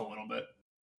backing off a little bit.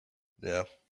 Yeah.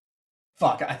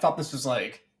 Fuck, I thought this was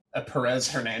like a Perez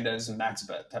Hernandez and Max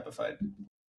Bet type of fight.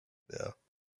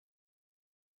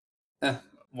 Yeah.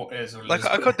 What is like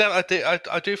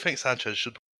I do think Sanchez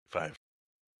should be 5.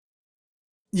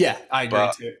 Yeah, I agree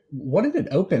too. What did it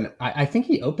open? I think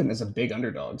he opened as a big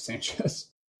underdog, Sanchez.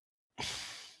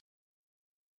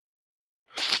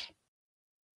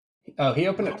 Oh, he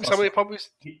opened at plus.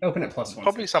 He opened at +1.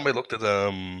 Probably somebody looked at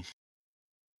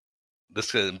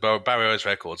this Barrio's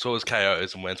record, so his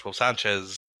KOs and went, well,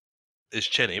 Sanchez is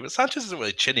chinny, but Sanchez isn't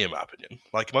really chinny in my opinion.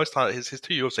 Like most times, his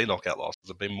 2 UFC knockout losses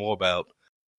have been more about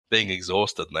being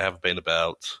exhausted than they have been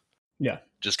about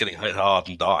just getting hit hard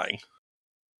and dying.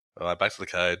 All right, back to the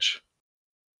cage.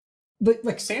 But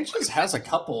like Sanchez has a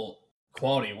couple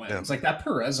quality wins. Yeah. Like that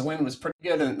Perez win was pretty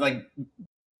good, and like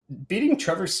beating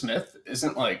Trevor Smith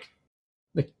isn't like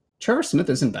Trevor Smith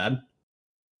isn't bad.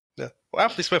 Yeah, well,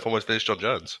 Anthony Smith almost finished John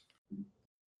Jones.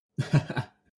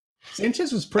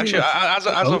 Sanchez was pretty.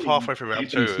 Actually, as of halfway through round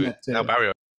 2, now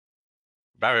Barrio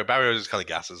just kind of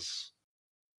gasses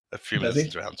a few minutes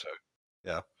into round 2.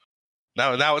 Yeah.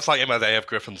 Now it's like MLAF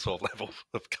Griffin sort of level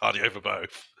of cardio for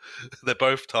both. They're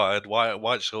both tired.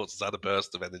 White Shorts has had a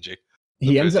burst of energy.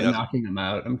 He ends up knocking him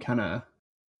out. I'm kind of.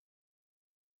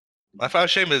 I found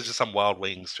shame there's just some wild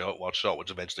wings shot which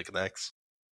eventually connects.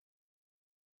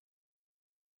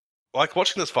 Like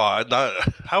watching this fight,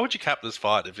 how would you cap this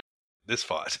fight if this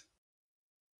fight?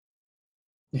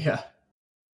 Yeah.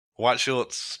 White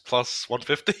Shorts plus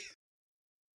 150?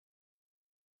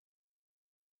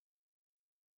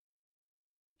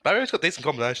 Barrio's got decent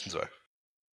combinations though.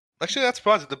 Actually, that's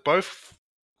surprising. They're both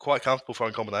quite comfortable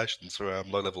throwing combinations for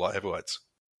low-level light heavyweights.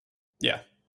 Yeah.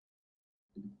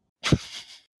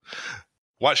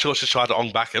 White Shorts just tried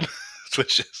to back him,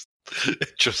 which is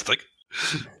interesting.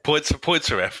 Points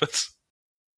for efforts.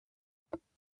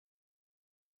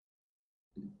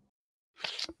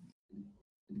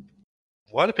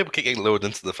 Why do people keep getting lured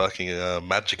into the fucking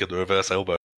magic of the reverse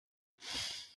elbow?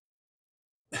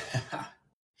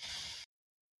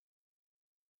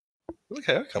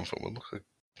 Okay, I come from one. I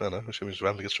don't know. I assume his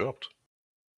round gets dropped.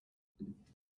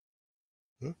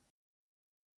 Huh?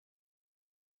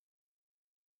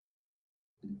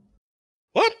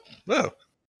 What? No.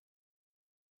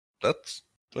 That's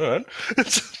all right.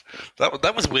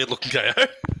 that was a weird looking KO.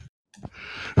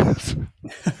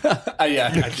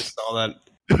 Yeah, I just saw that.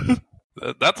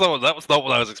 That was not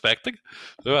what I was expecting.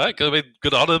 All right, I mean,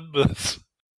 good on him. But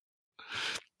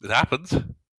it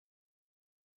happened.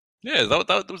 Yeah,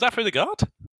 was that through the guard?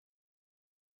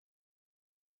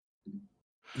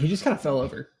 He just kind of fell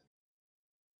over.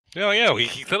 Yeah,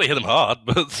 he clearly hit him hard,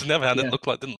 but Neverhand didn't look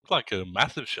like a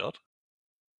massive shot.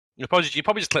 You probably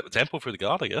just clipped the temple through the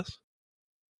guard, I guess.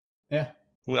 Yeah.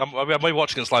 I'm maybe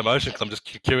watching in slow motion because I'm just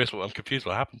curious. I'm confused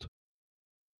what happened.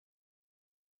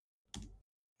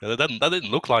 Yeah, that didn't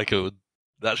look like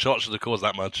that shot should have caused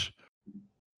that much.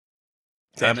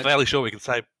 So I'm fairly sure we can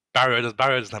say Barrio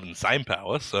doesn't have insane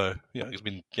power, so he's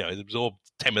been he's absorbed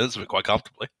 10 minutes of it quite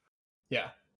comfortably. Yeah.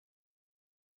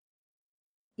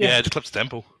 Yeah, just clips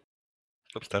temple.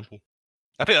 I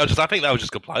think that was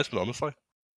just good placement, honestly.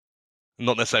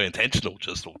 Not necessarily intentional,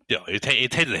 just he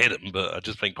intended to hit him, but I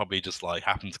just think probably just like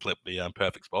happened to clip the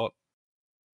perfect spot.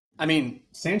 I mean,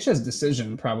 Sanchez's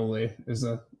decision probably is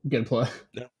a good play.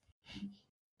 Yeah.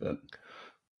 But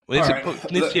we need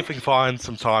to see if we can find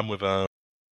some time with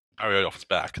Barrio off his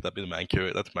back. That'd be the main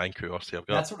curiosity I've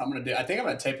got. That's what I'm gonna do. I think I'm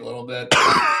gonna tape a little bit.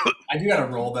 I do gotta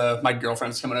roll though. My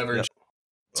girlfriend's coming over and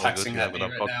texting at me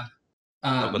right now.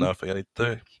 I've got nothing I need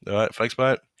to do. All right, thanks,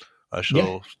 mate. I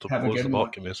shall pause the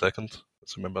bot. Give me a second.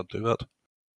 Let's remember to do that.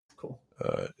 Cool.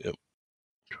 Yep.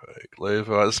 Craig Leave.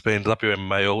 All right, this has been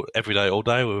WMA every day, all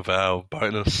day with our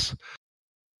bonus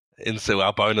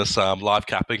live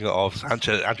capping of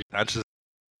Andrew Sanchez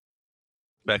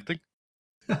expecting.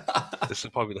 This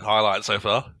is probably the highlight so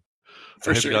far.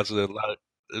 For I hope sure. you guys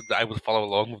are able to follow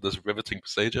along with this riveting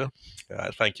procedure.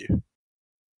 Thank you.